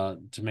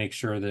to make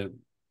sure that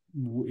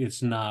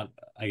it's not,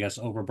 I guess,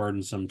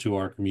 overburdensome to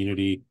our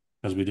community,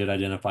 because we did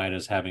identify it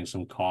as having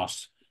some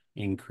cost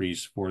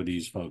increase for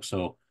these folks.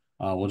 So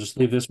we'll just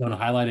leave this one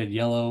highlighted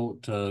yellow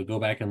to go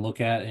back and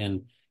look at.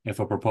 And if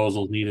a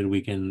proposal is needed,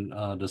 we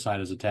can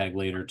decide as a tag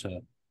later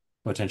to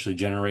potentially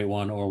generate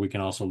one, or we can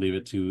also leave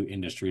it to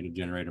industry to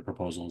generate a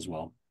proposal as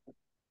well.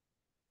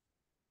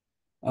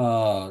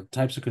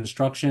 Types of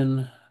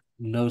construction,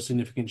 no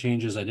significant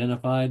changes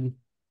identified.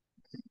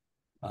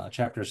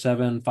 Chapter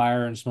 7,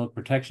 fire and smoke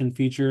protection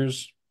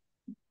features.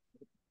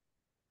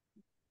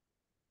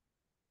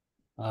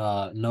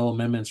 No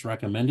amendments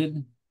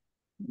recommended.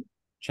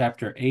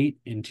 Chapter 8,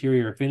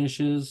 interior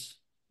finishes,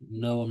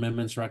 no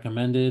amendments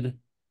recommended.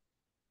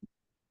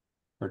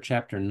 For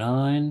chapter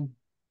 9,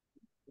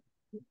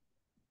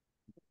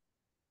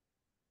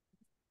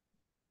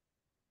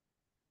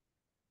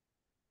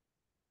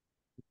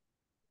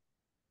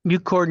 You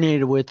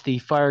coordinated with the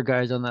fire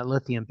guys on that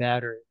lithium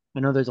battery. I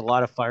know there's a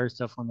lot of fire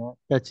stuff on that.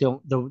 That's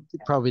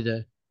probably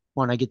the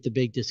one I get the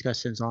big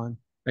discussions on.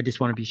 I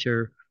just want to be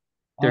sure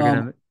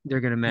they're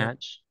gonna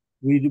match.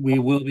 we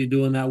will be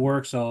doing that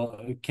work.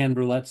 So Ken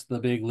Brulette's the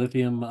big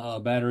lithium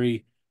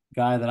battery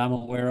guy that I'm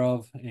aware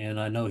of, and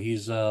I know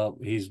he's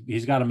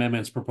got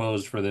amendments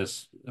proposed for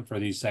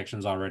these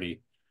sections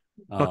already.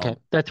 Okay,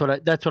 that's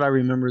what I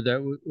remember,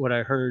 that what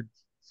I heard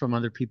from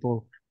other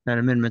people, that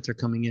amendments are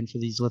coming in for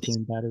these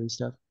lithium battery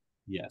stuff.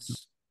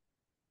 Yes.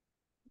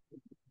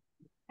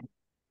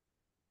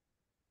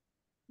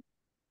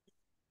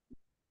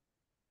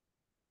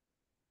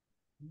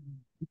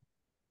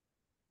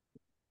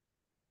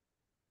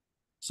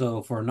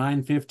 So for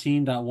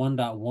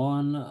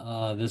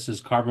 915.1.1, this is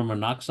carbon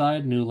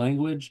monoxide, new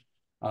language.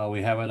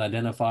 We have it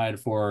identified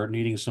for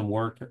needing some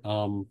work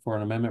for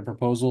an amendment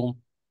proposal.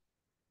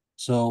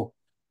 So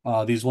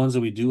these ones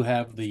that we do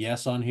have the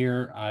yes on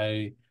here,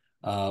 I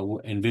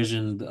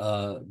envisioned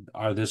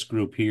are this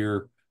group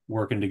here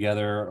working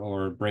together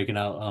or breaking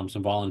out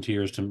some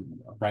volunteers to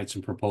write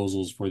some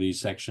proposals for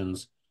these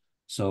sections.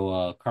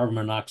 So carbon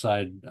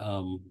monoxide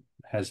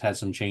has had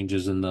some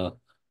changes in the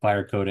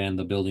fire code and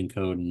the building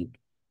code, and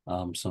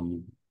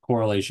some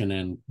correlation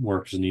and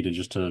work is needed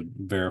just to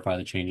verify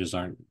the changes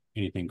aren't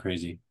anything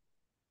crazy.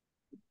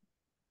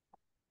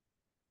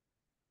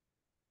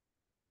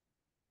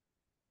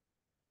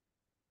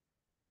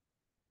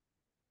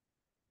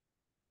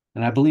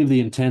 And I believe the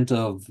intent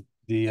of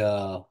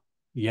the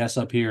yes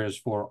up here is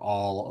for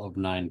all of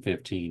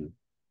 915,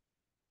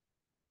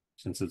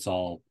 since it's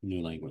all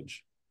new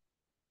language.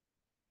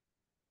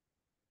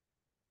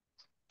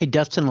 Hey,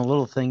 Dustin, a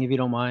little thing, if you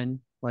don't mind,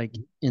 like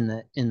in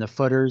the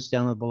footers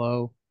down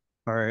below,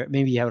 or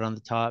maybe you have it on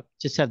the top,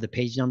 just have the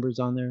page numbers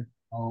on there.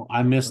 Oh,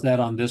 I missed that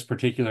on this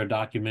particular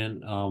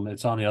document.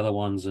 It's on the other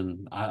ones,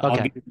 and I'll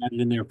get that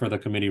in there for the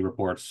committee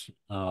reports.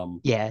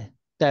 Yeah,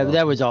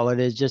 that was all it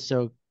is. Just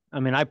so, I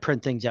mean, I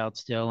print things out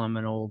still. I'm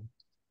an old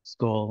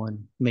school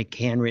and make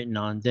handwritten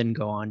on, then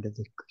go on to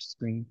the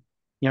screen.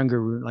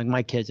 Younger, like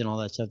my kids and all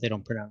that stuff, they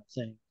don't print out a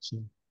thing.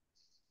 So.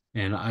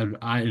 And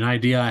an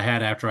idea I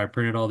had after I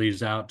printed all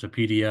these out to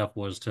PDF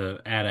was to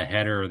add a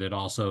header that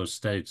also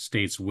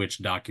states which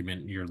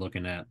document you're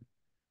looking at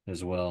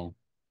as well.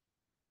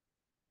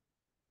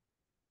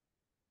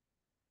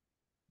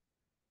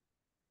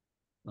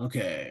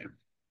 Okay.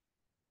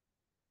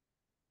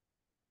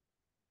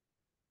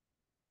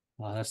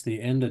 That's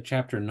the end of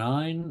chapter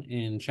 9.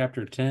 In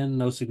chapter 10,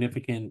 no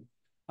significant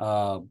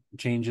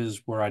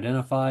changes were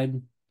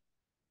identified.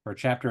 For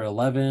chapter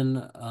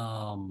 11,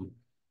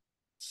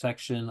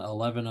 section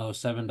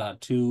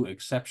 1107.2,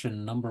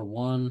 exception number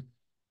 1.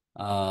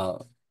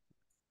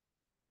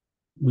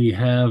 We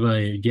have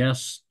a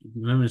yes,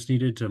 amendments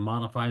needed to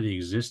modify the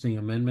existing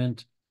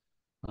amendment.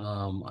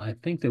 I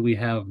think that we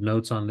have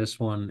notes on this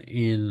one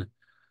in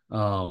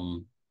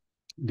the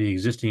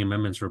existing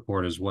amendments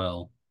report as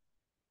well.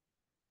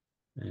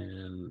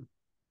 And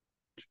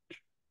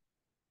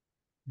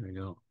there we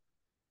go.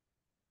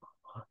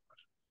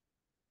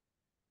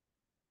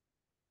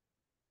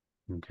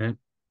 Okay.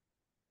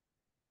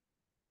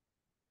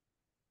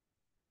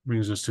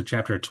 Brings us to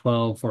chapter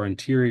 12 for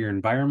interior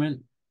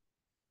environment.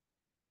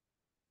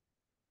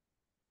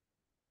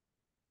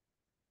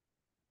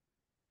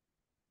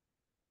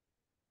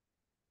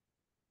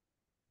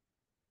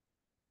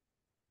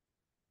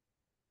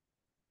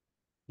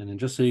 And then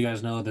just so you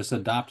guys know, this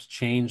adopt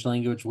change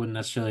language wouldn't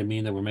necessarily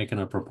mean that we're making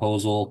a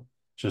proposal.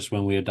 Just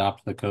when we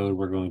adopt the code,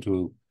 we're going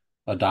to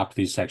adopt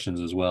these sections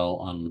as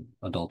well,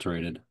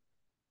 unadulterated.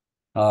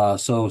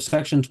 So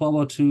section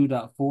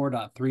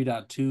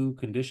 1202.4.3.2,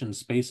 condition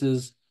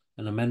spaces,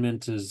 an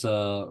amendment is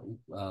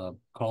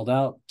called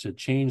out to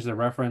change the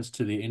reference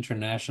to the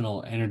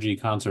International Energy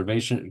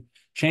Conservation,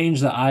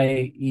 change the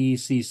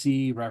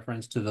IECC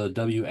reference to the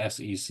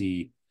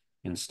WSEC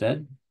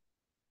instead.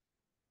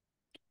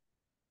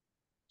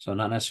 So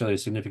not necessarily a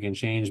significant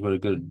change, but a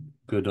good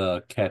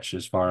catch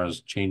as far as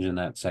changing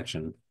that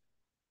section.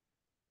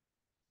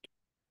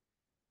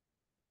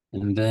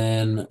 And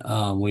then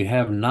we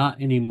have not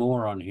any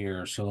more on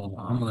here, so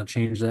I'm going to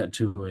change that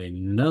to a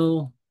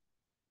no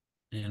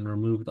and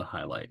remove the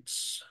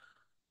highlights.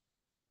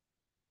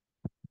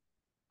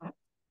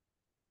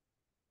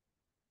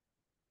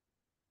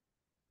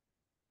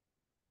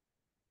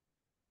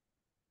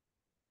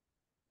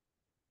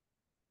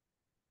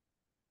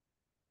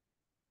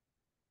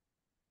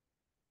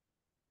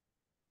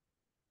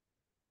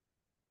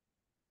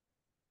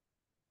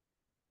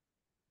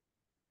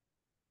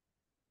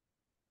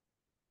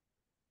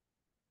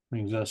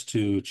 Brings us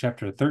to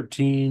chapter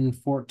 13,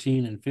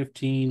 14, and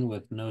 15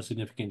 with no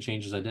significant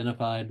changes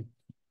identified.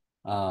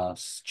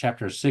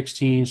 Chapter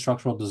 16,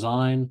 structural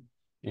design,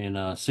 in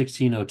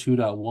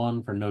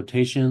 1602.1 for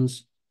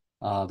notations.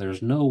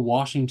 There's no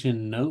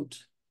Washington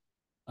note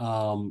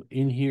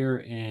in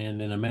here,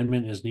 and an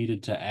amendment is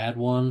needed to add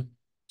one.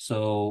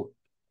 So,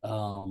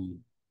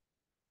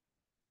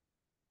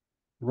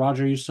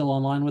 Roger, you still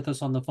online with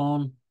us on the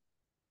phone?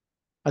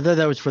 I thought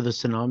that was for the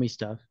tsunami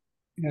stuff.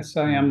 Yes,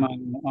 I am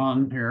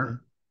on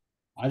here.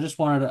 I just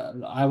wanted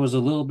to, I was a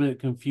little bit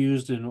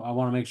confused, and I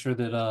want to make sure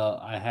that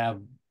I have,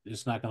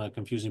 it's not going to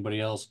confuse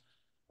anybody else.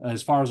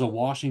 As far as a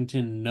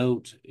Washington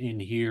note in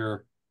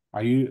here,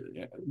 are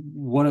you,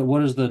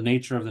 what is the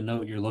nature of the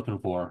note you're looking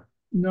for?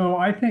 No,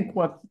 I think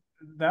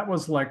that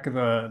was like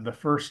the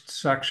first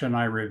section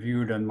I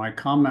reviewed, and my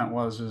comment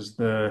was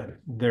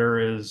there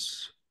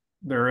is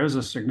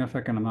a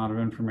significant amount of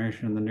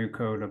information in the new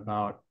code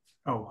about,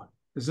 oh,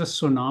 is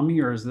this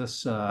tsunami or is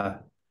this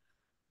tornado?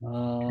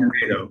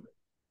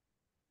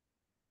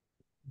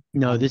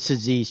 No, this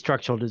is the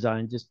structural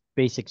design, just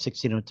basic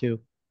 1602,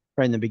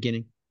 right in the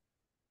beginning.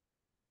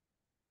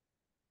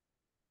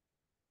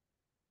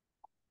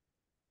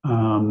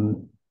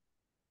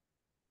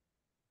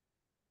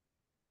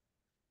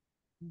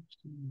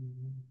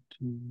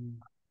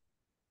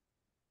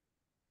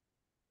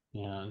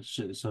 Yeah,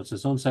 so it's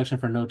its own section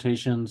for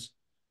notations.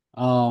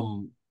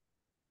 And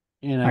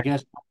I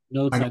guess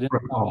notes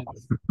identify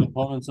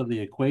components of the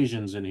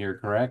equations in here,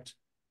 correct?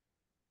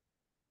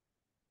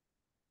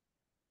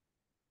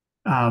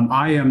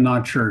 I am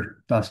not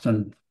sure,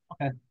 Dustin.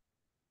 Okay.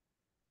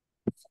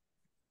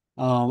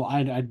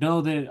 I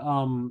know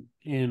that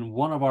in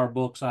one of our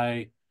books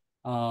I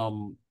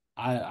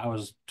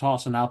was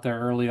tossing out there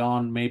early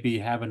on maybe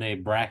having a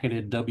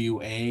bracketed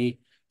WA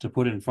to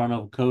put in front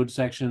of code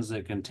sections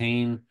that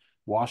contain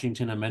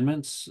Washington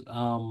amendments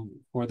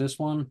for this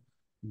one,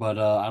 but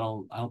I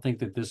don't think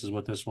that this is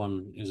what this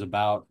one is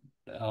about.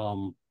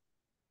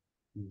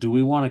 Do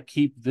we want to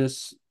keep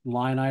this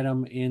line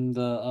item in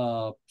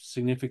the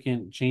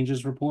significant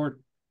changes report?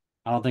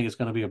 I don't think it's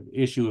going to be an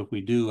issue if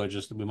we do.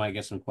 We might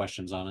get some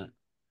questions on it.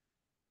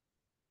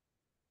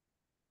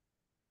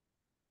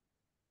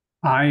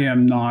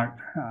 I'm not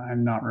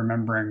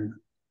remembering.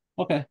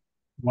 Okay.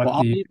 What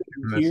well, the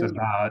is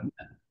about.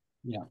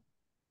 Yeah.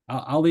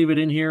 I'll leave it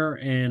in here,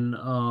 and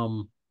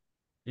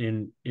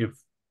if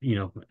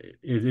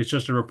it's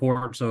just a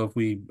report, so if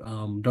we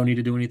don't need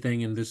to do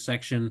anything in this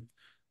section,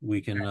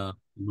 we can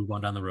move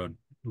on down the road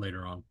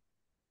later on.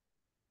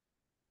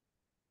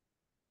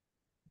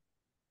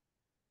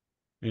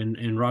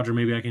 And Roger,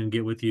 maybe I can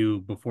get with you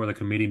before the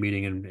committee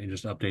meeting and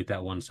just update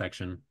that one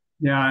section.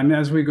 Yeah, and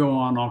as we go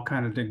on, I'll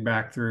kind of dig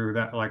back through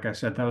that. Like I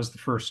said, that was the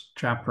first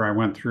chapter I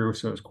went through,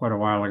 so it's quite a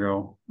while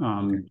ago.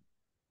 Okay.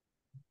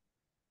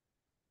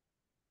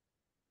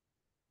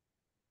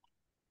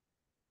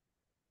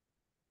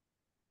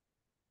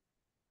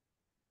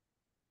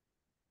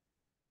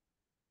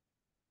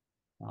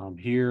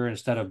 Here,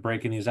 instead of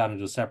breaking these out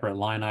into separate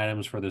line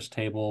items for this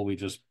table, we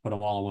just put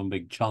them all in one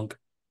big chunk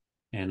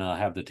and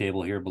have the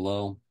table here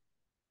below.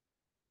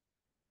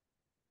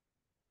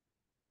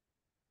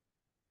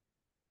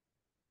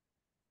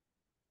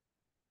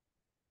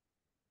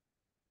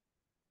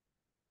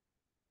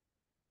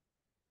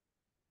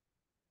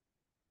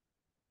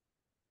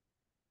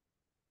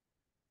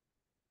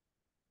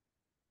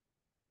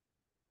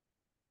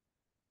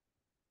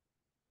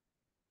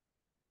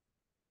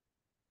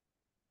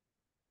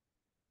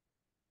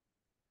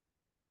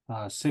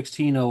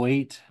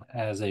 1608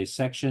 as a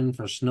section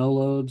for snow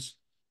loads.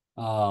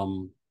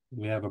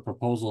 We have a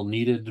proposal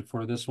needed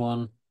for this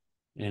one.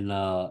 In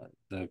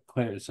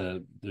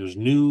there's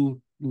new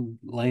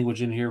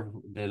language in here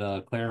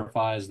that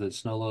clarifies that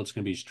snow loads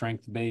can be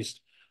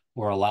strength-based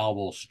or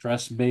allowable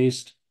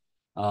stress-based.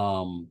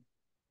 So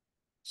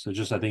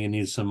just I think it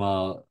needs some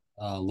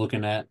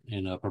looking at,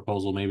 and a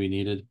proposal may be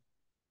needed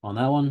on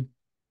that one.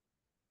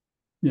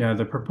 Yeah,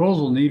 the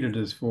proposal needed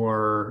is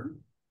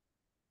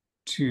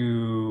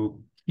to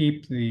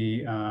keep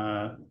the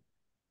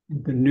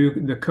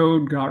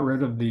code got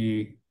rid of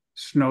the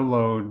snow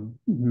load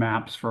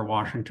maps for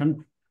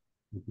Washington.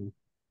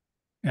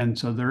 And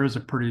so there is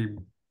a pretty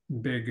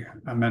big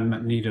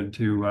amendment needed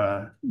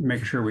to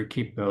make sure we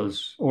keep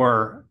those,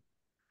 or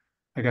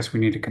I guess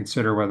we need to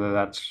consider whether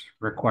that's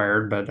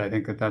required, but I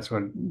think that's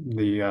what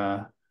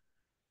the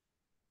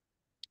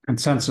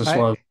consensus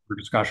was for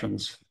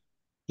discussions.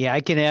 Yeah,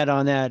 I can add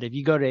on that. If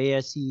you go to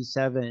ASCE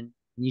 7 and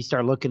you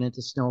start looking at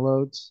the snow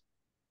loads,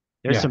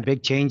 there's some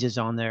big changes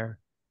on there.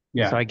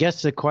 Yeah. So I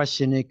guess the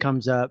question that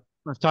comes up,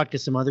 I've talked to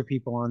some other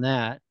people on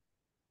that,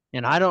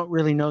 and I don't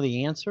really know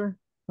the answer.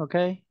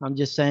 Okay. I'm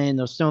just saying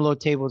those snow load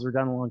tables were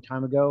done a long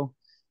time ago.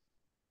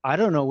 I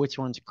don't know which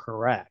one's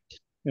correct.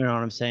 You know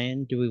what I'm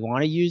saying? Do we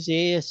want to use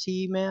the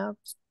ASCE map?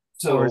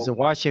 Or is the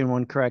Washington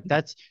one correct?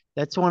 That's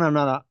one I'm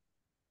not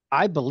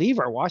I believe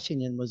our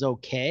Washington was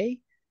okay.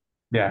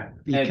 Yeah.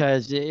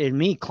 Because in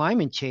me,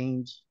 climate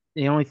change,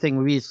 the only thing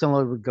would be snow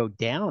load would go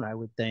down, I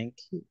would think,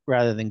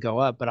 rather than go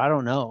up, but I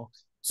don't know.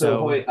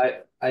 So wait,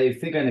 I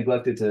think I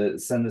neglected to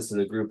send this to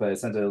the group. I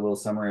sent a little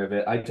summary of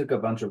it. I took a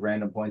bunch of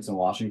random points in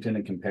Washington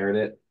and compared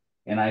it,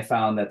 and I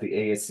found that the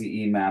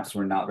ASCE maps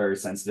were not very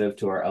sensitive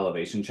to our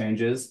elevation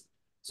changes.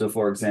 So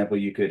for example,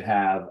 you could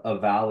have a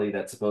valley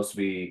that's supposed to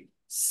be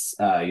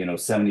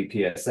 70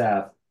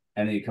 PSF,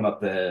 and then you come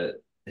up the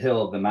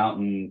hill of the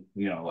mountain,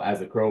 as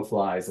the crow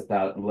flies,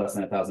 less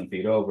than 1,000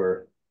 feet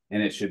over,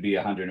 and it should be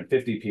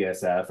 150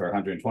 PSF or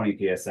 120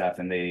 PSF,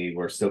 and they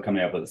were still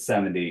coming up with a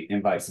 70,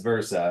 and vice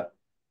versa,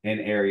 in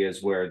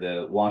areas where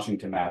the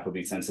Washington map would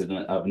be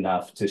sensitive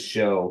enough to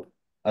show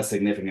a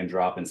significant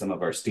drop in some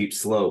of our steep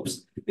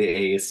slopes.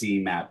 The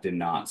ASCE map did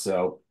not.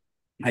 So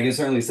I can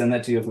certainly send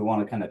that to you if we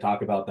want to kind of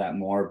talk about that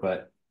more,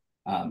 but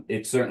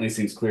it certainly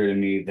seems clear to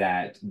me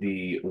that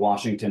the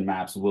Washington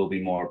maps will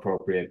be more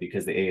appropriate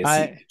because the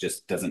ASCE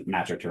just doesn't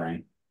match our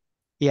terrain.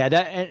 Yeah,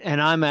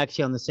 and I'm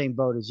actually on the same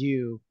boat as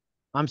you.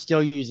 I'm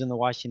still using the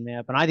Washington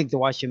map, and I think the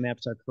Washington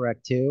maps are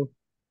correct too.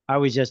 I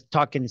was just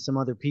talking to some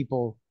other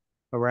people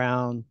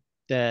around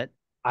that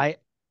I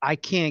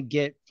can't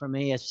get from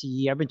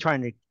ASCE. I've been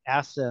trying to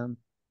ask them,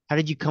 how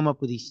did you come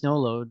up with these snow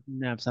load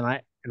maps? And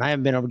I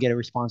haven't been able to get a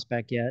response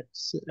back yet.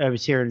 So I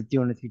was here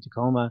doing it through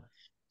Tacoma.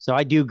 So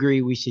I do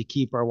agree we should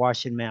keep our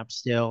Washington map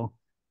still,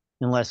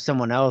 unless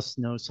someone else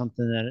knows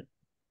something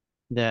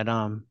that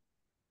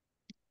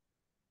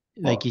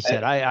like you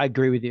said, I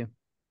agree with you.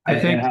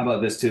 And how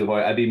about this too,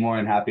 Hoy? I'd be more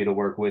than happy to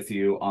work with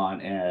you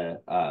on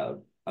a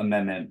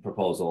amendment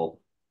proposal,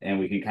 and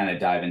we can kind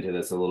of dive into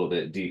this a little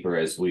bit deeper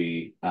as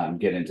we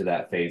get into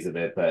that phase of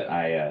it. But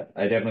I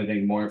definitely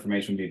think more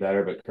information would be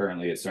better, but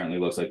currently it certainly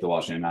looks like the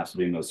Washington maps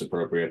would be most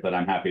appropriate. But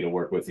I'm happy to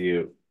work with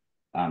you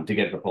to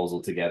get a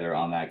proposal together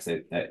on that.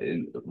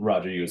 And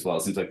Roger, you as well.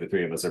 It seems like the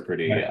three of us are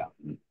pretty.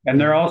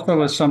 And there also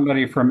was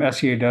somebody from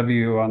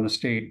SEAW on the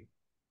state.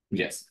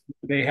 Yes.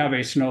 They have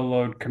a snow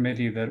load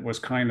committee that was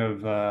didn't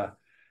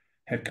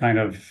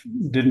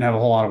have a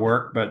whole lot of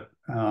work, but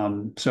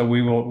so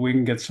we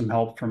can get some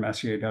help from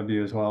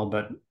SEAW as well.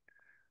 But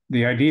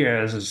the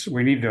idea is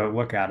we need to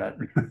look at it.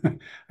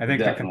 I think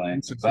definitely.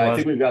 But I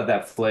think we've got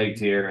that flagged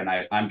here, and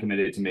I'm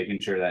committed to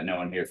making sure that no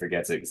one here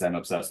forgets it because I'm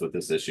obsessed with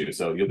this issue.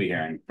 So you'll be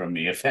hearing from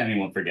me if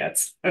anyone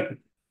forgets.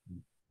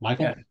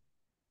 Michael?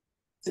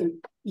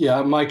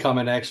 Yeah, my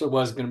comment actually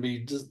was going to be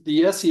just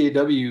the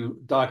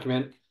SEAW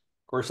document. Of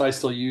course, I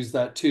still use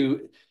that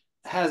too.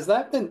 Has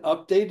that been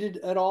updated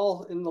at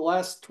all in the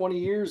last 20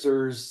 years,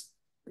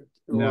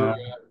 no?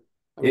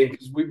 I mean,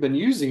 because we've been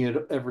using it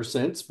ever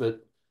since, but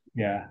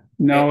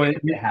no, it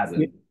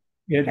hasn't.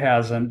 It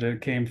hasn't.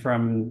 It came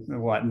from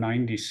what,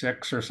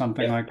 96 or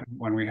something like that,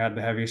 when we had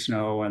the heavy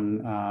snow,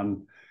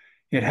 and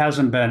it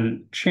hasn't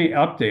been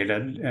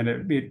updated. And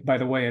it, by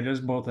the way, it is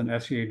both an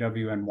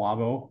SEAW and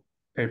WABO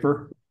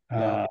paper,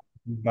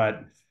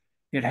 but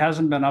it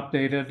hasn't been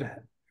updated.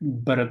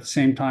 But at the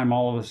same time,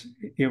 all of this,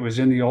 it was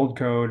in the old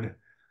code.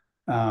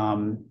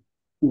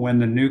 when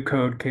the new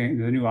code came,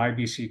 the new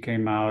IBC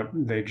came out,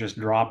 they just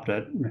dropped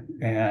it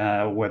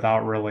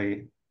without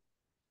really,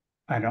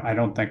 I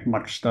don't think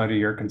much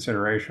study or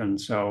consideration.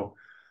 So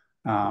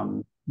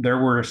there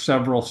were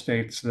several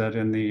states that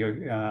in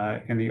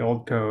the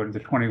old code, the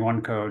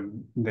 21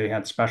 code, they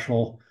had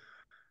special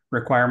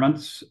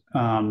requirements.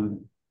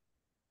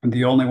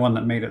 The only one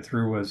that made it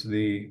through was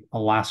the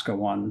Alaska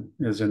one,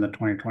 is in the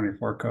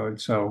 2024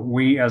 code. So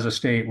we, as a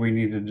state, we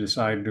need to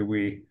decide, do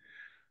we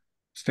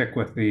stick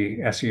with the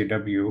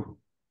SEAW,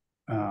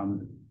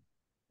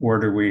 or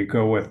do we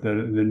go with the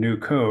new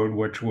code,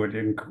 which would,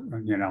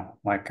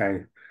 like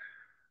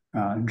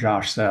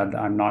Josh said,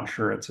 I'm not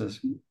sure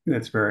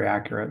it's very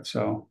accurate.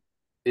 So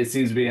it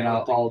seems to be, and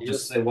I'll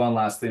just say one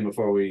last thing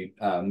before we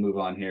move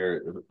on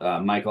here.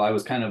 Michael, I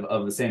was kind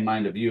of the same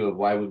mind of you of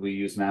why would we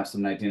use maps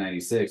from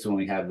 1996 when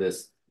we have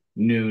this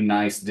new,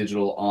 nice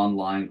digital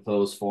online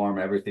closed form,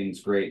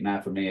 everything's great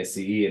map from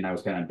ASCE, and I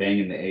was kind of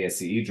banging the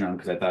ASCE drum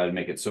because I thought it'd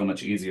make it so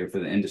much easier for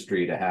the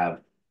industry to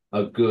have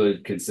a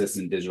good,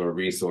 consistent digital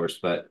resource.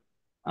 But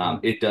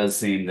it does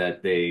seem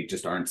that they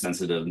just aren't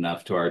sensitive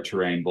enough to our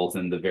terrain, both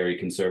in the very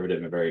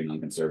conservative and very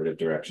non-conservative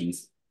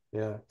directions.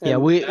 Yeah. Yeah,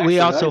 we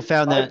also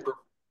found that.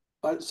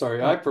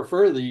 I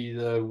prefer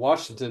the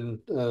Washington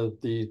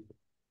the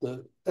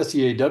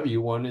SEAW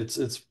one.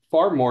 It's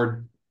far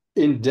more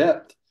in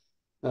depth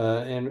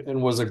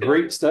and was a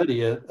great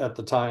study at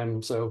the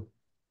time. So,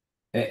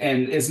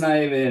 and it's not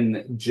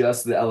even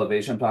just the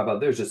elevation I'm talking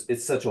about.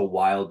 It's such a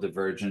wild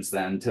divergence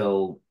that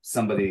until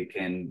somebody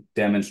can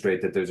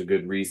demonstrate that there's a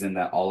good reason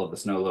that all of the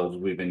snow loads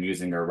we've been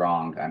using are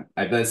wrong.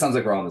 It sounds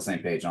like we're all on the same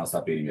page, and I'll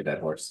stop beating a dead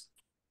horse.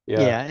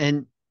 Yeah,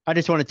 and I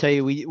just want to tell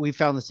you, we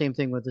found the same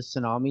thing with the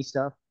tsunami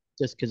stuff,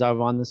 just because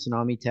I'm on the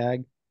tsunami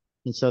tag.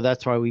 And so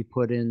that's why we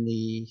put in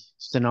the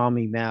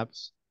tsunami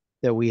maps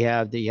that we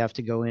have, that you have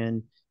to go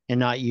in and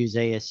not use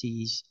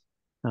ASCE's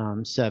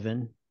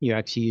 7. You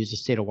actually use the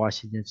state of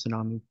Washington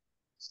tsunami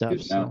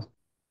stuff. So.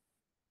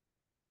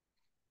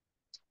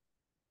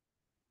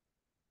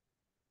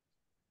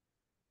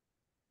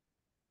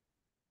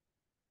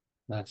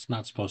 That's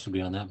not supposed to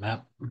be on that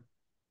map.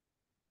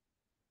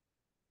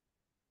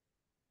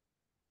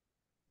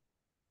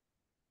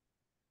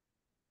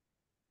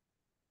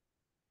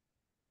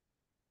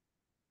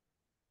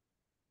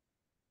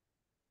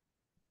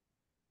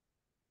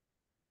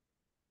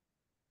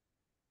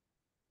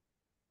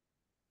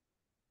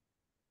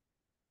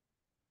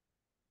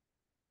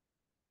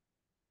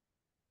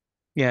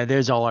 Yeah,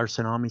 there's all our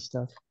tsunami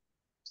stuff.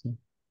 So.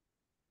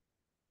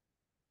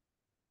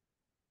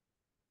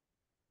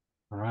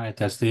 All right,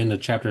 that's the end of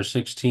chapter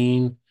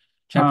 16.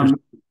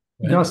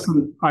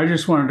 Dustin, I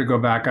just wanted to go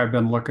back. I've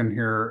been looking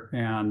here,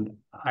 and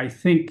I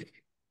think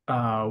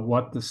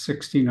what the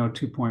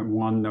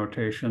 1602.1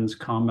 notations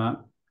comment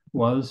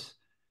was,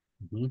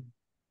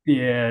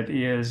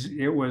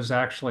 it was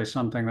actually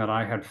something that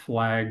I had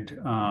flagged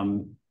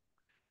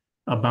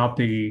about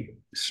the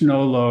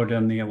snow load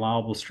and the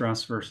allowable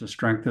stress versus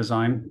strength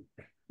design,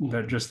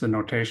 that just the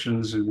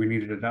notations, and we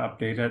needed to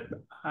update it.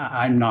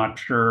 I'm not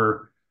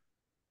sure.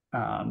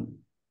 I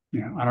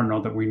don't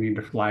know that we need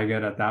to flag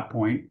it at that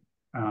point.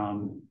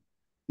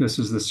 This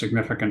is the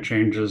significant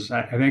changes.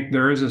 I think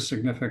there is a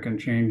significant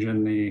change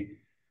in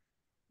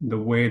the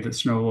way that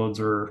snow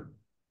loads are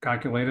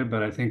calculated,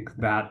 but I think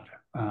that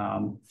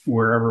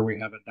wherever we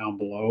have it down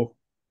below,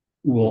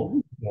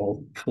 we'll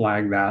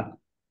flag that.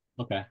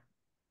 Okay.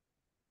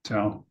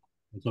 So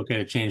it's okay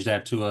to change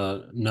that to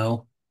a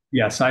no?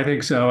 Yes, I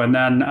think so. And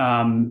then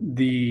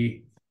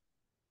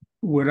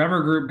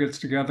whatever group gets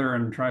together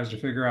and tries to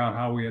figure out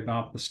how we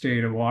adopt the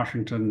state of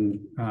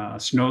Washington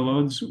snow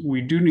loads,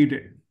 we do need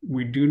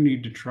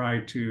to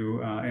try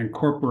to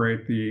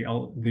incorporate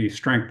the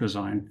strength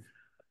design,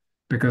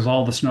 because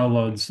all the snow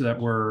loads that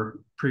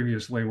were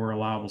previously were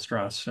allowable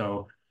stress.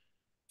 So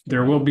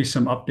there will be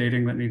some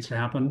updating that needs to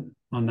happen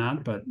on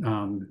that, but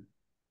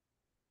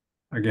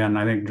again,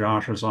 I think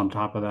Josh is on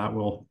top of that.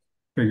 We'll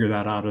figure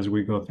that out as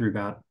we go through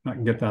that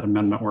and get that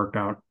amendment worked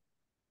out.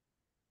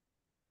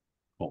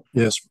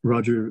 Yes,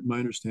 Roger, my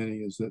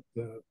understanding is that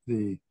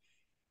the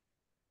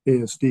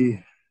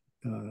ASD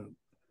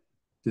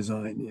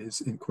design is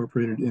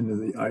incorporated into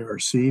the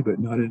IRC, but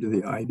not into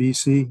the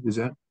IBC. Does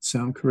that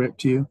sound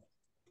correct to you?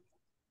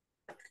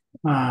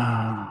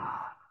 Well,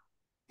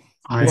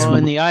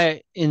 in the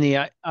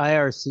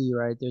IRC,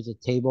 right, there's a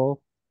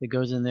table that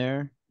goes in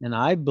there, and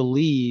I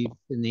believe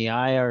in the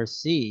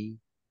IRC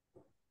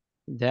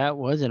that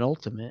was an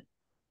ultimate.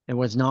 It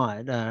was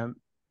not.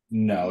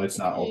 No, it's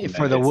not ultimate.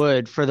 For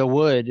the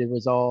wood, it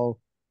was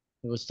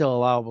still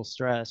allowable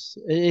stress.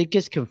 It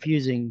gets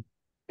confusing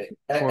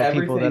for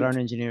people that aren't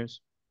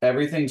engineers.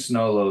 Everything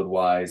snow load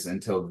wise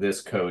until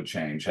this code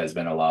change has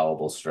been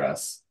allowable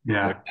stress.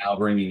 Yeah. They're now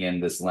bringing in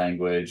this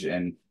language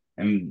and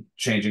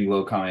changing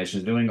load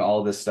combinations, doing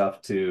all this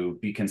stuff to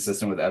be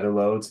consistent with other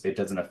loads. It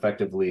doesn't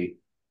effectively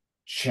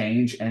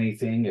change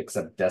anything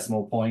except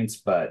decimal points,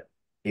 but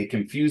it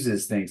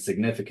confuses things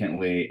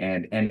significantly,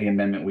 and any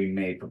amendment we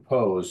may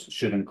propose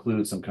should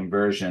include some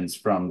conversions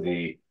from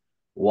the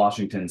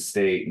Washington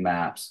state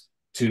maps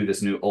to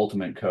this new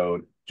ultimate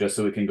code, just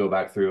so we can go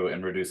back through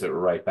and reduce it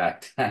right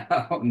back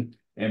down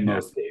in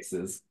most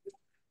cases.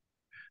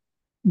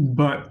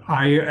 But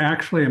I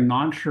actually am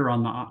not sure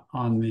on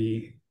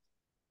the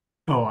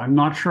I'm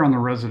not sure on the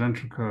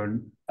residential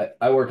code.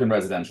 I work in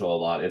residential a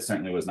lot. It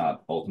certainly was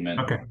not ultimate.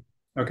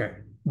 Okay.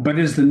 But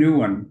is the new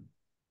one,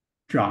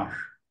 Josh?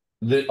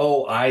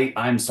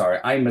 I'm sorry.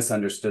 I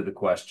misunderstood the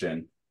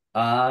question.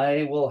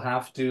 I will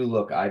have to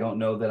look. I don't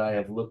know that I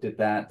have looked at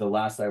that. The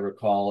last I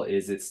recall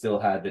is it still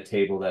had the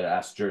table that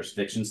asked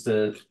jurisdictions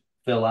to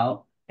fill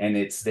out, and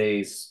it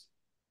stays.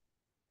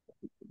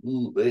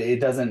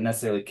 It doesn't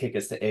necessarily kick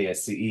us to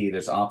ASCE.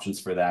 There's options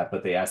for that,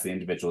 but they ask the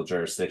individual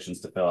jurisdictions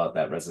to fill out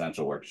that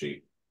residential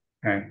worksheet.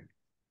 Okay.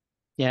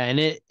 Yeah, and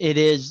it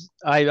is.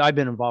 I've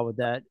been involved with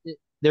that.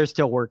 They're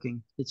still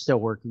working. It's still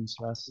working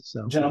for us.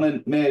 So,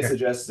 gentlemen, may I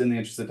suggest, in the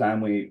interest of time,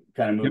 we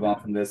kind of move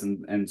on from this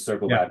and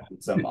circle back to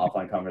some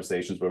offline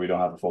conversations where we don't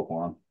have a full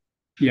quorum.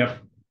 Yep.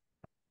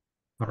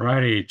 All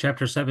righty.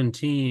 Chapter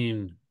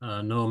 17,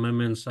 no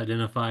amendments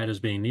identified as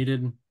being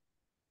needed.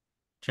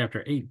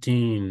 Chapter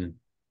 18.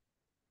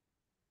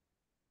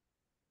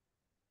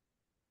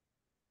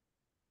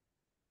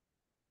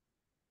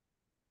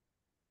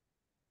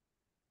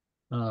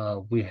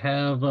 We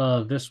have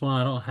this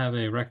one. I don't have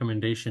a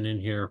recommendation in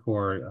here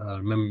for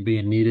amendment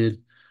being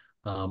needed.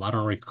 I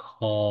don't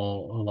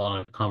recall a lot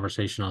of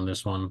conversation on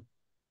this one.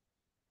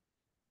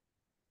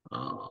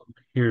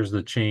 Here's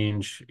the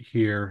change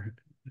here.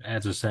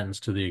 Adds a sentence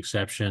to the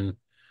exception.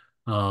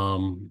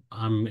 I'm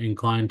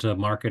inclined to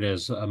mark it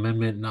as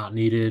amendment not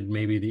needed.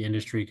 Maybe the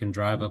industry can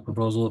drive a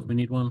proposal if we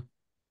need one.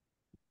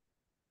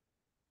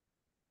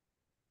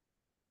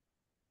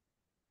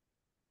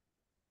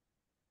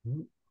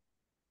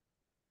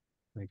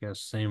 I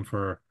guess same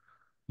for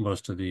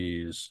most of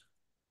these.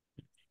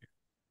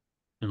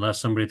 Unless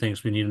somebody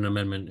thinks we need an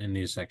amendment in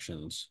these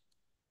sections.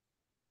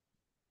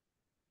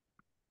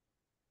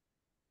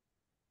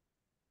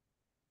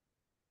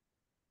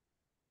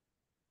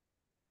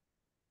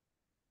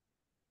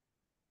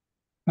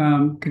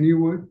 Can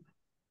you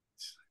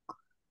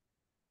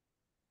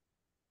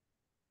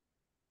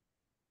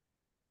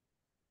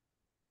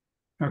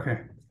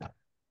Okay.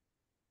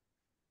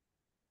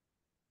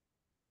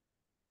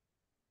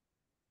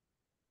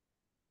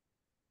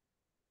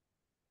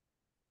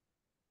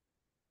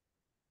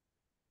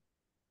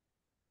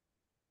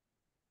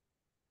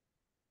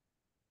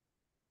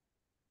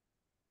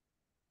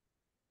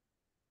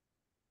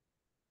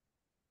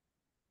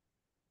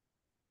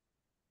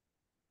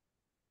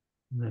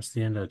 And that's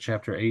the end of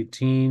chapter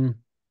 18.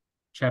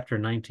 Chapter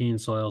 19,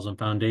 soils and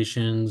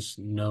foundations,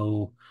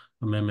 no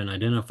amendment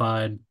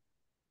identified.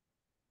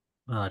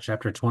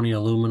 Chapter 20,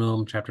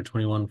 aluminum. Chapter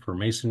 21 for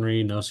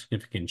masonry, no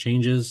significant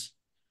changes.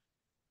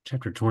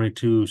 Chapter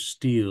 22,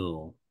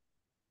 steel.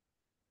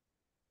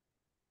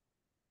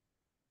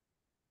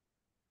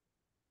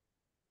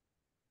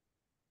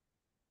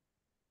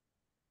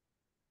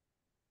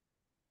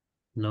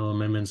 No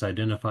amendments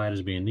identified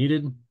as being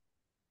needed.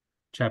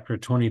 Chapter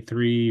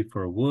 23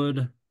 for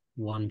wood,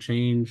 one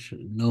change,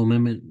 no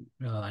amendment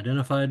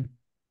identified.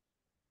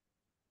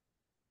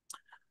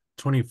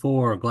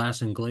 24,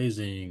 glass and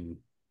glazing.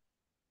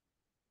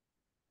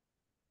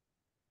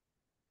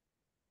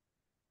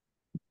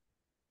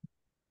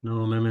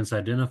 No amendments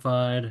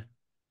identified.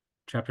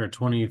 Chapter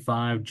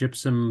 25,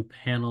 gypsum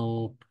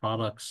panel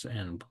products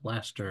and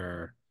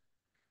plaster.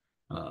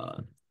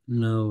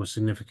 No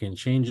significant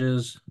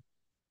changes.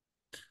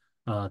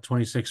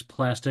 26,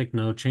 plastic,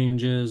 no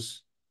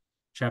changes.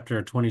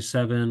 Chapter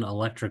 27,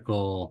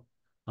 electrical,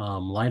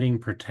 lighting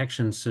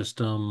protection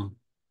systems.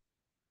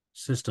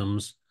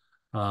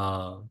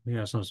 We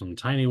have some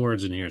tiny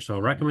words in here. So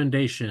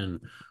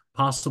recommendation,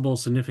 possible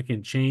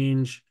significant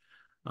change.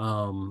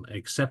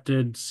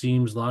 Accepted,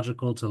 seems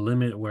logical to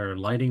limit where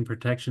lighting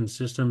protection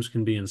systems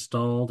can be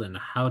installed and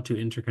how to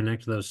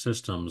interconnect those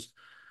systems.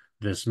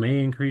 This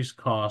may increase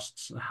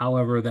costs.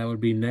 However, that would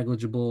be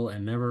negligible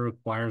and never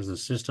requires the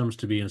systems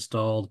to be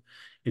installed.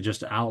 It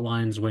just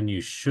outlines when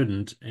you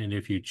shouldn't, and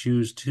if you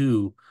choose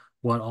to,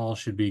 what all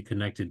should be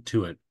connected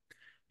to it.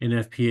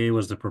 NFPA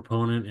was the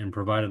proponent and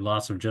provided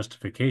lots of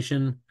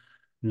justification.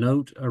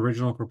 Note,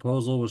 original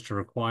proposal was to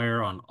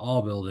require on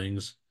all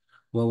buildings.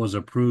 What was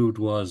approved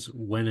was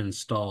when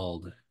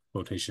installed,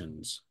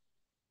 quotations.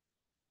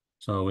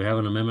 So we have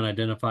an amendment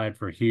identified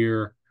for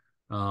here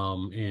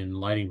in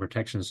lighting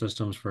protection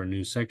systems for a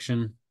new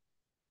section.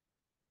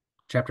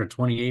 Chapter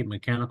 28,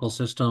 mechanical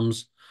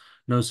systems,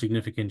 no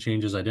significant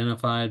changes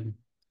identified.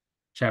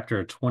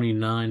 Chapter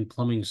 29,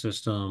 plumbing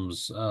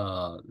systems,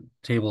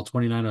 table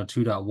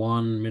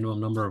 2902.1, minimum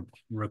number of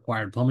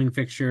required plumbing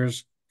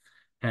fixtures,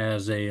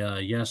 has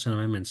a yes and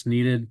amendments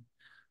needed.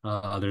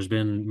 There's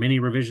been many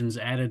revisions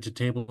added to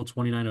table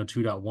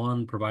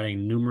 2902.1,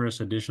 providing numerous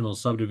additional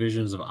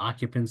subdivisions of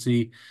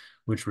occupancy,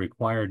 which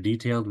require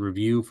detailed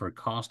review for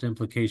cost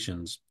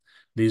implications.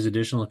 These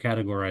additional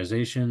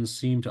categorizations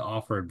seem to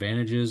offer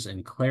advantages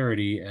and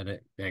clarity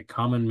at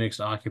common mixed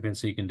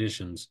occupancy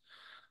conditions.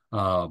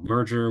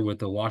 Merger with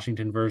the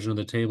Washington version of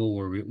the table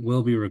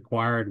will be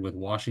required with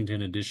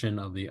Washington edition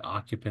of the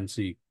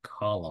occupancy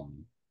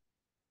column.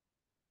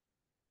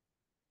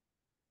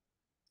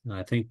 And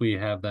I think we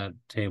have that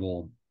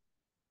table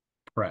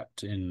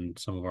prepped in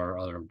some of our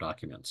other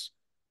documents.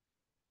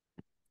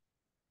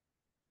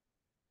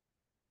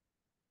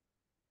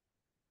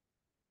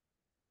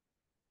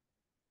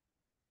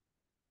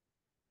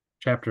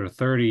 Chapter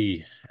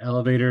 30,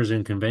 elevators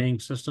and conveying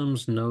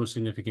systems, no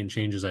significant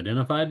changes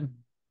identified.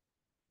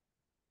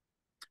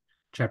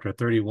 Chapter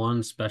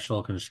 31,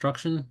 special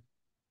construction.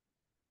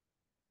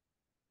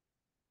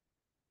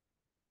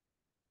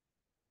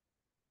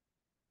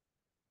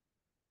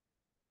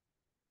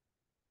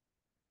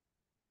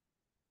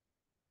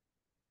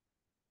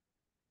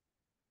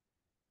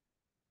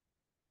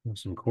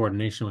 Some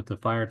coordination with the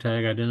fire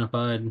tag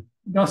identified.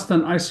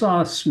 Dustin, I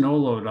saw a snow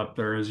load up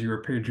there as you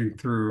were paging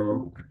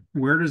through.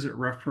 Where does it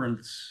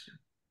reference?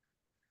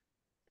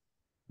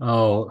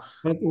 Oh,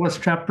 what's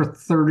chapter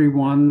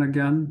 31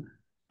 again?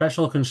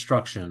 Special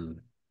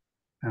construction.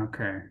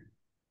 Okay.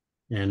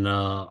 And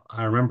I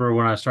remember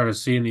when I started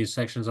seeing these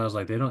sections, I was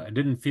like, it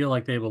didn't feel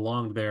like they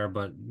belonged there,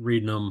 but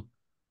reading them,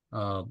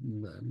 I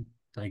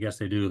guess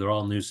they do. They're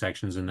all new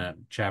sections in that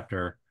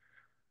chapter.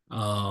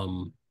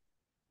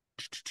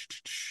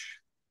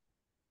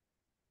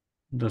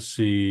 Let's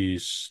see,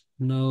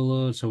 snow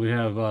load. So we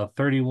have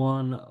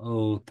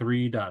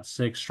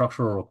 3103.6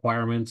 structural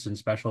requirements in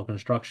special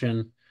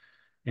construction.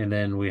 And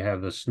then we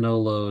have the snow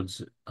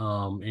loads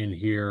in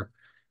here.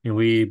 And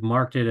we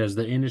marked it as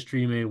the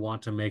industry may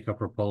want to make a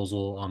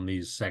proposal on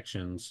these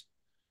sections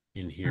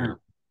in here.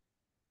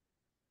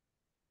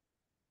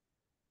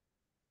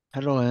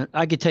 I don't know.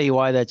 I could tell you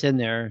why that's in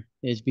there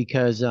is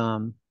because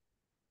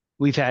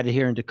we've had it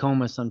here in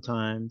Tacoma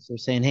sometimes. They're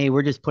saying, hey,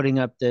 we're just putting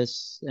up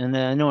this. And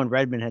I know in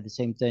Redmond had the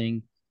same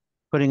thing,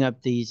 putting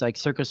up these like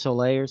Cirque du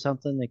Soleil or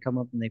something. They come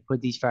up and they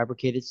put these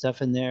fabricated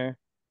stuff in there.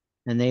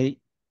 And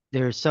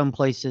there's some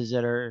places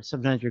that are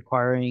sometimes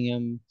requiring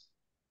them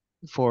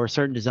for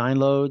certain design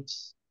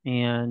loads.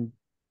 And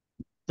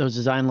those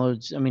design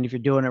loads, I mean, if you're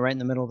doing it right in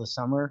the middle of the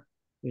summer,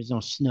 there's no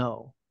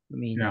snow. I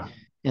mean,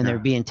 and they're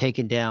being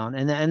taken down.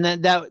 And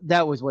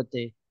that was what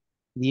the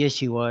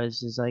issue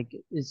was, is like,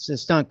 it's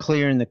just not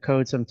clear in the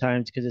code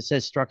sometimes because it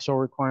says structural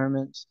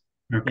requirements.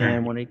 Okay.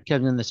 And when it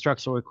comes in the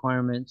structural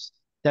requirements,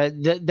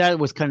 that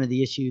was kind of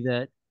the issue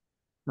that,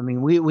 I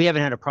mean, we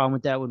haven't had a problem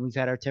with that when we've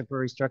had our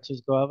temporary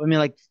structures go up. I mean,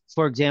 like,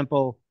 for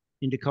example,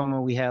 in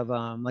Tacoma, we have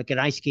like an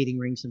ice skating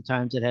rink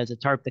sometimes that has a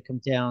tarp that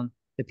comes down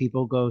that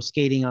people go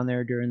skating on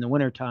there during the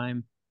winter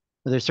time.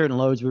 But there's certain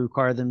loads we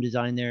require them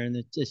design there, and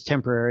it's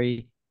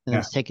temporary and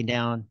it's taken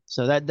down.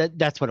 So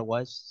that's what it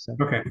was. So.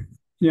 Okay.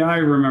 Yeah, I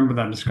remember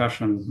that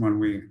discussion when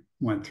we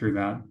went through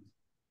that.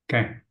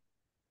 Okay.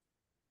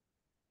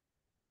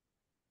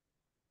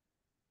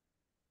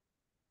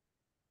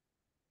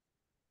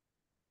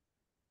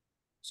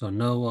 So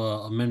no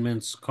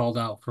amendments called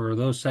out for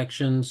those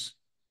sections.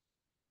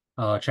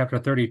 Chapter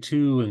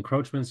 32,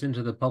 encroachments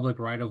into the public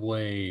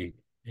right-of-way,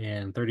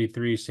 and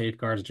 33,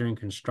 safeguards during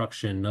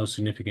construction, no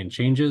significant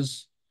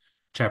changes.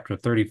 Chapter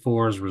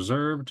 34 is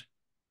reserved.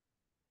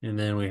 And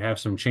then we have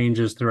some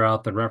changes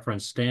throughout the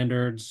reference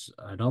standards.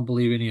 I don't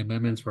believe any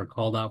amendments were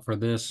called out for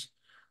this.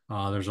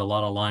 There's a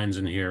lot of lines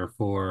in here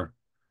for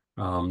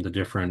the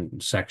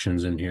different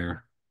sections in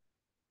here.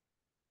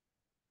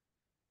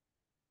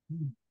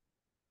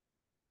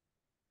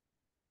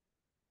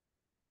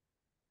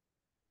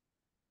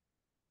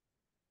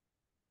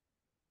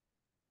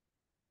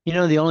 You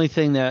know, the only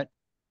thing that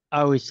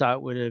I always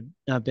thought would have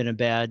not been a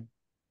bad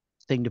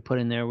thing to put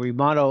in there, we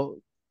model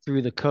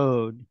through the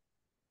code.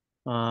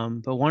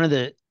 But one of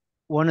the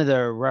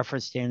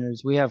reference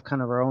standards, we have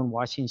kind of our own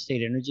Washington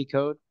State Energy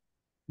Code.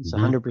 It's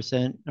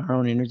 100% our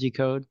own energy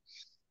code.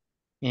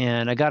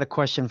 And I got a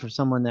question from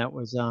someone that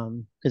was,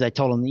 because I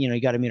told them, you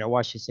got to meet our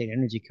Washington State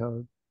Energy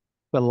Code.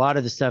 But a lot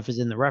of the stuff is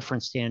in the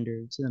reference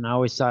standards. And I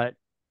always thought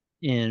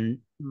in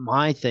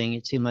my thing,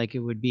 it seemed like it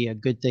would be a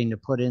good thing to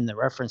put in the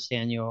reference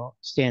annual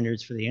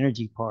standards for the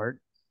energy part,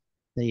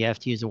 that you have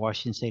to use the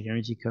Washington State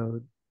Energy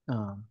Code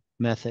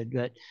method.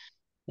 But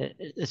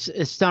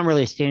it's not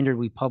really a standard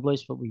we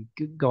publish, but we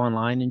go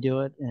online and do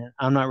it. And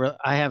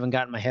I haven't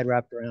gotten my head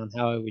wrapped around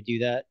how I would do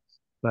that.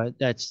 But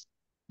that's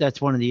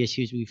one of the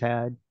issues we've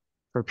had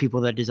for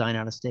people that design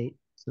out of state.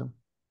 So.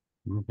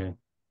 Okay.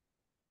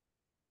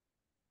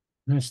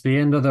 That's the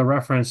end of the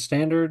reference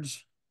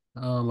standards.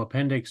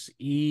 Appendix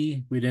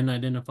E, we didn't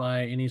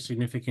identify any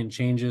significant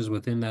changes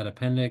within that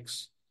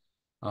appendix.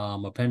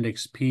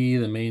 Appendix P,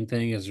 the main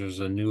thing is there's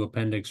a new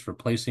appendix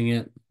replacing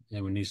it,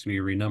 and it needs to be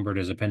renumbered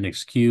as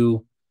Appendix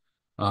Q.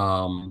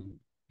 And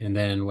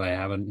then I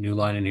have a new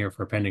line in here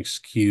for Appendix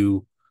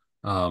Q,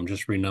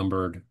 just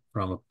renumbered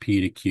from a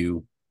P to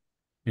Q.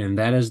 And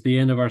that is the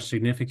end of our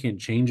significant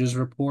changes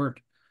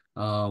report.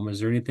 Is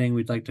there anything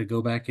we'd like to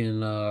go back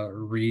and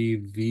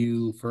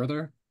review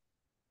further?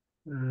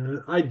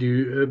 I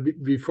do.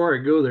 Before I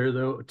go there,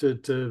 though,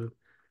 to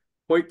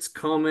Hoyt's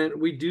comment,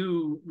 we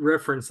do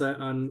reference that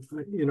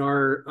in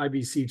our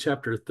IBC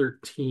chapter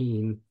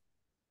 13.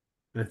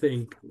 I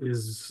think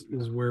is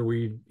where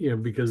we,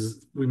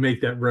 because we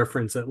make that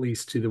reference at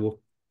least to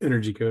the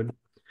energy code.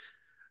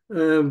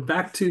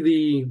 Back to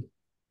the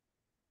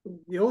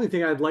only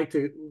thing I'd like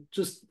to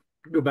just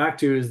go back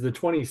to is the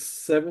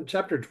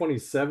chapter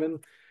 27.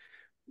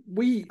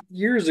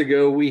 Years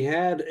ago, we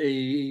had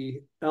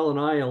a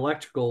L&I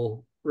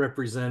electrical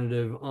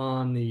representative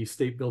on the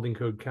State Building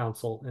Code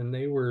Council, and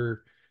they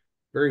were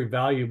very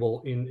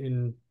valuable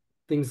in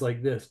things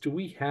like this. Do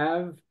we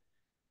have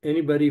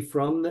anybody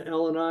from the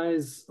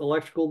L&I's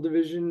electrical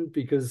division?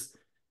 Because,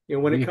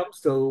 when it comes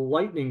to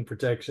lightning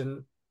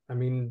protection, I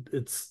mean,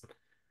 it's,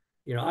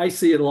 I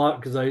see it a lot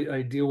because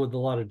I deal with a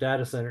lot of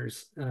data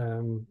centers.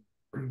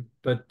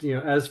 But,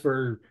 as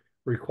for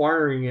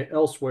requiring it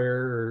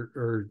elsewhere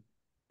or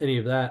any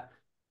of that,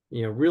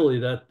 really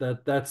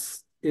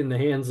that's in the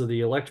hands of the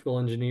electrical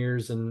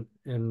engineers. And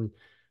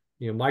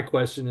my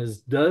question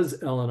is,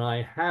 does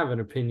L&I have an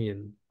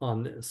opinion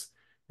on this?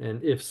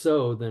 And if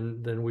so,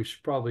 then we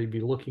should probably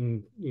be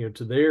looking,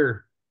 to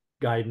their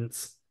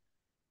guidance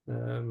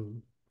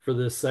for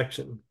this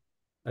section.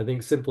 I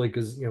think simply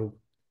because,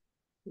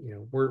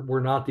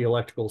 we're not the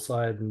electrical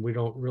side, and we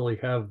don't really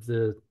have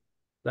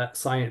that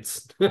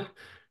science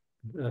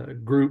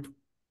group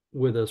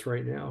with us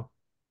right now.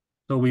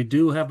 So we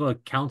do have a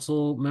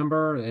council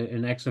member,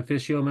 an ex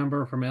officio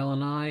member from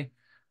L&I.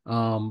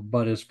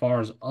 But as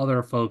far as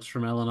other folks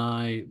from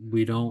L&I,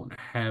 we don't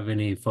have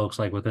any folks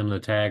like within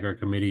the tag or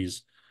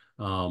committees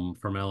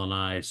from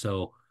L&I.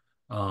 So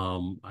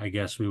I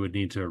guess we would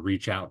need to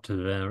reach out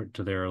to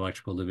their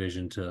electrical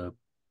division to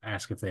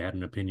ask if they had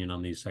an opinion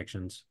on these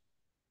sections.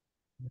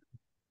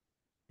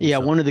 Yeah,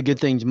 So, one of the good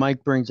things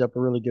Mike brings up a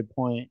really good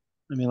point.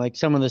 I mean, like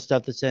some of the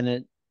stuff that's in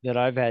it that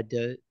I've had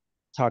to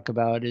talk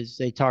about is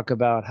they talk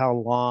about how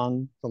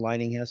long the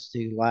lighting has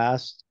to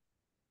last.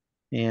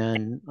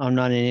 And I'm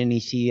not an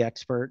NEC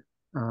expert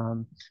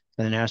for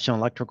the National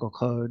Electrical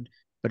Code,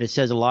 but it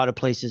says a lot of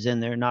places in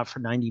there, not for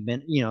 90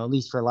 minutes, at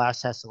least for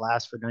has to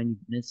last for 90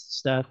 minutes and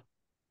stuff.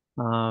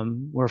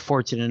 We're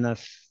fortunate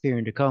enough here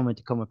in Tacoma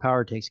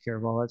Power takes care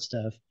of all that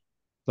stuff.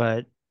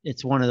 But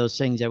it's one of those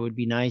things that would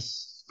be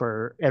nice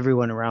for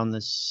everyone around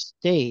the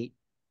state,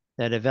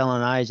 that if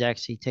L&I is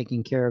actually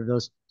taking care of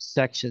those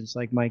sections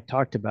like Mike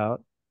talked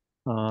about,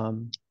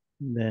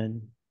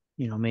 then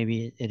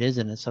maybe it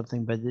isn't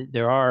something. But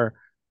there are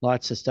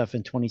lots of stuff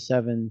in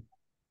 27,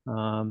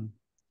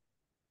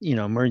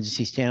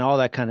 emergency stand, all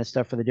that kind of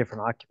stuff for the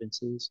different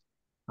occupancies.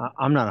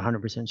 I'm not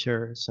 100%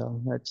 sure,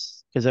 so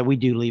that's because we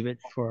do leave it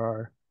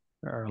for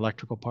our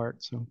electrical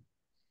part. So.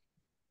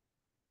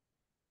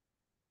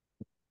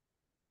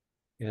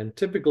 And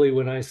typically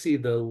when I see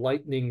the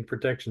lightning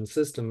protection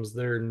systems,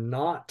 they're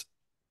not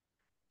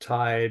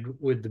tied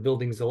with the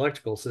building's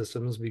electrical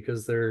systems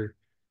because they're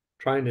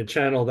trying to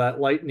channel that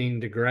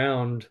lightning to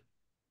ground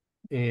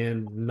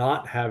and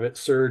not have it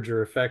surge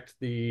or affect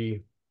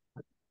the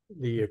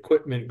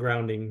equipment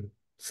grounding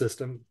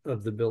system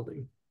of the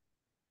building.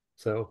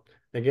 So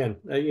again,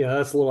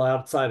 that's a little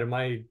outside of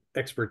my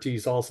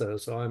expertise also.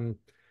 So I'm,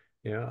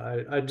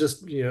 I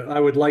just, I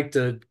would like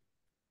to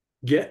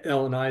get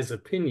L&I's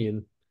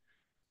opinion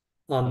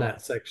on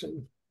that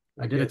section.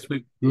 I did a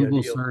quick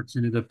Google search,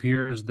 and it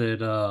appears that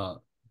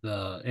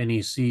the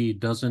NEC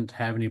doesn't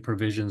have any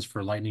provisions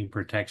for lightning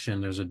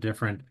protection. There's a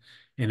different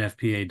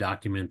NFPA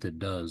document that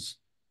does,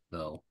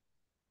 though.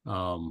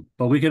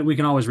 But we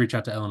can always reach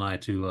out to L&I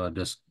to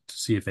just to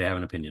see if they have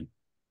an opinion.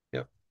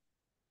 Yep.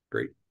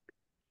 Great.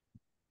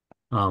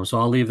 So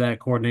I'll leave that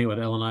coordinate with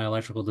L&I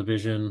Electrical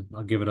Division.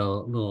 I'll give it a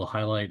little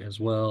highlight as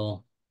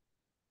well.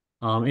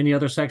 Any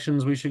other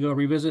sections we should go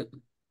revisit?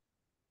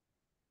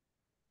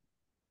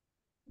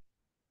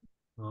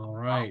 All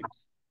right.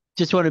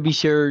 Just want to be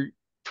sure,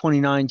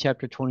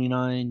 chapter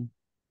 29,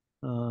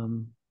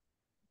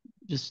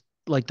 just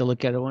like to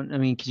look at it one. I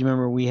mean, because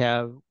remember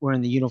we're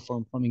in the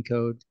Uniform Plumbing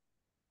Code.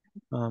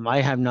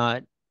 I have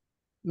not,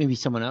 maybe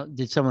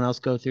did someone else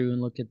go through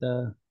and look at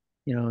the,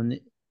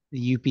 in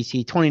the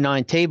UPC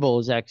 29 table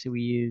is actually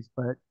we use,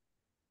 but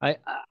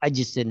I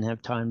just didn't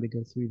have time to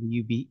go through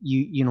the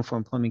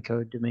Uniform Plumbing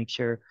Code to make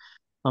sure.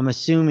 I'm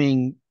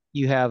assuming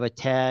you have a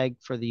tag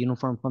for the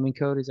Uniform Plumbing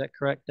Code. Is that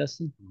correct,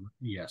 Dustin?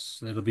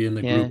 Yes, it'll be in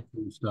the group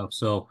and stuff.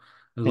 So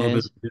a little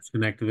bit of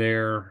disconnect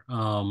there.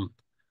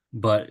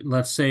 But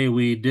let's say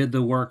we did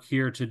the work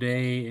here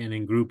today, and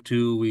in group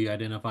 2, we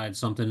identified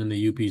something in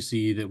the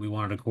UPC that we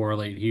wanted to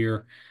correlate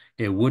here.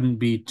 It wouldn't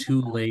be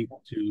too late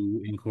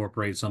to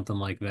incorporate something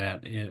like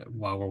that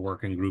while we're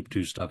working group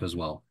 2 stuff as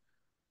well.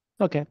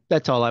 Okay,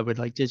 that's all I would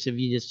like. Just if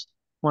you just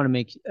want to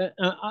make,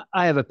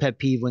 I have a pet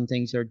peeve when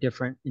things are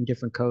different in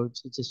different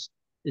codes.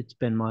 It's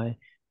been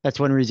that's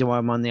one reason why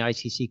I'm on the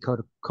ICC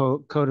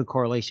code of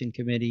correlation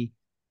committee.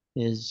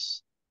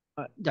 Is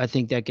I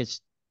think that gets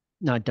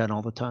not done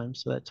all the time,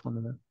 so that's one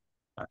of the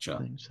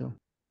things.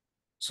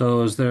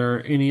 So is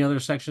there any other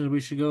sections we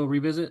should go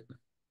revisit?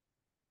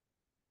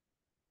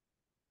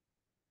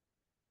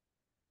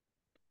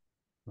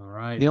 All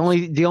right. The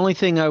only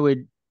thing I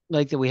would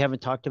like that we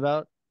haven't talked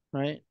about,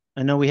 right?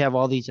 I know we have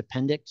all these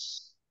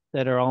appendix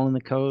that are all in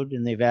the code,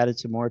 and they've added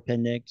some more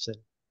appendix and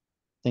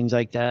things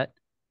like that.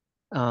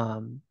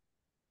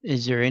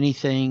 Is there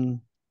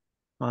anything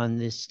on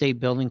the state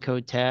building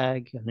code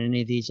tag on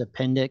any of these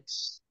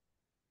appendix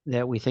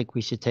that we think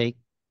we should take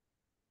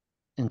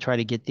and try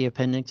to get the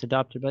appendix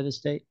adopted by the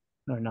state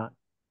or not?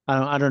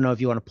 I don't know if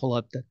you want to pull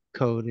up the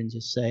code and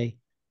just say,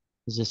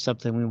 is this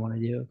something we want to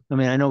do? I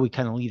mean, I know we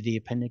kind of leave the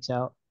appendix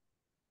out.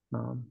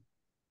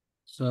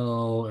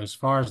 So as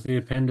far as the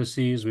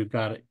appendices, we've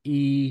got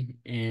E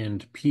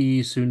and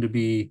P, soon to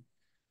be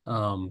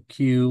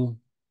Q.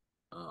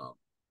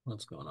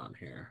 What's going on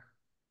here?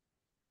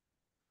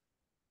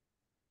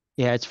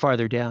 Yeah, it's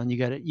farther down. You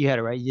got it. You had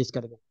it right. You just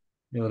got to go.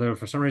 You know, there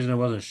for some reason it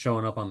wasn't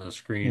showing up on the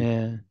screen.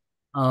 Yeah.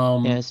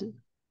 Yes.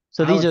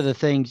 So these are the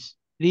things.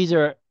 These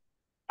are.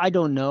 I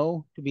don't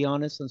know, to be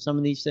honest, on some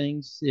of these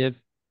things. If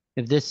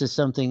this is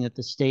something that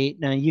the state,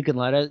 now you can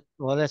let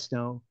us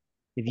know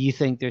if you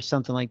think there's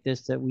something like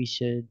this that we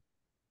should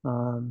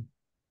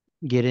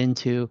get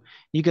into.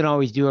 You can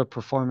always do a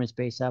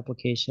performance-based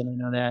application. I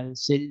know that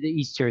the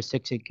East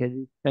jurisdiction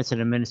could. That's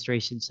an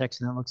administration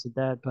section that looks at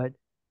that, but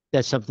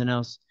that's something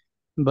else.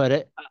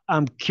 But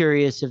I'm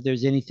curious if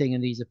there's anything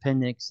in these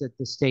appendix that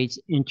the state's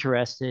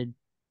interested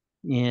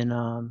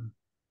in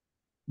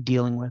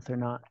dealing with or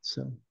not.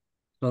 So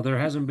there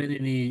hasn't been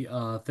any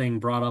thing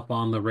brought up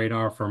on the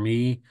radar for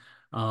me.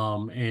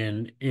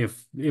 And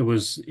if it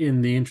was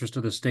in the interest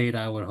of the state,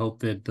 I would hope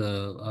that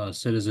the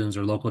citizens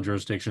or local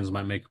jurisdictions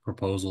might make a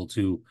proposal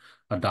to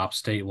adopt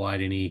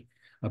statewide any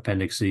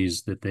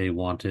appendices that they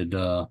wanted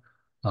for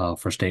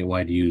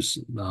statewide use.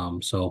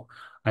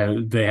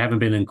 They haven't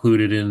been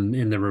included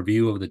in the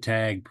review of the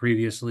tag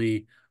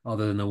previously,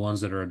 other than the ones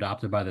that are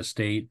adopted by the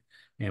state.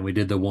 And we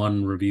did the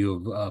one review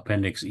of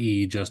Appendix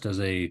E just as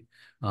a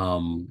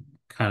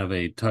kind of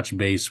a touch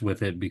base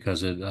with it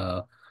because it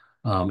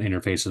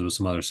interfaces with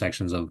some other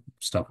sections of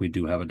stuff we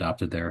do have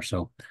adopted there.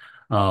 So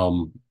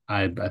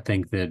I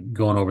think that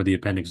going over the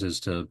appendixes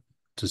to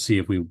see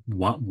if we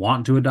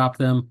want to adopt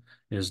them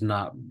is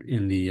not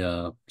in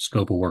the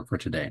scope of work for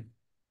today.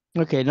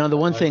 Okay. Now the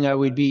one thing it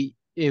would be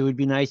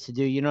nice to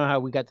do. You know how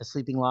we got the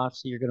sleeping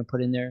lofts that you're going to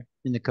put in there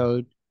in the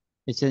code.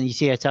 It's in. You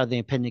see, it's out the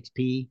Appendix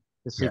P,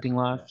 the sleeping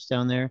lofts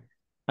down there.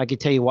 I could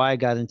tell you why I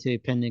got into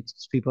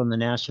appendix. People in the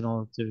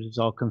national, they're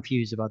all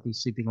confused about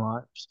these sleeping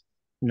lofts.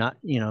 Not,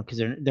 because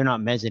they're not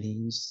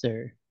mezzanines.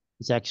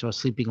 It's actual a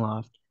sleeping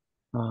loft.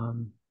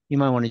 You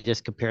might want to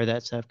just compare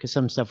that stuff because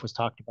some stuff was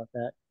talked about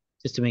that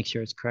just to make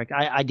sure it's correct.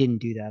 I didn't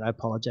do that. I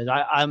apologize.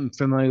 I'm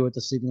familiar with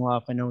the sleeping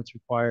loft. I know it's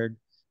required,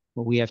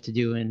 what we have to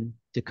do in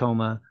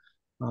Tacoma.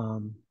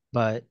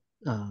 But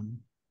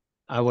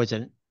I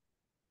wasn't.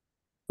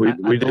 I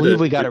believe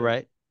we got it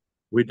right.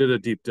 We did a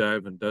deep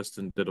dive and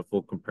Dustin did a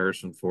full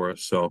comparison for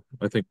us. So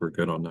I think we're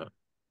good on that.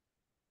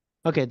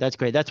 Okay, that's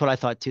great. That's what I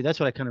thought too. That's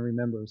what I kind of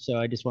remember. So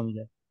I just wanted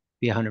to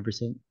be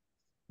 100%,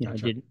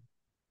 Gotcha.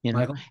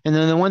 Michael? And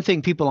then the one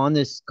thing people on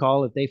this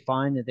call, if they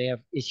find that they have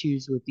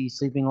issues with these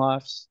sleeping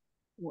lofts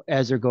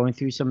as they're going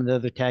through some of the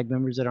other tag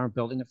members that aren't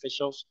building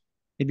officials,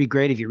 it'd be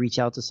great if you reach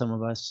out to some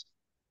of us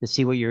to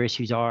see what your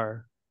issues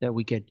are that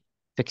we could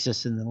fix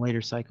this in the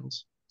later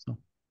cycles. So,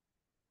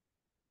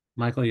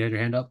 Michael, you had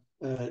your hand up?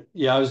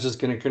 Yeah, I was just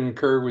going to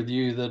concur with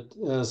you that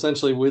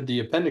essentially with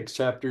the appendix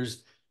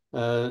chapters,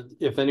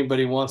 if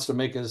anybody wants to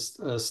make a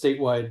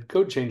statewide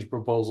code change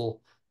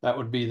proposal, that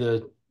would be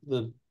the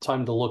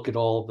time to look at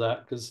all of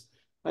that. Because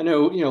I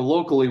know,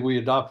 locally we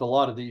adopt a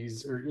lot of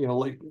these, or,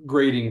 like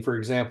grading, for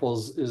example,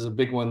 is a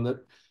big one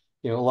that,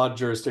 a lot of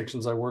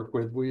jurisdictions I work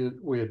with,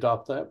 we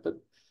adopt that. But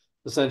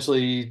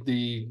essentially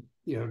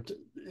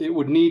it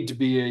would need to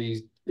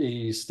be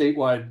a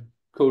statewide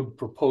code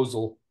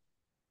proposal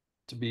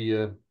to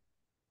be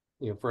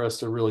for us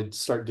to really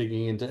start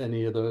digging into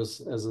any of those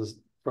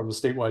from a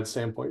statewide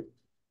standpoint.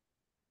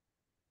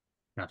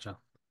 Gotcha.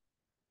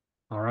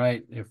 All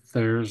right. If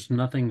there's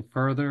nothing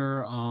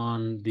further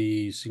on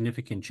the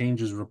significant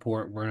changes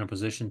report, we're in a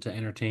position to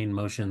entertain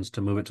motions to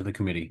move it to the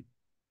committee.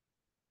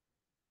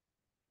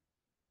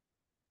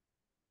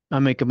 I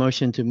make a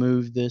motion to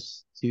move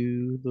this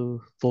to the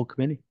full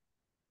committee.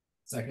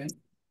 Second,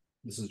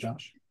 this is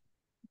Josh.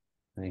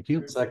 Thank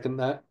you. Second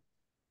that.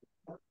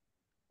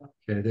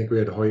 Okay, I think we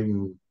had Hoyt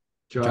and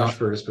Josh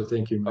first, but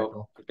thank you,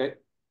 Michael. Okay.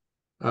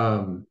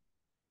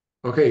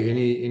 Okay,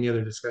 any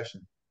other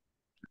discussion?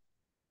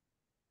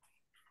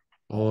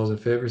 All those in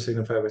favor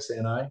signify by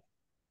saying aye.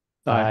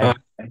 Aye.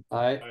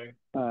 Aye.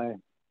 Aye.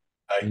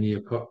 Any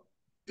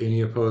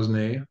opposed,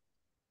 nay?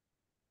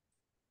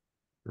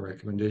 The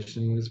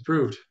recommendation is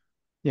approved.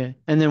 Yeah.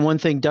 And then one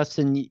thing,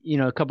 Dustin,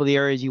 a couple of the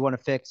areas you want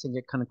to fix and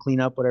get kind of clean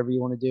up, whatever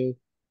you want to do.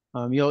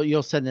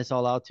 You'll send this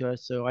all out to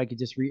us, so I could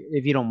just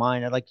if you don't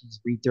mind, I'd like to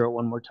just read through it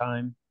one more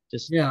time.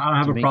 Just I don't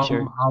have a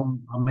problem. Sure.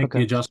 I'll make the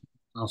adjustment.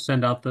 I'll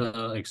send out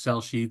the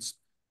Excel sheets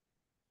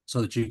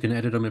so that you can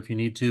edit them if you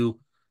need to,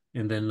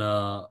 and then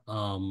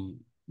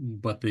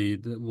but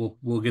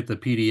we'll get the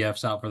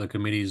PDFs out for the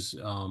committees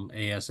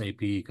ASAP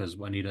because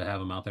I need to have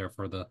them out there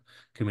for the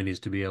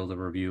committees to be able to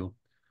review.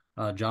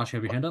 Josh, you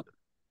have your hand up?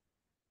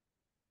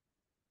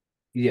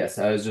 Yes,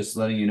 I was just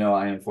letting you know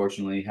I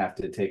unfortunately have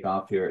to take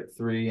off here at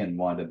 3 and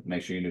wanted to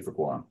make sure you knew for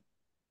quorum.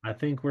 I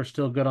think we're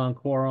still good on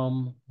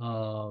quorum.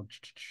 Where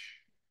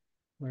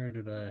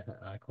did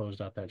I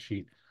closed out that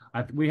sheet?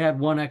 We had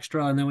one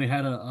extra, and then we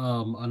had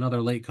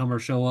another latecomer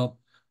show up,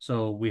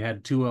 so we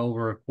had 2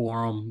 over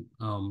quorum.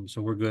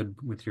 So we're good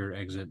with your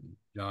exit,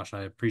 Josh.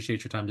 I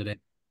appreciate your time today.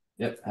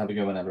 Yep, have a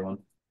good one, everyone.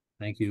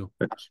 Thank you.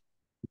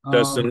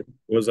 Dustin,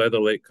 was I the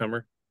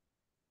latecomer?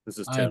 This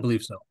is I Tim.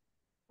 believe so.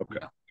 Okay.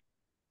 Yeah.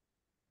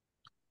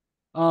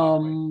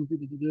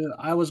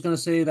 I was gonna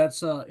say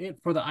that's it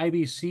for the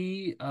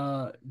IBC.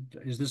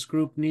 Does this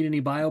group need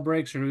any bio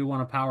breaks, or do we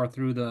want to power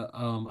through the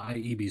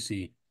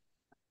IEBC?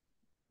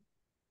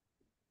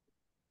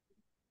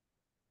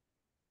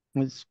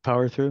 Let's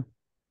power through.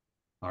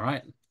 All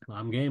right,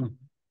 I'm game.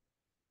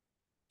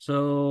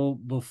 So,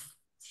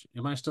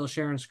 am I still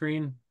sharing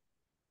screen?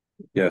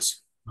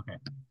 Yes. Okay.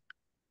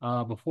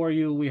 Before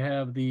you, we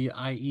have the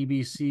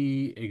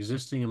IEBC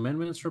existing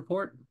amendments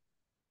report.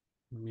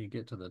 Let me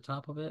get to the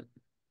top of it.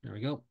 There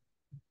we go.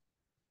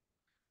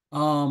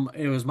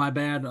 It was my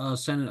bad. I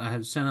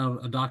had sent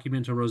out a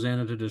document to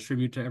Rosanna to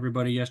distribute to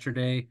everybody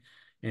yesterday,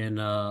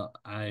 and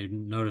I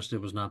noticed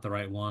it was not the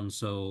right one,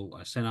 so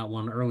I sent out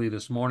one early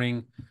this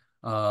morning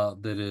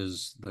that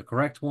is the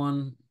correct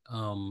one.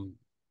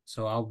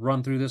 So I'll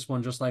run through this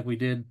one just like we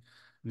did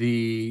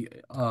the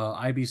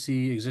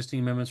IBC existing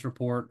amendments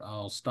report.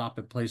 I'll stop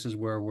at places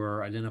where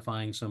we're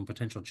identifying some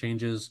potential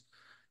changes,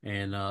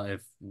 and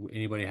if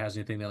anybody has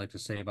anything they'd like to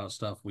say about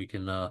stuff, we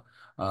can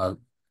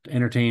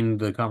entertain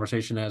the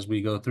conversation as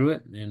we go through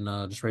it,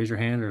 and just raise your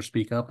hand or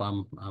speak up.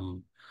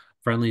 I'm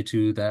friendly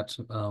to that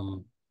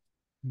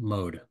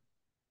mode.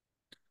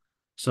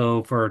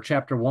 So for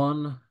chapter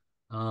 1,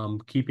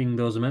 keeping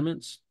those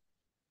amendments.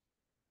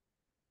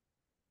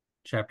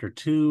 Chapter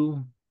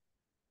 2,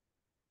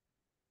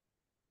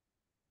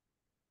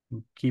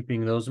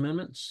 keeping those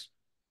amendments.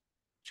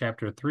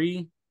 Chapter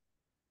 3,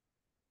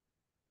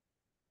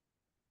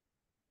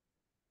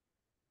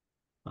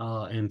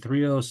 in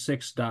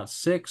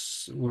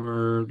 306.6,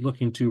 we're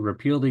looking to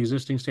repeal the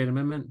existing state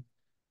amendment.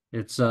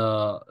 It's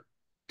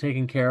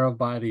taken care of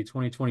by the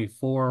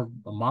 2024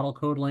 model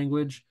code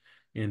language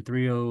in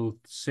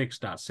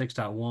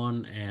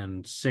 306.6.1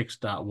 and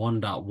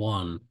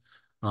 6.1.1.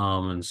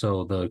 And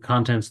so the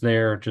contents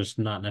there just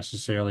not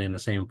necessarily in the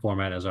same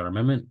format as our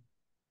amendment.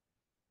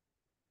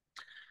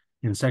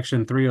 In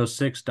section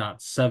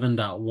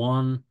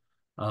 306.7.1,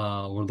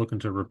 we're looking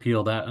to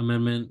repeal that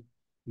amendment.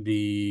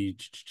 The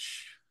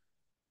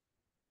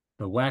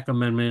WAC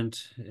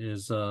amendment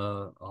is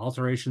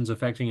alterations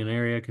affecting an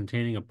area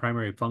containing a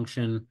primary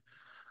function.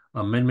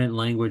 Amendment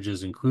language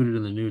is included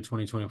in the new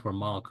 2024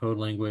 model code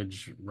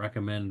language.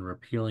 Recommend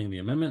repealing the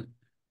amendment.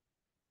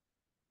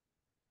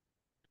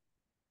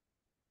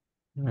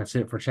 And that's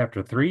it for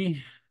chapter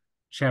 3.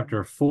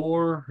 Chapter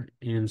 4,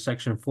 in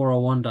section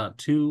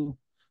 401.2,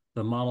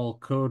 the model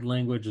code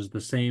language is the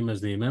same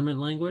as the amendment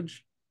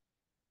language.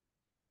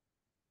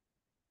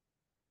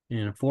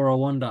 In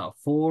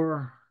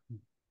 401.4,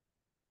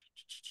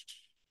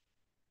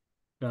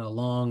 got a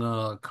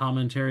long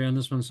commentary on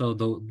this one. So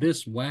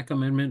this WAC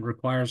amendment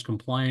requires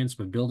compliance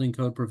with building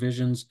code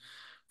provisions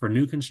for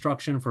new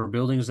construction for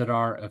buildings that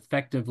are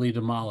effectively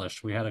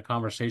demolished. We had a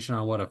conversation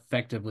on what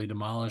effectively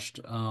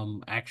demolished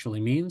actually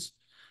means.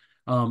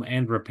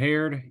 And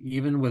repaired,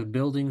 even with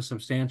buildings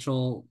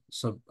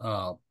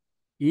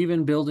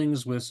even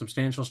buildings with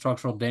substantial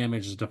structural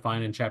damage is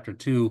defined in chapter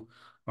 2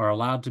 are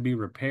allowed to be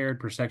repaired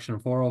per section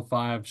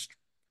 405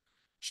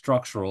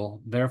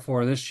 structural.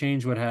 Therefore, this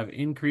change would have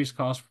increased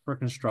cost for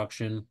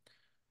construction.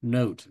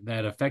 Note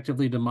that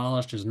effectively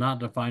demolished is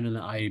not defined in the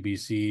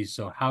IEBC,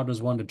 so how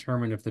does one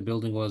determine if the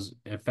building was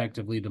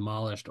effectively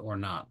demolished or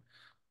not?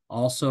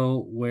 Also,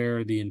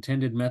 where the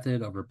intended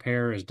method of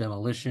repair is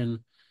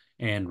demolition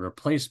and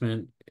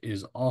replacement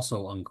is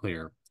also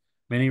unclear.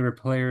 Many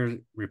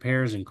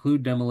repairs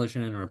include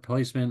demolition and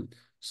replacement.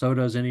 So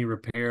does any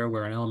repair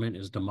where an element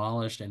is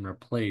demolished and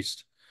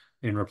replaced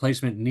and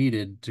replacement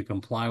needed to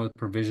comply with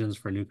provisions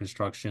for new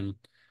construction.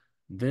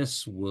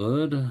 This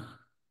would,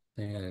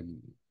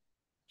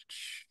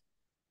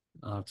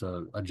 I'll have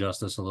to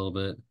adjust this a little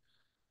bit.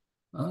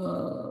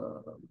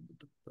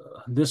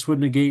 This would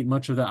negate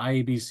much of the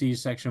IEBC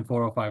section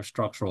 405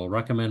 structural.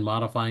 Recommend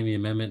modifying the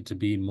amendment to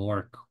be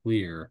more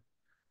clear,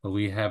 but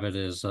we have it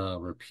as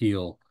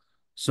repeal.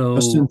 So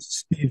Justin,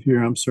 Steve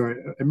here. I'm sorry.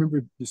 I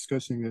remember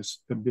discussing this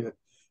a bit,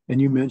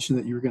 and you mentioned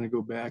that you were going to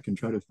go back and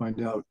try to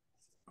find out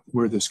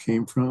where this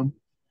came from.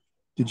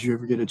 Did you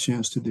ever get a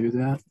chance to do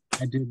that?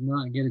 I did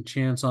not get a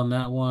chance on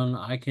that one.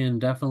 I can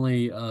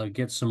definitely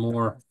get some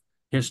more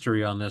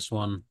history on this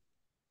one.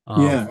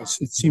 Yeah, it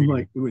seemed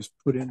like it was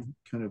put in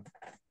kind of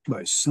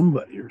by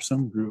somebody or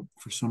some group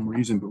for some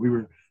reason, but we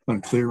were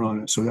unclear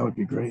on it. So that would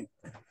be great.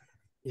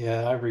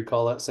 Yeah, I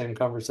recall that same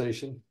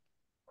conversation.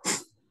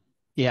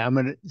 Yeah,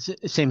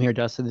 same here,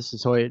 Dustin. This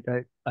is Hoyt.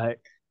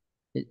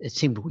 It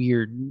seemed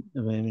weird. I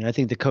mean, I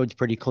think the code's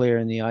pretty clear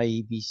in the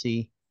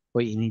IEBC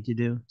what you need to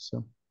do.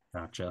 So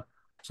gotcha.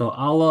 So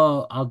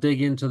I'll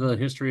dig into the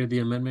history of the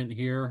amendment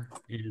here,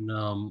 and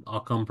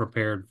I'll come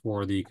prepared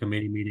for the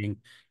committee meeting.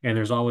 And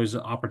there's always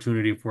an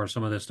opportunity for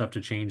some of this stuff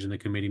to change in the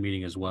committee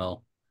meeting as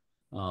well.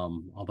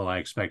 Although I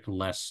expect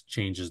less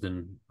changes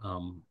than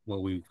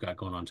what we've got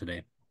going on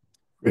today.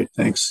 Great,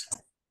 thanks.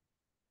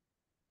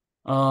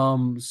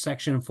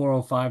 Section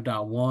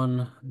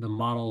 405.1, the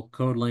model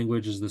code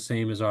language is the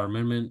same as our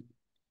amendment.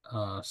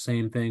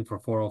 Same thing for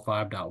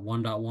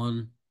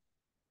 405.1.1.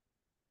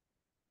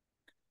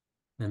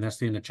 And that's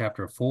the end of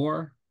chapter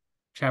 4.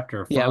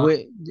 Chapter 5. Yeah,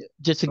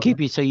 just to keep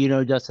you, so you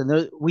know,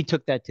 Justin, we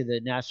took that to the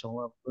national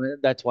level.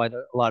 That's why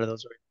a lot of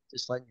those are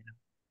just letting you know.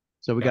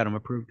 So we got them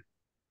approved.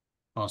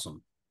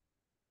 Awesome.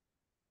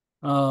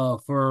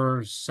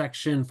 For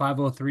section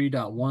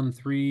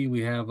 503.13,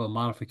 we have a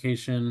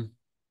modification.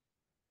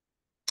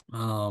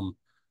 The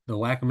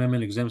WAC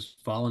amendment exempts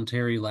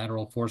voluntary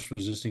lateral force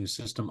resisting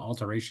system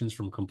alterations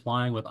from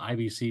complying with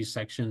IBC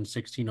section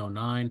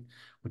 1609,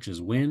 which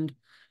is wind,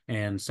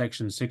 and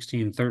section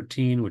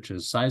 1613, which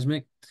is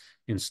seismic,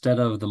 instead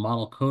of the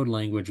model code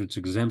language, which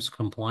exempts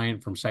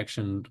compliance from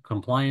section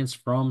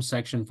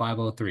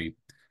 503.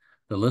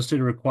 The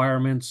listed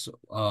requirements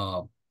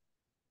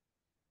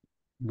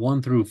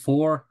 1 through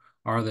 4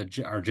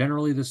 are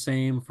generally the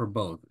same for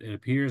both. It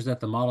appears that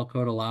the model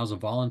code allows a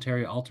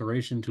voluntary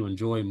alteration to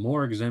enjoy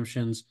more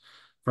exemptions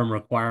from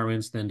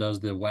requirements than does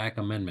the WAC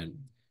amendment.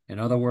 In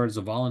other words,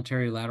 a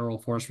voluntary lateral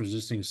force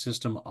resisting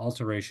system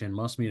alteration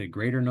must meet a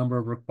greater number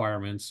of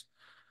requirements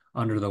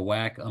under the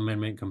WAC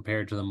amendment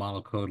compared to the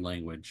model code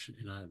language.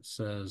 And it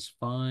says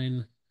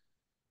fine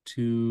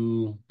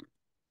to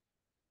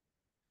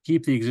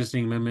keep the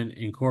existing amendment,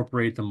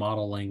 incorporate the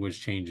model language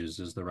changes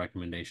is the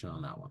recommendation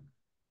on that one.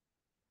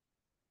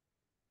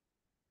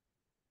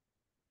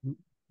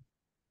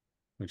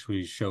 Which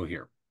we show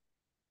here.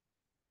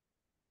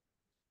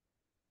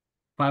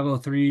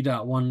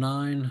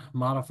 503.19,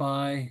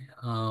 modify.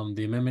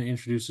 The amendment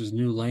introduces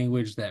new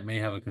language that may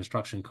have a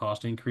construction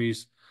cost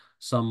increase.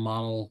 Some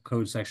model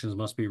code sections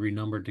must be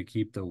renumbered to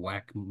keep the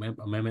WAC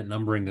amendment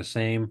numbering the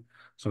same.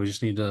 So we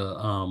just need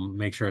to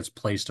make sure it's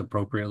placed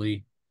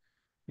appropriately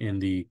in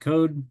the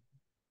code.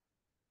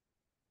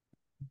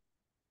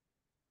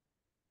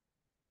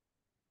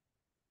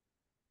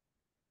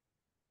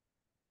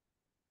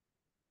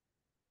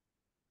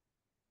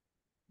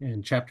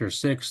 In chapter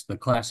 6, the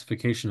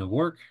classification of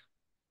work.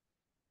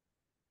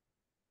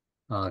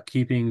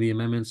 Keeping the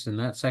amendments in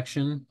that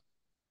section.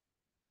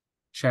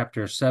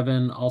 Chapter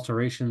 7,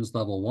 alterations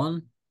level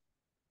 1.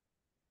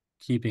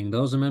 Keeping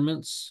those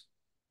amendments.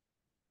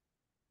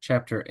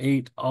 Chapter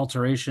 8,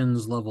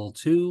 alterations level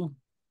 2.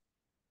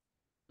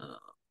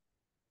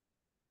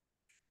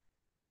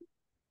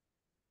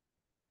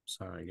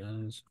 Sorry,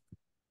 guys.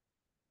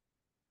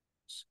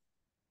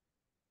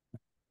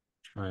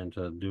 Trying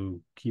to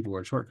do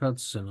keyboard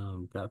shortcuts and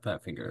I've got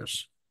fat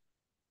fingers.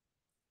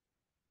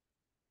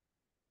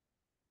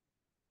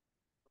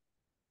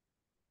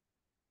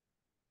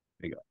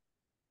 There you go.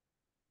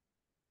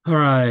 All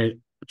right.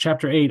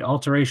 Chapter 8,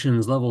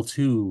 alterations level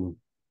 2.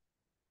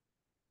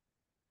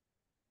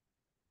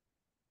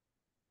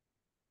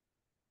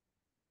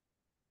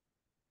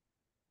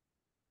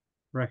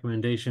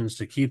 Recommendations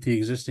to keep the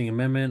existing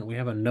amendment. We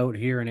have a note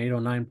here in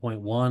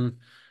 809.1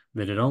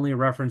 that it only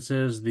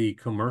references the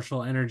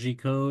commercial energy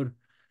code,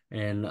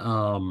 and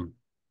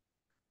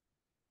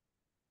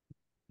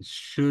it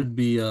should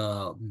be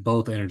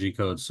both energy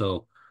codes.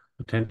 So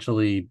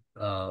potentially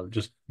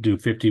just do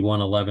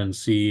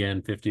 5111C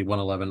and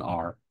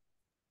 5111R.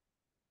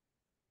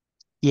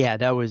 Yeah,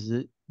 that was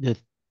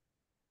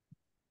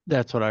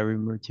that's what I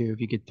remember too. If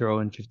you could throw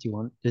in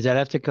 51, does that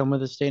have to come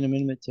with a state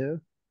amendment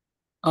too?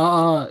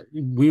 I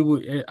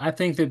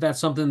think that that's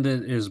something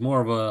that is more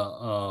of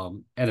a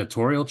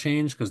editorial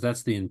change because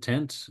that's the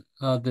intent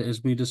that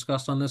as we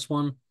discussed on this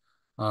one.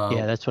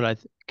 Yeah, that's what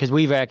because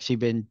we've actually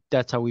been,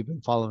 that's how we've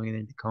been following it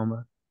in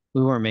Tacoma.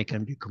 We weren't making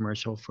them do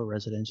commercial for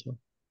residential.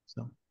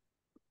 So.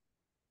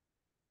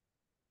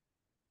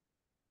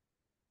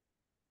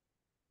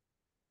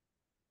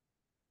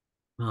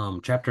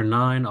 Chapter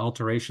 9,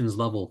 alterations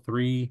level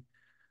 3.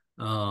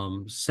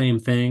 Same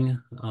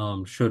thing.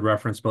 Should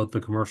reference both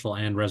the commercial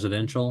and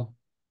residential.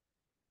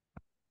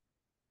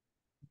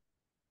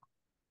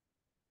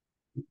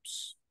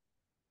 Oops.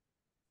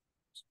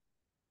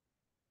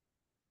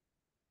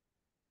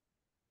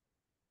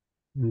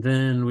 And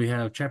then we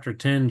have chapter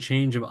 10,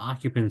 change of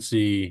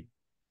occupancy.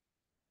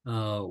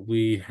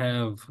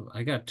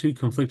 I got two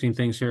conflicting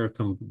things here,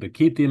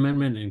 keep the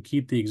amendment and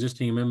keep the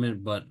existing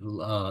amendment, but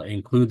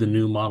include the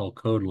new model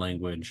code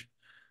language,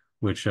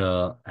 which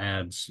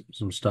adds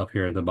some stuff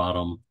here at the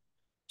bottom.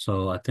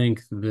 So I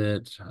think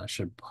that I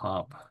should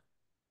pop.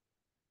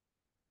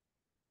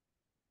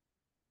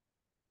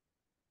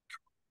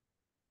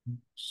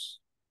 Oops.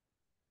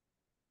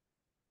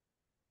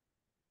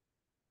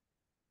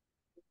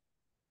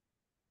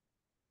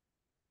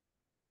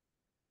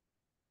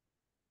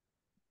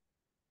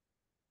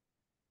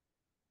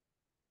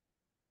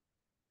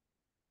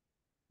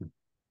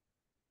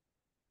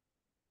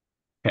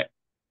 Okay.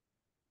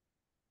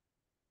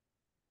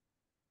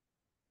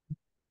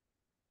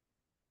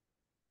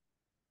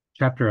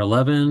 Chapter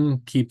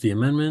 11, keep the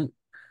amendment.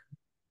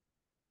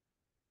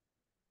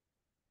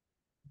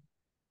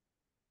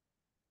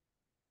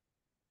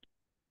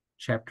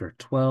 Chapter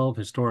 12,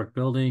 historic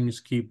buildings,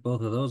 keep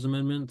both of those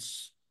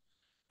amendments.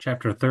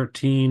 Chapter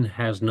 13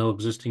 has no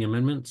existing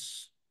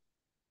amendments.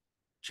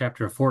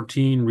 Chapter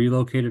 14,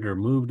 relocated or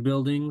moved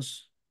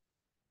buildings.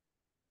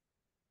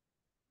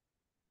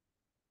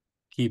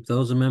 Keep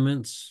those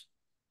amendments.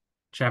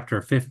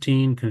 Chapter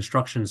 15,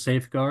 construction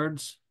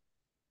safeguards.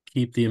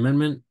 Keep the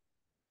amendment.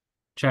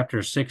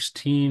 Chapter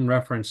 16,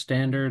 reference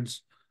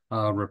standards.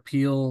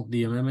 Repeal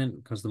the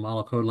amendment because the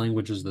model code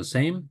language is the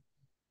same.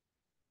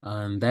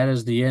 And that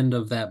is the end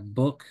of that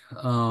book.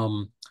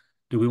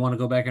 Do we want to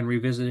go back and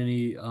revisit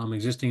any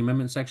existing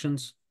amendment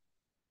sections?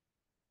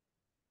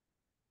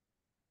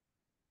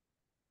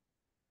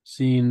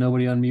 Seeing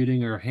nobody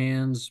unmuting or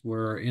hands,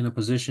 we're in a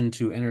position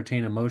to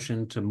entertain a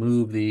motion to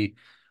move the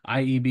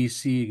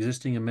IEBC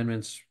existing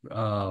amendments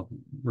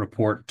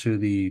report to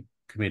the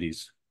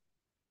committees.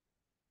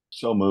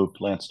 So moved,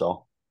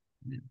 Lansdall.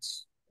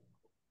 It's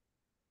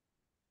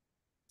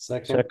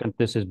Second,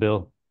 this is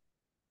Bill.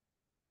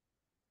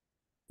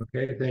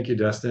 Okay, thank you,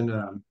 Dustin.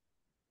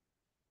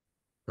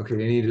 Okay,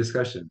 any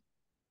discussion?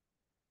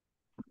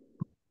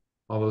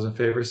 All those in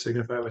favor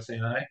signify by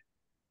saying aye.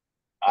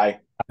 Aye.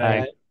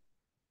 Aye.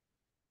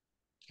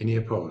 Any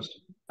opposed?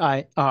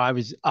 I'm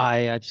sorry, I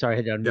had to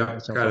unmute Yeah,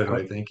 myself got real it quick.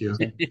 right. Thank you.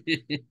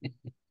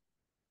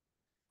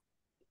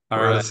 All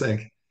We're out right. of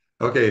sync.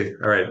 Okay,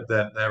 all right.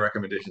 That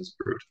recommendation is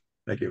approved.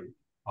 Thank you.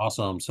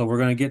 Awesome. So we're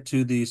going to get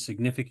to the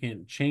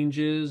significant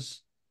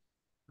changes.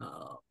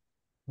 Let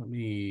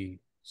me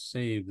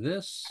save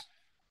this.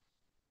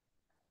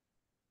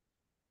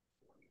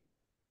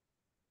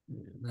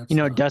 You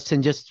know, done.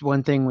 Dustin, just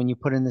one thing, when you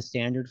put in the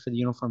standard for the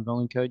Uniform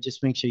Building Code,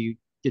 just make sure you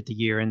get the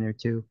year in there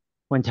too.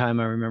 I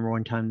remember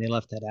one time they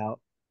left that out.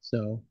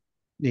 So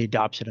the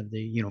adoption of the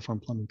Uniform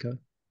Plumbing Code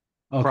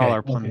for all Okay.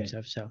 our plumbing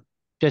stuff. So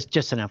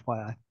just an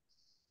FYI.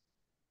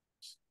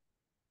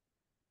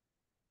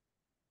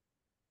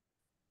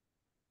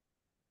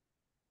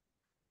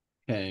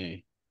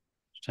 Okay.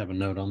 Just have a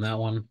note on that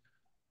one.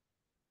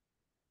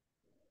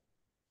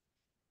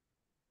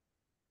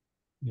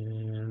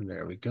 And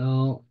there we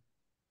go.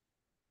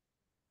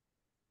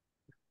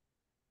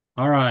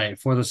 All right,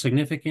 for the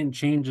significant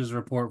changes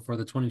report for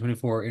the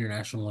 2024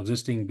 International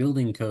Existing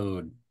Building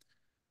Code.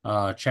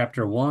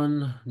 Chapter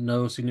 1,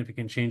 no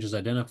significant changes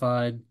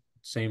identified.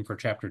 Same for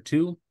Chapter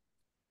 2.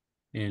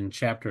 In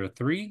Chapter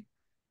 3,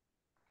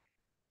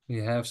 we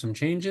have some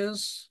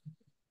changes,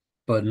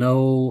 but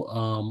no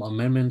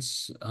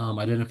amendments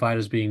identified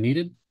as being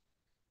needed.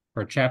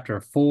 For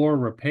Chapter 4,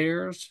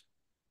 repairs,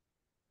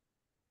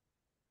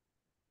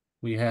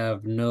 we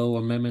have no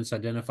amendments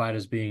identified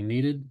as being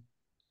needed.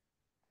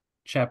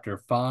 Chapter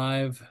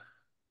 5,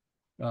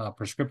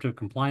 prescriptive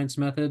compliance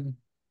method.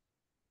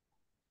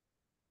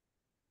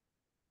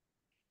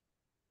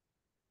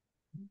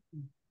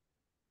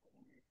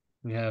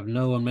 We have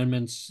no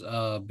amendments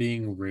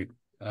being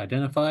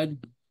identified.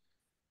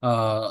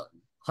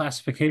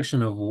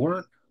 Classification of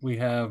work, we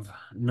have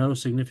no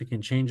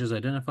significant changes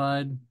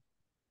identified.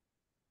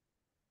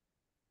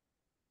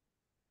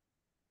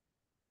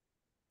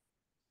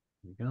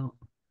 There we go.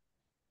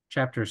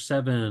 Chapter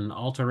 7,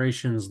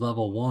 alterations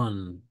level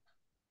 1.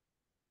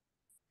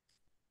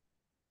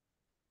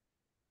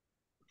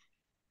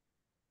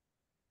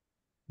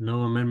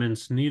 No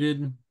amendments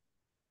needed.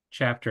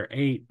 Chapter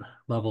 8,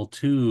 level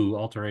 2,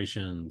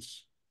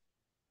 alterations.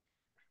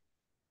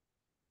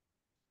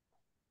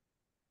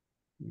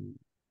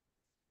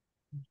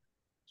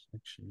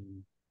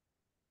 Section.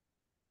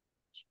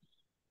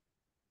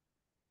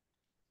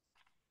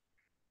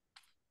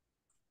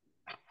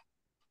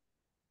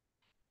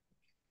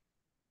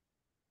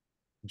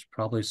 There's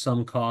probably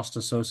some cost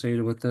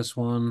associated with this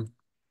one.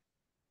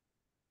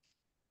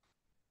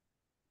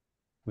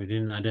 We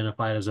didn't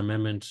identify it as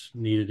amendment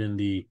needed in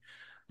the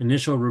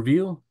initial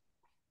review.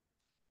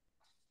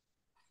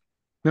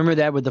 Remember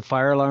that with the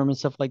fire alarm and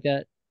stuff like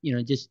that? You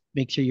know, just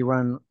make sure you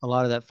run a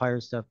lot of that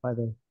fire stuff by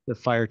the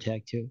fire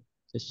tag too,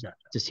 just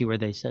to see where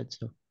they said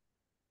so.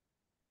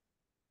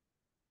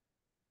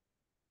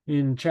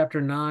 In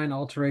Chapter 9,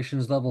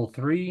 alterations level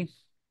 3,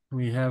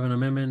 we have an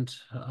amendment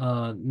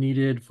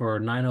needed for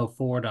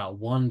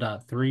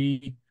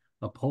 904.1.3,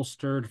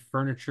 upholstered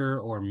furniture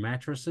or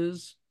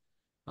mattresses.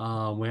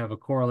 We have a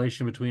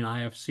correlation between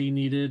IFC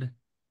needed.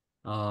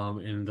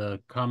 In the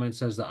comment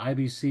says the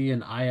IBC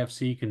and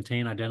IFC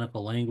contain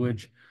identical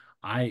language.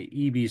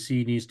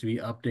 IEBC needs to be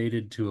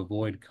updated to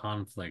avoid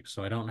conflict.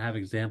 So I don't have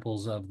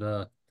examples of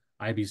the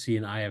IBC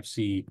and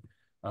IFC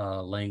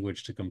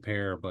language to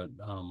compare, but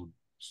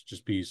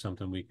just be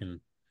something we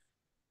can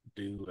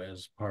do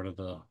as part of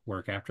the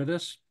work after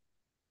this.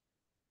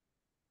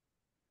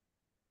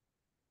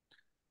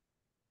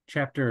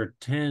 Chapter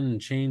 10,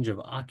 change of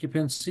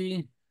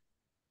occupancy.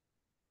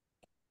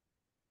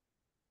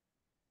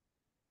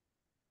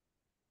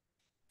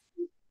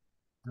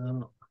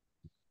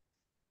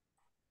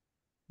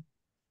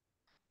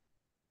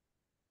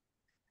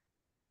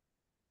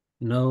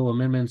 No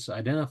amendments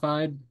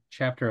identified.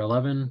 Chapter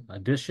 11,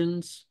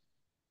 additions.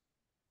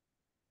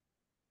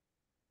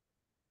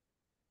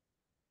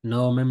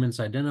 No amendments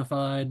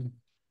identified.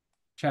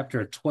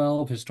 Chapter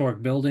 12,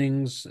 historic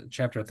buildings.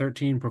 Chapter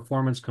 13,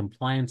 performance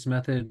compliance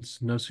methods.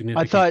 No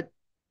significant.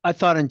 I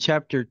thought in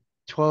chapter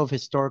 12,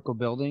 historical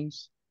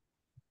buildings,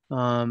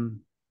 I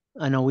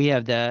know we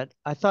have that.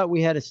 I thought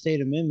we had a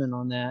state amendment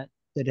on that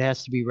it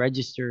has to be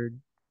registered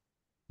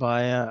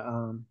by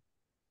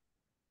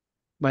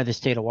the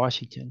state of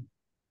Washington.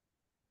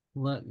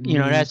 It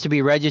has to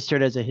be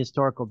registered as a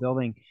historical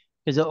building,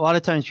 because a lot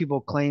of times people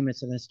claim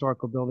it's an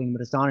historical building,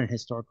 but it's not a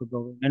historical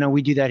building. I know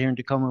we do that here in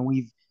Tacoma, and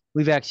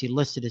we've actually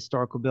listed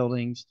historical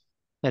buildings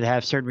that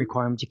have certain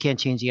requirements. You can't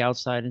change the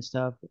outside and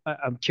stuff.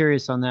 I'm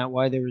curious on that,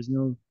 why there was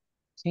no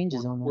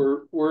changes on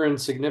that. We're in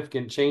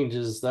significant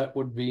changes. That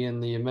would be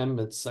in the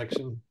amendments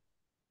section.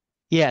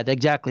 Yeah,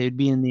 exactly. It'd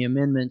be in the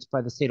amendments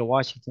by the state of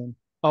Washington.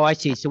 Oh, I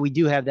see. So we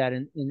do have that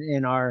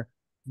in our.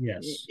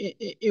 Yes.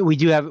 We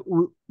do have.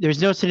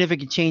 There's no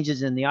significant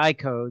changes in the I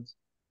codes,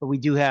 but we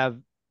do have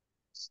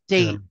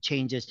state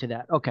changes to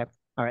that. Okay.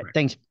 All right.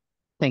 Thanks,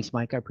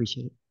 Mike. I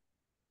appreciate it.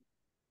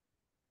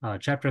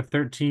 Chapter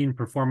 13,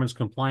 performance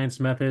compliance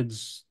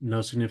methods.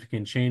 No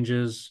significant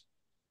changes.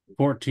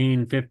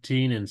 14,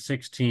 15, and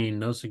 16.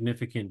 No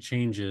significant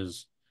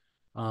changes.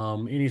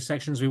 Any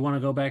sections we want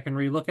to go back and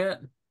relook at?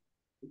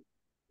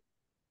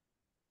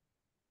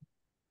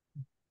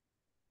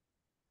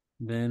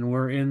 Then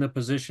we're in the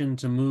position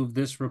to move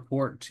this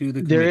report to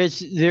the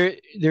committee.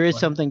 There is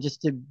something,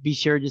 just to be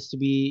sure, just to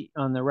be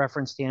on the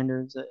reference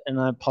standards,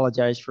 and I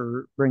apologize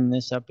for bringing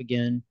this up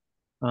again.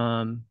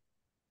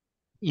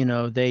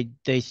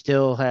 They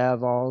still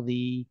have all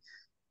the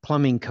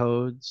plumbing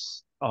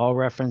codes all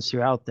referenced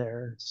throughout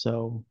there.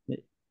 So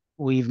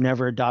we've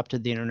never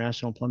adopted the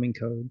International Plumbing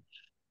Code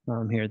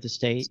here at the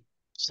state.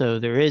 So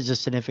there is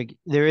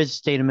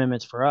state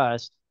amendments for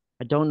us.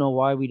 I don't know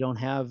why we don't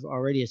have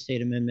already a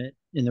state amendment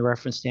in the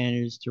reference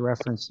standards to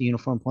reference the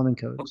uniform plumbing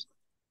codes.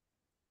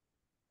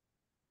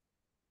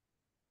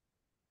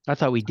 I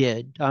thought we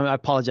did. I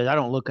apologize. I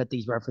don't look at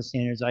these reference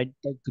standards. At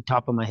the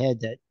top of my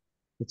head that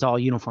it's all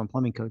uniform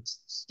plumbing code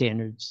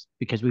standards,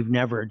 because we've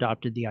never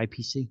adopted the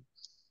IPC.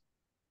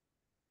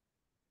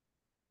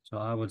 So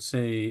I would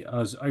say,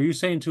 are you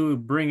saying to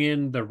bring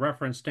in the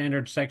reference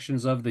standard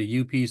sections of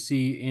the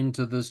UPC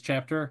into this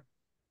chapter?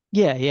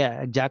 Yeah,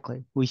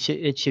 exactly.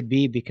 It should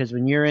be, because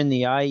when you're in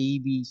the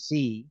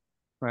IEBC,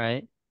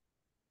 right?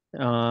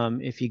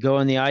 If you go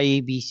in the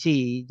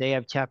IEBC, they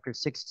have chapter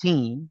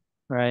 16,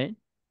 right?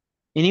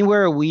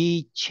 Anywhere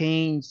we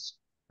change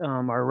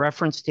our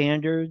reference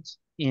standards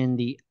in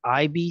the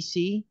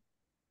IBC,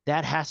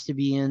 that has to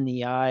be in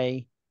the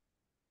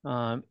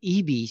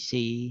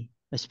IEBC,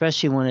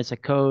 especially when it's a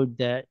code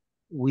that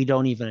we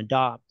don't even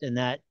adopt, and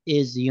that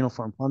is the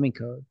Uniform Plumbing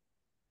Code.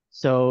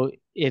 So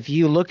if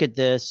you look at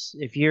this,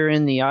 if you're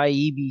in the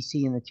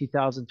IEBC in the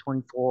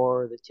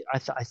 2024, I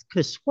could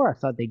have swore I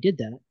thought they did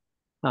that.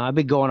 I've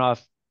been going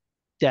off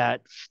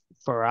that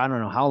for I don't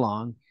know how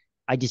long.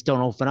 I just don't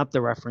open up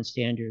the reference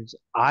standards.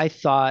 I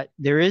thought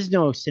there is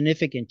no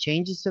significant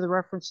changes to the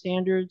reference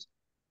standards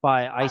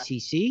by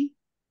ICC,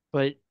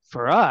 but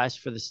for us,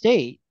 for the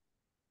state,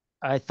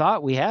 I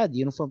thought we had the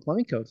Uniform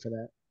Plumbing Code for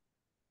that.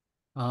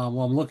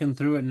 Well, I'm looking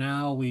through it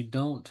now. We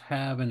don't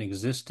have an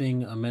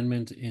existing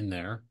amendment in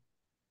there.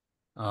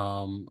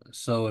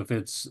 So if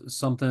it's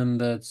something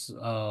that's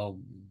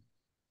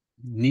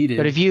needed.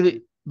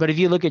 But if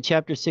you look at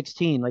chapter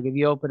 16, like if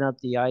you open up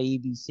the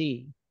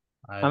IEBC,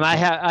 I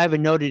have it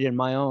noted in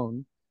my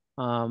own.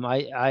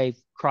 I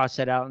cross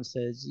that out and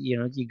says,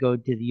 you go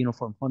to the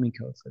Uniform Plumbing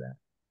Code for that.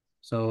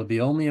 So the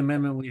only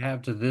amendment we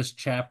have to this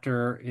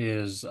chapter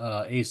is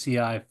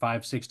ACI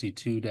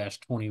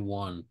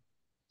 562-21.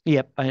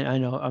 Yep, I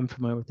know. I'm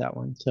familiar with that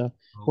one. So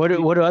what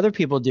do other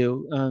people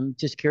do?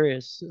 Just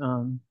curious.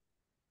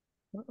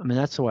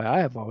 That's the way I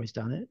have always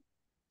done it.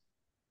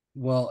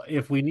 Well,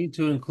 if we need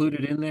to include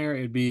it in there,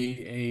 it'd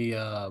be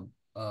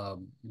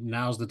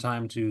now's the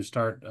time to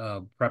start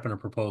prepping a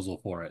proposal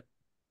for it.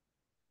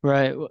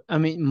 Right.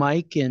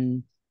 Mike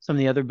and some of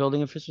the other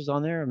building officials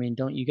on there,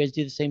 don't you guys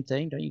do the same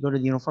thing? Don't you go to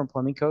the Uniform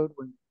Plumbing Code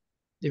when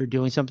they're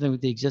doing something with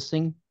the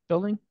existing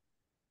building?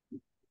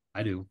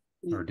 I do,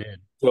 or did.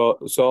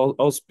 So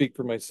I'll speak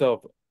for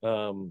myself.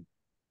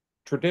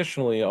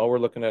 Traditionally, all we're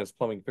looking at is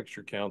plumbing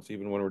fixture counts,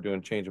 even when we're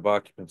doing change of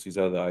occupancies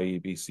out of the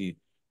IEBC.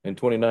 And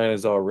 29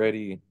 is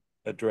already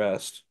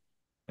addressed,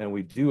 and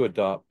we do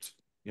adopt,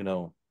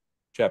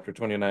 chapter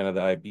 29 of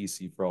the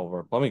IBC for all of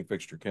our plumbing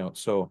fixture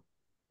counts. So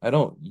I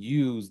don't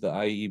use the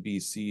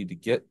IEBC to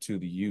get to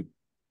the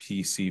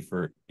UPC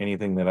for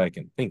anything that I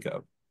can think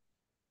of.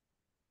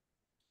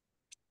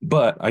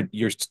 But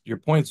your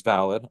point's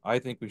valid. I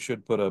think we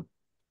should put a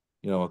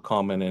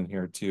comment in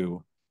here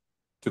to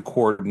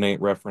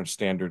coordinate reference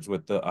standards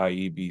with the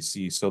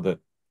IEBC so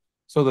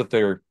that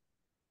they're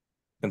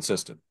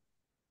consistent.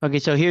 Okay,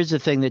 so here's the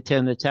thing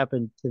that's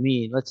happened to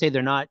me. Let's say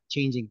they're not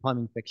changing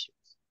plumbing fixtures,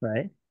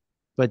 right?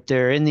 But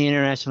they're in the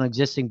International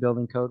Existing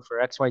Building Code for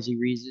XYZ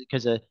reason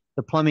because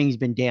the plumbing's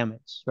been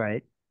damaged,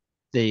 right?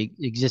 the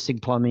existing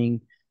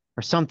plumbing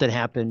or something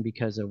happened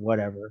because of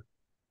whatever.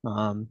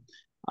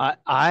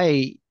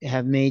 I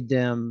have made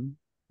them,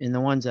 in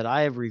the ones that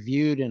I have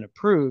reviewed and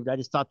approved, I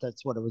just thought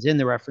that's what it was in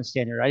the reference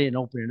standard. I didn't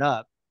open it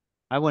up.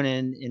 I went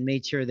in and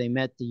made sure they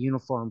met the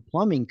uniform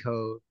plumbing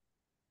code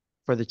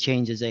for the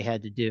changes they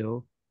had to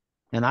do.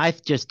 And I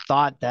just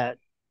thought that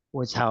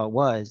was how it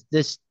was.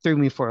 This threw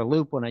me for a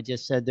loop when I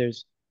just said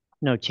there's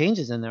no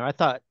changes in there.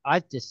 I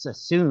just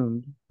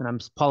assumed, and I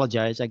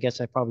apologize, I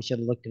guess I probably should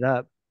have looked it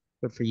up,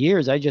 but for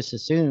years I just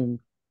assumed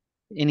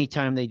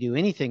anytime they do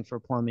anything for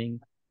plumbing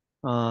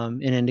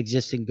in an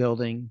existing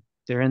building,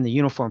 they're in the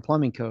uniform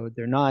plumbing code.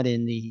 They're not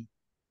in the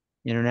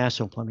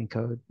international plumbing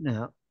code.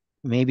 Now,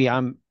 maybe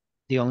I'm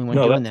the only one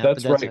No, doing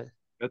that's that, but right.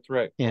 That's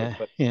right. yeah,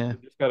 But yeah. you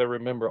just got to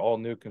remember all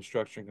new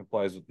construction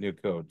complies with new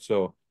code.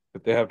 So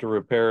if they have to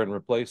repair and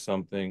replace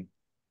something,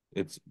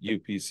 it's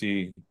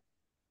UPC.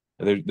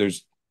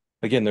 There's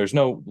again, there's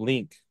no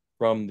link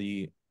from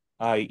the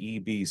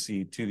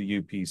IEBC to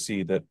the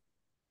UPC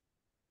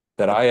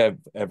that I have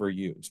ever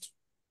used.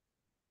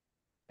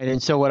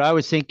 And so what I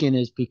was thinking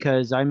is,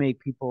 because I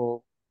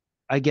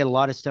get a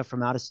lot of stuff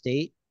from out of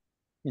state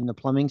in the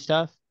plumbing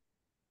stuff,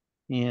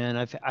 and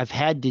I've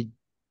had to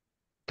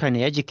kind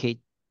of educate.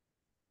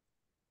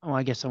 Oh,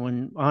 I guess I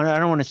don't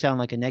want to sound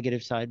like a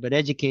negative side, but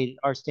educate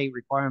our state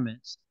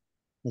requirements.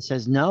 It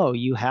says no,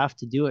 you have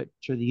to do it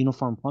through the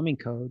uniform plumbing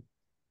code.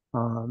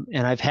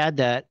 And I've had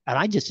that, and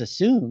I just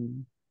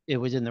assumed it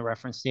was in the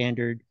reference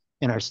standard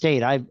in our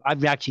state.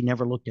 I've actually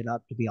never looked it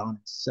up, to be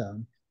honest.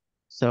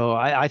 So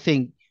I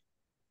think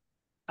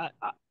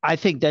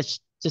that's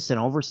just an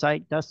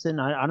oversight, Dustin.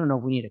 I don't know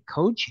if we need a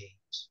code change,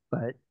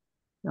 but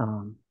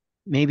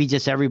maybe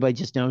just everybody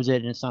just knows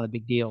it and it's not a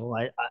big deal.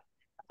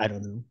 I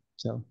don't know.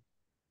 So,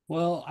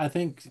 well, I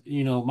think,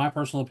 my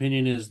personal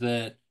opinion is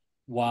that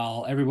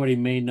while everybody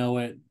may know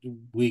it,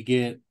 we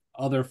get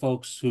other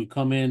folks who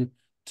come in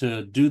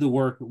to do the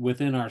work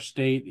within our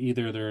state.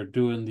 Either they're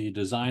doing the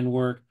design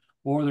work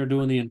or they're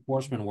doing the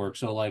enforcement work.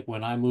 So like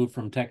when I moved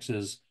from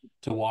Texas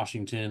to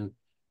Washington,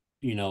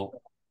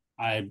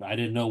 I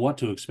didn't know what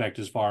to expect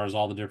as far as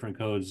all the different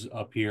codes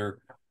up here.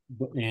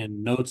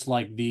 And notes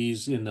like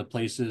these in the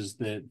places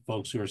that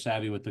folks who are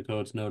savvy with the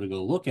codes know to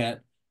go look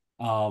at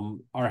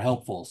are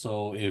helpful.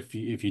 So if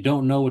you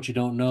don't know what you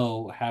don't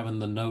know, having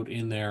the note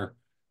in there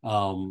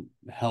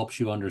helps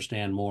you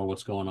understand more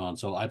what's going on.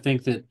 So I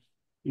think that,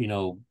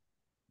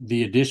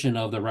 the addition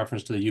of the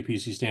reference to the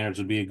UPC standards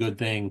would be a good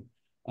thing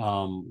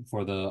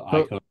for the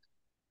iCode.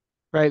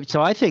 Right.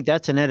 So I think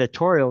that's an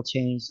editorial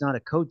change, not a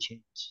code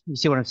change. You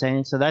see what I'm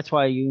saying? So that's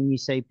why when you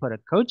say put a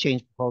code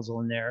change proposal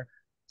in there,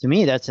 to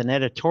me, that's an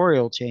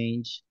editorial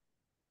change.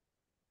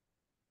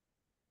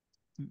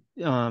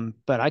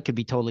 But I could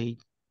be totally,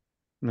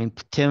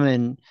 Tim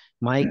and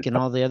Mike and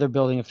all the other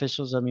building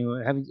officials, have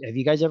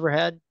you guys ever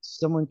had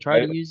someone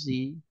try to use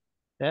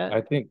that?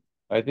 I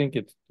think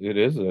it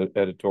is an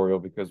editorial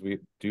because we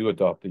do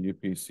adopt the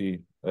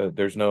UPC.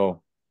 There's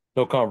no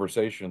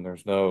conversation.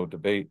 There's no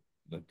debate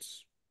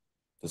that's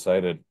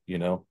decided,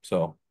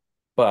 so,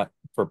 but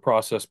for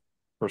process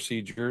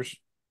procedures,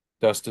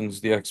 Dustin's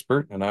the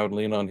expert and I would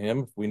lean on him.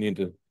 If we need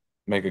to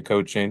make a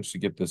code change to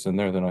get this in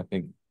there, then I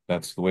think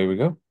that's the way we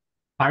go.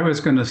 I was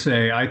going to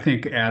say, I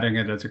think adding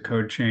it as a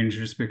code change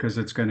just because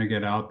it's going to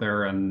get out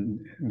there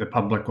and the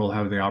public will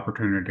have the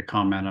opportunity to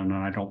comment on it.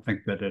 I don't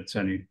think that it's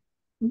any,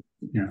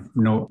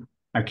 no,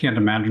 I can't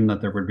imagine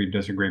that there would be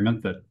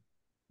disagreement that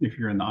if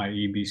you're in the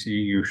IEBC,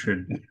 you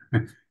should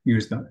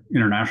use the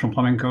International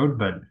Plumbing Code,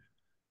 but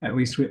at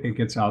least it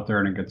gets out there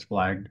and it gets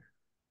flagged.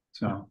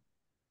 So,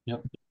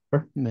 yep.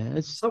 Man,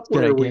 it's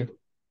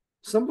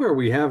somewhere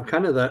we have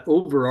kind of that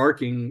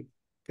overarching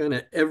kind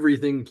of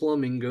everything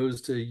plumbing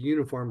goes to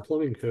uniform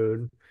plumbing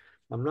code.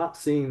 I'm not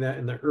seeing that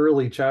in the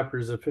early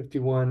chapters of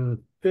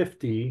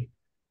 5150.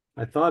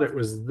 I thought it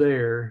was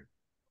there.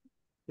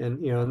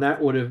 And, and that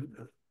would have,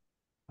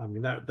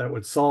 that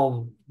would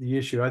solve the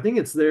issue. I think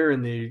it's there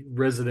in the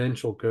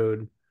residential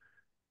code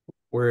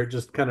where it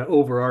just kind of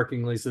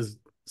overarchingly says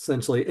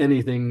essentially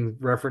anything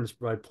referenced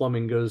by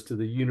plumbing goes to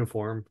the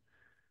uniform.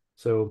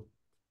 So,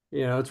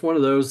 it's one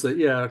of those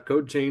that,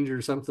 code change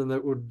or something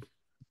that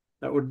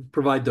would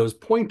provide those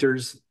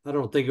pointers. I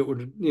don't think it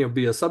would,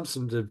 be a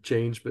substantive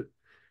change, but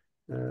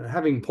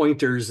having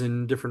pointers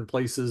in different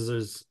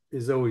places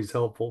is always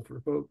helpful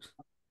for folks.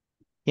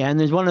 Yeah, and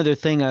there's one other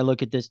thing I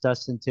look at this,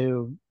 Dustin,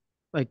 too.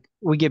 Like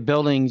we get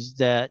buildings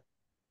that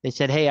they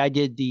said, hey, I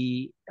use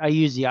the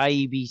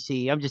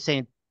IEBC. I'm just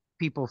saying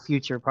people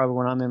future, probably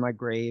when I'm in my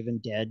grave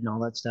and dead and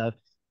all that stuff,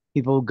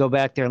 people go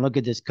back there and look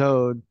at this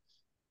code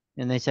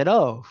and they said,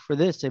 oh, for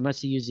this, they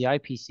must have used the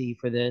IPC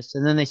for this.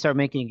 And then they start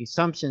making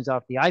assumptions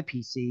off the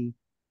IPC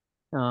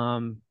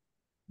for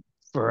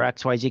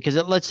XYZ. Because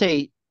let's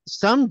say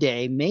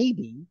someday,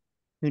 maybe,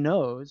 who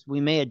knows, we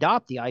may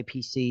adopt the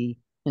IPC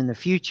in the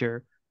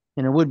future.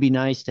 And it would be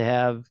nice to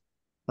have,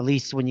 at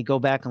least when you go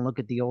back and look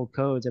at the old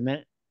codes.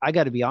 I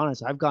got to be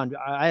honest,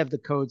 I have the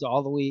codes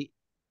all the way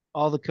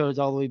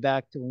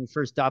back to when we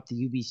first adopted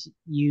the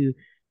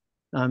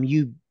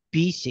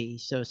IEBC.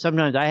 So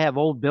sometimes I have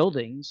old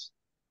buildings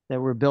that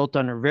were built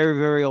under very,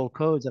 very old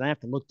codes, and I have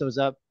to look those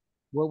up.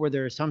 What were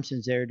their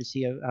assumptions there to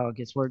see how it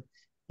gets worked?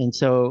 And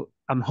so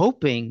I'm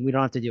hoping we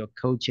don't have to do a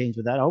code change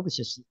with that. I hope it's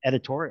just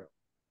editorial.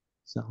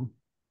 So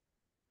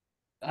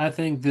I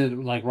think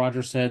that, like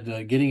Roger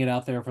said, getting it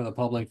out there for the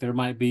public, there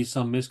might be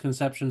some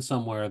misconception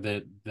somewhere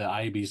that the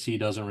IEBC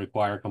doesn't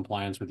require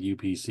compliance with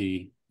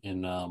UPC.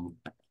 And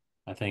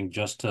I think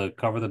just to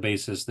cover the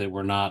basis that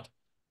we're not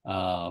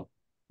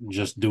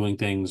just doing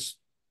things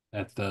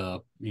at the,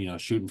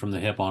 shooting from the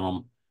hip on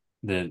them,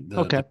 that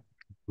the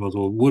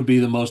proposal would be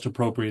the most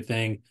appropriate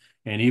thing.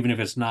 And even if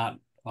it's not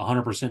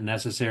 100%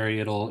 necessary,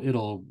 it'll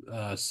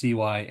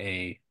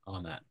CYA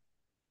on that.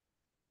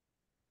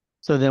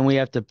 So then we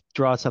have to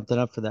draw something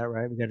up for that,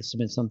 right? We got to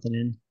submit something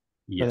in.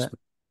 Yes.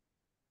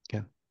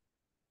 Okay.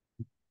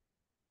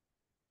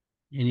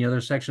 Any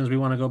other sections we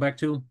want to go back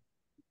to?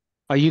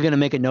 Are you going to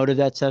make a note of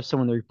that stuff so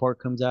when the report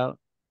comes out,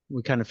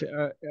 we kind of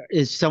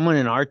is someone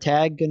in our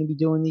tag going to be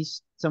doing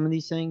some of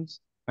these things?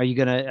 Are you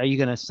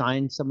gonna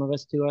assign some of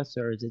us to us,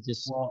 or is it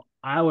just? Well,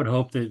 I would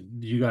hope that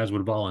you guys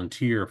would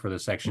volunteer for the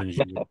sections.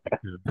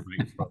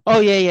 Oh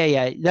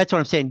yeah. That's what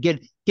I'm saying. Get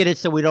it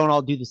so we don't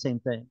all do the same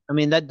thing. I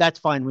mean that's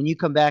fine. When you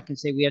come back and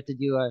say we have to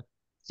do a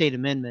state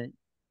amendment,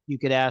 you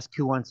could ask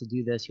who wants to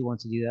do this, who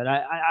wants to do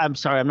that. I'm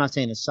sorry, I'm not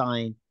saying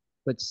assign,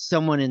 but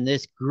someone in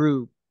this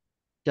group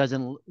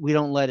we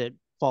don't let it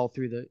fall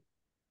through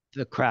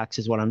the cracks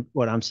is what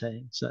I'm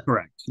saying. So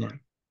correct. Yeah.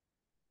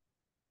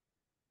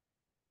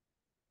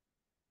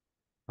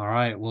 All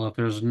right. Well, if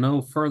there's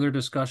no further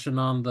discussion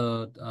on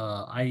the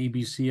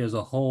IEBC as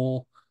a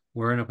whole,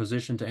 we're in a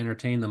position to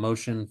entertain the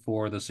motion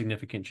for the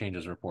significant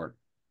changes report.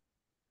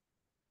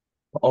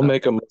 I'll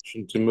make a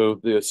motion to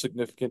move the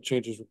significant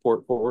changes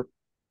report forward.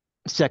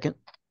 Second.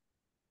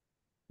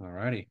 All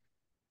righty.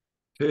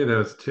 Okay, that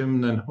was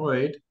Tim then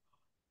Hoyt.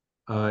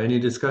 Any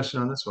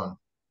discussion on this one?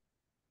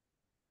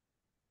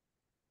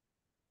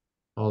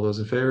 All those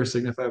in favor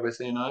signify by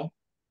saying aye.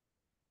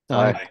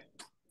 Aye.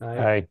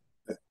 Aye.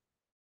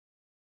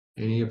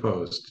 Any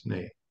opposed?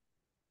 Nay.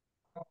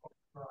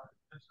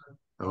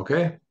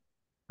 Okay,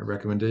 our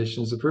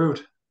recommendation is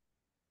approved.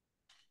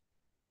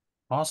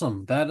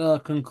 Awesome.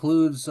 That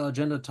concludes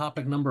agenda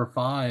topic number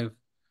 5.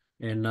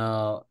 And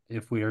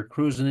if we are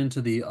cruising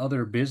into the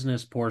other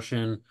business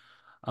portion,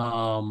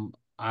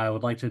 I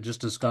would like to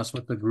just discuss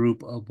with the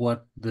group of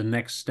what the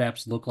next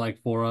steps look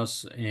like for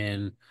us.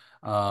 And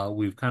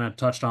we've kind of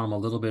touched on them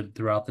a little bit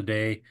throughout the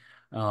day.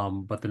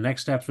 But the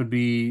next steps would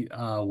be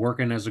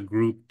working as a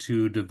group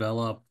to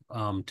develop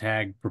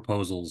tag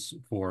proposals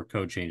for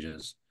code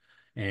changes.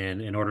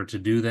 And in order to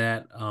do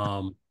that,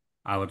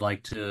 I would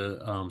like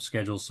to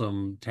schedule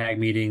some tag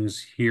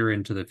meetings here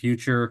into the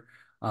future.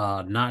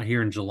 Not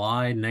here in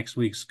July. Next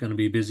week's going to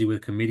be busy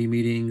with committee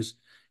meetings,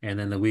 and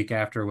then the week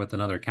after with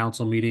another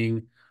council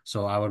meeting.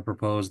 So I would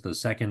propose the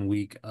second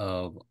week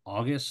of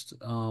August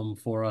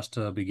for us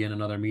to begin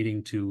another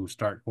meeting to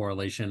start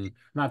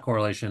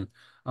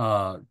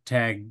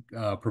tag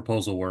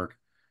proposal work.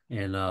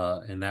 And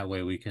that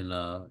way we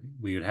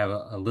would have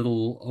a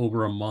little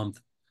over a month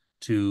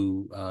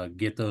to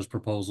get those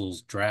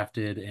proposals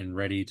drafted and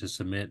ready to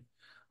submit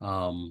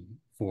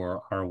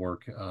for our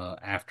work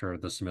after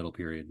the submittal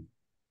period.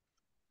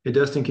 Hey,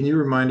 Dustin, can you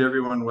remind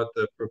everyone what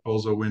the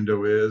proposal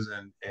window is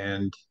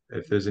and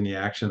if there's any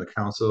action the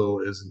council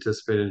is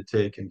anticipated to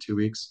take in 2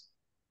 weeks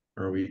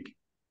or a week?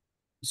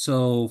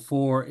 So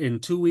in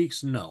 2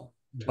 weeks, no.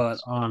 Yes. But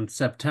on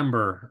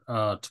September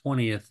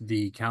 20th,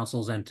 the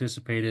council's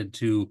anticipated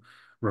to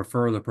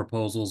refer the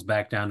proposals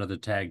back down to the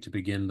tag to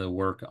begin the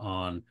work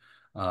on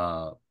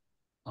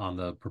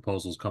the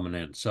proposals coming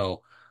in.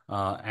 So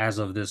as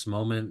of this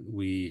moment,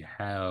 we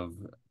have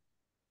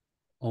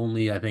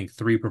only, I think,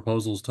 3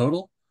 proposals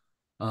total.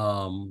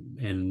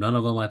 And none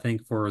of them, I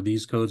think, for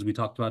these codes we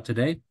talked about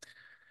today.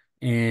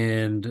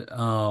 And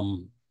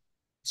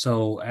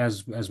so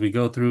as we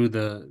go through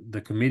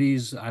the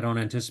committees, I don't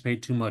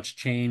anticipate too much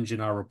change in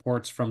our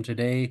reports from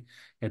today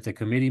at the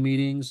committee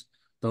meetings.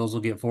 Those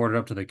will get forwarded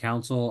up to the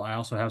council. I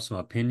also have some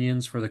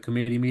opinions for the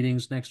committee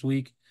meetings next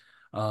week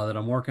that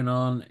I'm working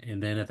on.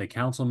 And then at the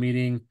council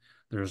meeting,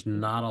 there's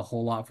not a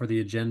whole lot for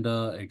the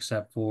agenda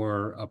except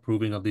for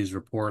approving of these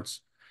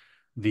reports.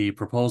 The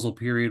proposal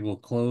period will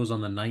close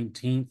on the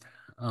 19th.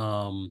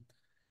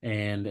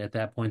 And at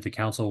that point, the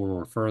council will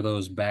refer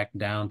those back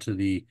down to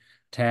the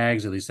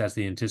tags. At least that's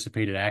the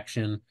anticipated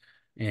action.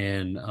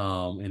 And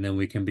then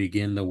we can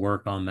begin the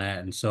work on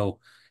that. And so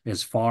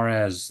as far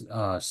as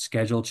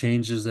schedule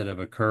changes that have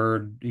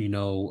occurred,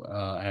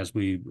 as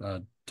we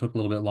took a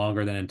little bit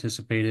longer than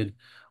anticipated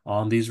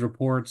on these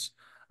reports,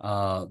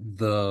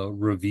 the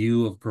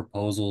review of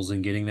proposals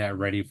and getting that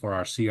ready for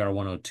our CR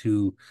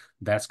 102,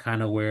 that's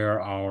kind of where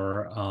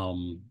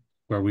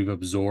where we've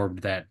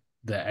absorbed the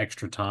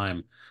extra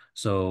time.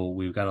 So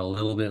we've got a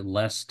little bit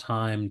less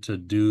time to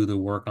do the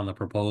work on the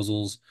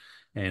proposals,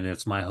 and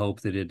it's my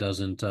hope that it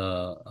doesn't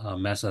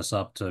mess us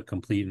up to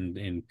complete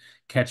and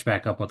catch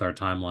back up with our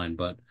timeline.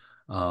 But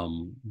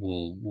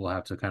we'll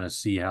have to kind of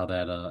see how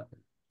that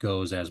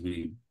goes as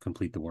we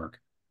complete the work.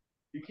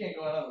 You can't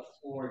go out on the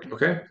floor.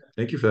 Okay,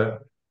 thank you for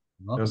that.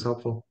 That was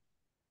helpful.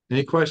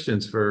 Any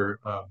questions for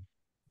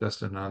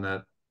Dustin on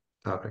that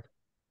topic?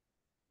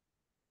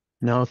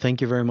 No, thank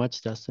you very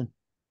much, Dustin.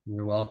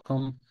 You're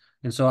welcome.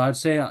 And so I'd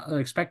say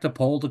expect a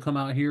poll to come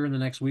out here in the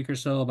next week or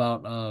so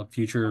about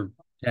future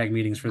tag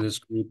meetings for this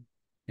group.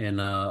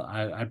 And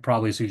I'd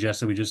probably suggest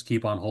that we just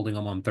keep on holding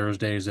them on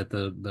Thursdays at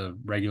the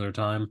regular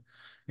time,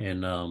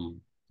 and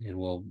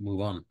we'll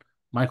move on.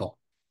 Michael.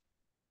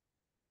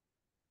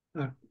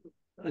 I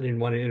didn't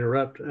want to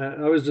interrupt.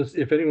 I was just,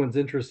 if anyone's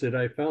interested,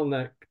 I found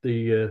that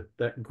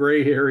that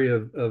gray area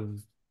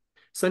of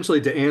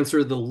essentially to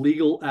answer the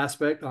legal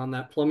aspect on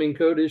that plumbing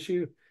code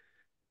issue.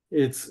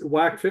 It's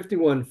WAC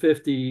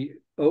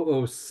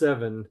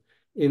 5150-007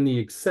 in the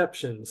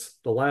exceptions.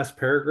 The last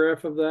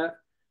paragraph of that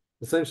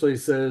essentially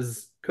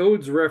says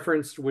codes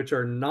referenced which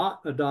are not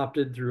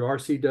adopted through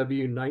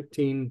RCW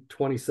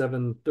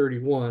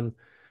 192731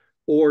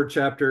 or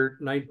chapter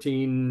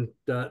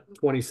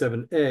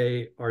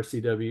 19.27a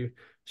RCW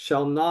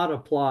shall not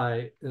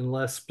apply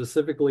unless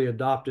specifically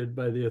adopted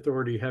by the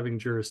authority having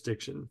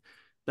jurisdiction.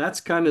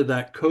 That's kind of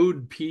that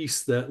code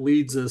piece that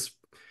leads us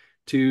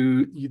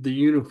to the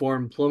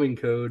Uniform Plumbing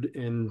Code,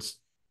 and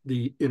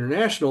the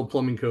International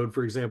Plumbing Code,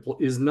 for example,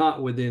 is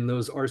not within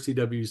those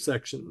RCW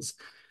sections.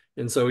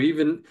 And so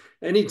even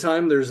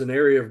anytime there's an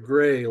area of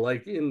gray,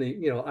 like in the,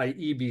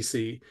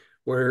 IEBC,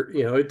 where,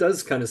 it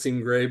does kind of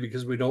seem gray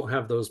because we don't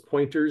have those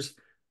pointers,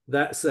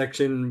 that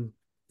section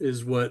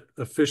is what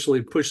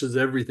officially pushes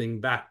everything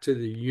back to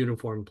the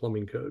Uniform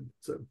Plumbing Code.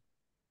 So.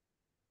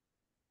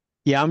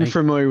 Yeah, I'm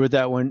familiar with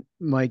that one,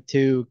 Mike,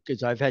 too,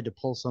 because I've had to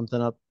pull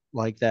something up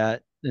like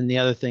that. And the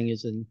other thing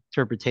is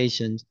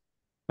interpretations.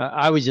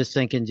 I was just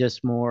thinking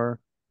just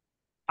more,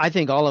 I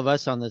think all of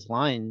us on this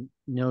line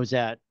knows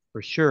that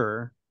for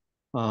sure.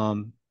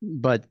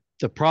 But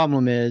the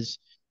problem is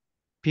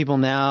people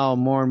now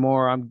more and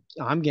more, I'm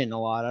getting a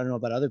lot, I don't know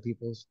about other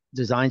people's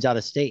designs out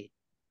of state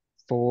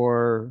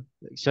for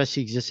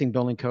especially existing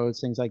building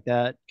codes, things like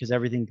that, because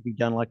everything can be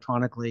done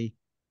electronically.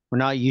 We're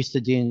not used to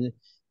doing,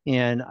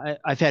 and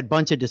I've had a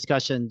bunch of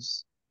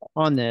discussions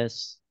on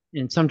this,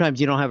 and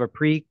sometimes you don't have a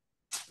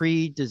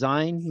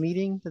pre-design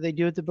meeting that they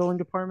do at the building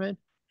department.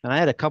 And I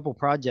had a couple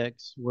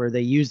projects where they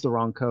used the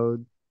wrong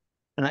code.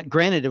 And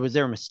granted, it was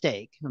their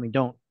mistake. They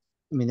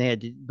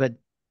had to, but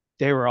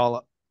they were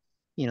all,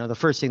 the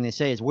first thing they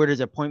say is, where does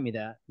it point me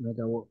that? And I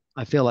go, well,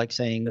 I feel like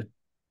saying,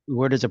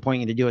 where does it point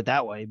you to do it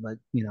that way? But,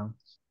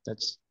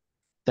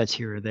 that's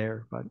here or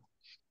there. But,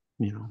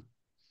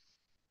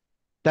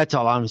 that's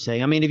all I'm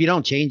saying. If you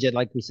don't change it,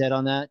 like we said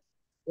on that,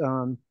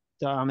 I'm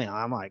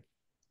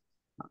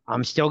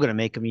still going to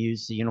make them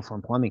use the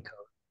Uniform Plumbing Code.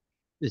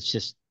 It's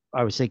just,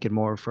 I was thinking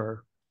more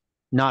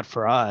not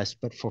for us,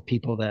 but for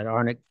people that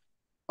aren't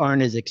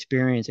as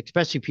experienced,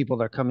 especially people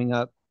that are coming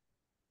up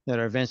that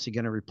are eventually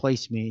going to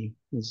replace me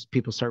as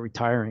people start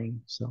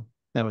retiring. So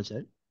that was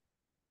it.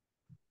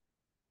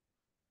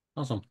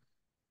 Awesome.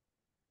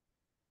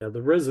 Yeah,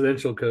 the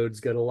residential code's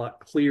got a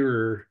lot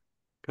clearer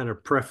kind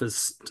of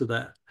preface to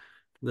that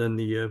than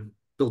the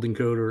building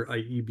code or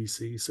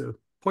IEBC. So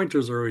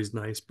pointers are always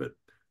nice, but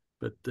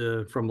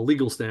from a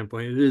legal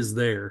standpoint, it is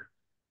there.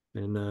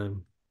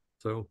 And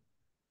so.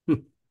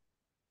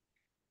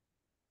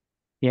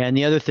 Yeah, and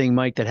the other thing,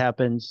 Mike, that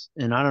happens,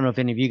 and I don't know if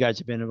any of you guys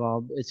have been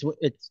involved,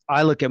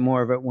 I look at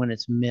more of it when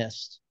it's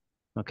missed.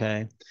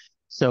 Okay.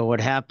 So what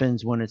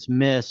happens when it's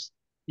missed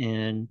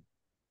and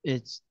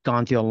it's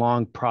gone through a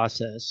long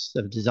process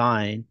of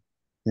design,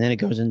 and then it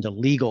goes into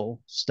legal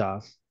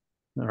stuff.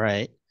 All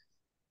right.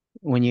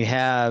 When you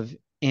have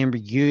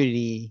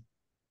ambiguity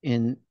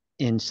in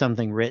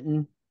something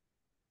written,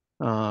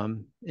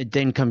 it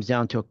then comes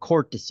down to a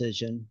court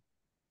decision.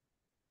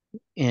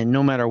 And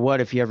no matter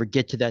what, if you ever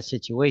get to that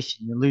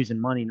situation, you're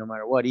losing money no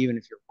matter what, even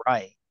if you're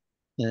right.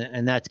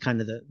 And that's kind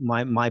of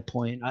my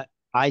point.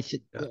 I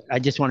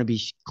just want to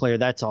be clear.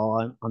 That's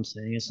all I'm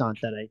saying. It's not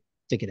that I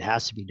think it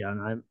has to be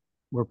done.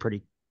 We're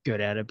pretty good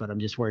at it, but I'm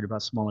just worried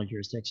about smaller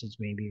jurisdictions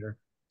maybe, or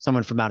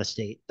someone from out of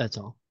state. That's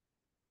all.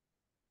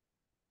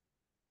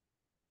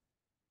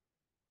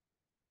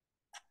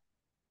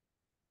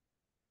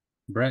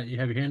 Brett, you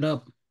have your hand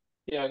up.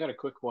 Yeah, I got a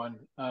quick one.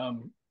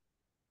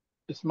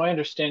 It's my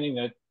understanding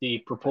that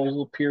the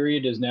proposal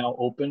period is now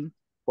open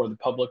for the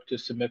public to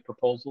submit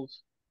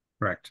proposals.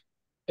 Correct.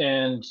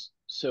 And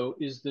so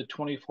is the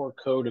 24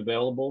 code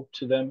available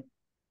to them?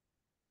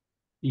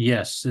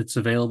 Yes, it's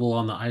available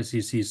on the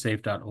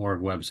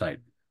iccsafe.org website.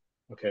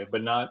 Okay,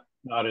 but not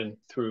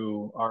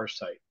through our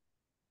site.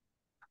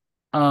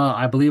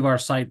 I believe our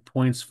site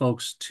points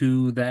folks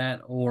to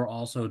that, or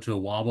also to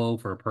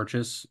WABO for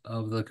purchase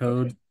of the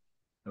code.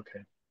 Okay.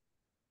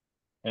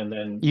 And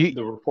then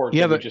the report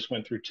that we just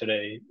went through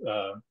today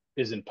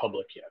isn't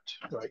public yet,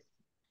 right?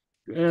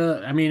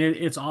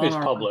 It's on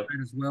our public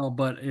website as well,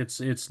 but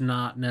it's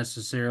not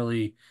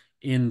necessarily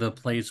in the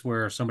place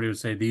where somebody would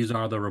say these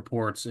are the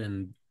reports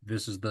and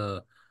this is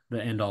the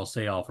end all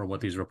say all for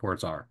what these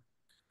reports are.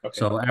 Okay.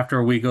 So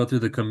after we go through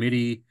the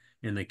committee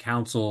and the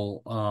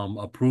council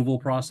approval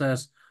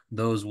process,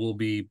 those will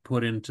be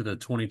put into the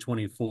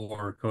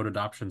 2024 code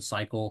adoption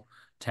cycle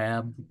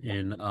tab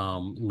and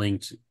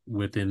linked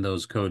within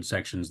those code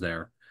sections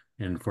there,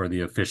 and for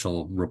the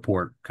official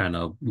report kind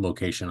of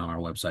location on our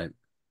website.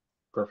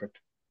 Perfect.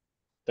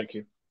 Thank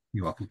you.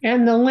 You're welcome.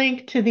 And the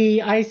link to the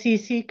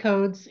ICC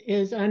codes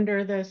is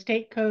under the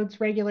state codes,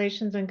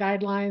 regulations, and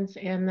guidelines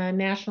and the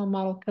National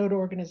Model Code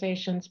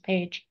Organizations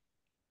page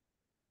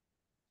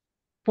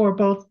for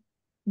both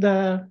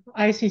the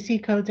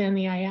ICC codes and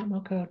the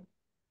IATMO code.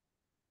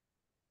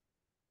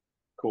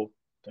 Cool.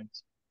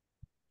 Thanks.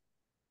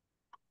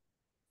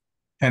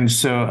 And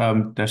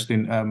so,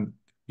 Dustin,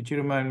 could you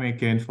remind me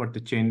again for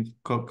the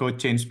code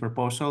change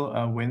proposal?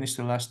 When is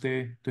the last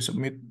day to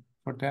submit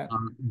for that?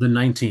 The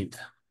 19th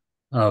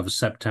of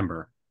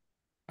September.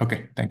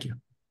 Okay, thank you.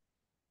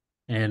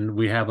 And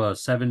we have a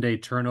 7-day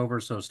turnover.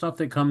 So stuff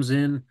that comes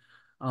in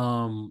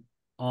on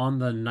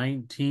the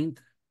 19th,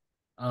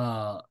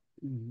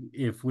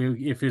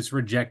 if it's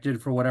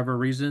rejected for whatever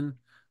reason,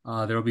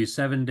 there will be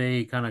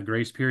 7-day kind of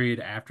grace period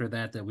after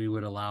that we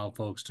would allow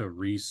folks to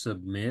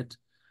resubmit.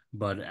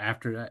 But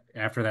after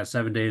that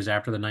 7 days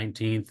after the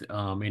 19th,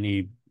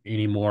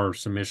 any more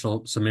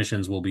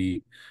submissions will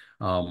be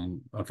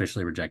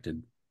officially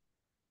rejected.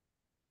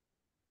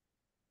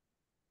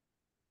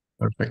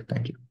 Perfect,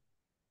 thank you.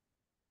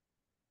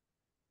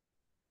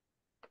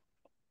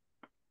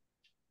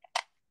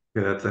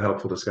 Yeah, that's a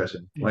helpful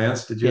discussion.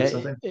 Lance, did you have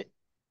something?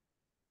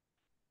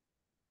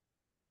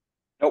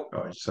 Nope.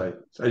 Oh, I just saw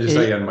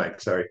you on mic.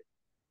 Sorry.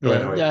 Go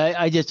ahead, Howie.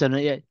 I just don't know.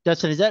 Yeah,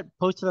 Dustin, is that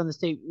posted on the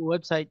state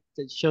website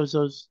that shows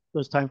those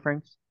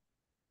timeframes?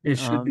 It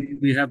should be.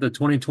 We have the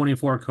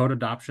 2024 code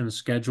adoption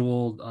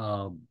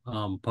schedule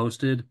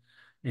posted,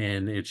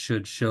 and it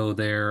should show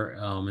there.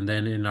 And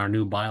then in our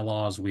new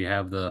bylaws, we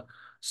have the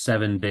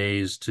 7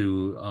 days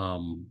to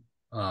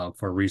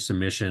for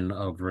resubmission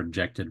of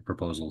rejected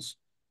proposals.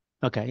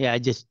 Okay, yeah, I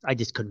just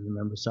couldn't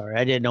remember. Sorry,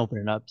 I didn't open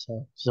it up,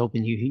 so just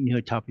hoping you knew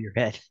at the top of your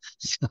head.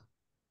 So.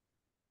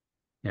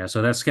 Yeah,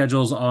 so that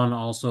schedule's on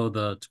also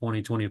the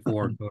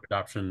 2024 code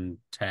adoption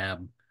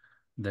tab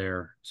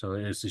there. So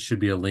it should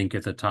be a link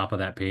at the top of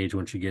that page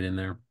once you get in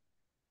there.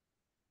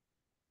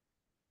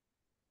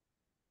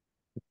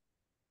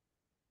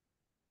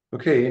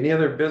 Okay, any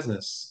other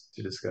business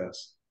to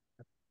discuss?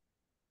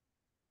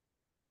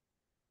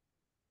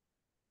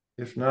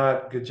 If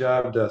not, good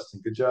job, Dustin.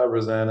 Good job,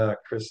 Rosanna,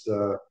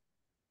 Krista,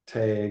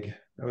 Tag.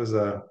 That was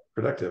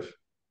productive.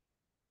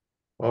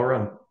 Well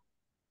run.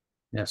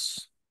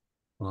 Yes.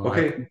 Well,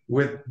 okay,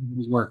 with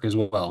his work as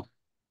well.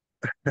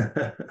 All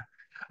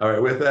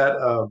right, with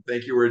that,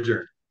 thank you. We're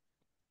adjourned.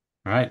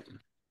 All right.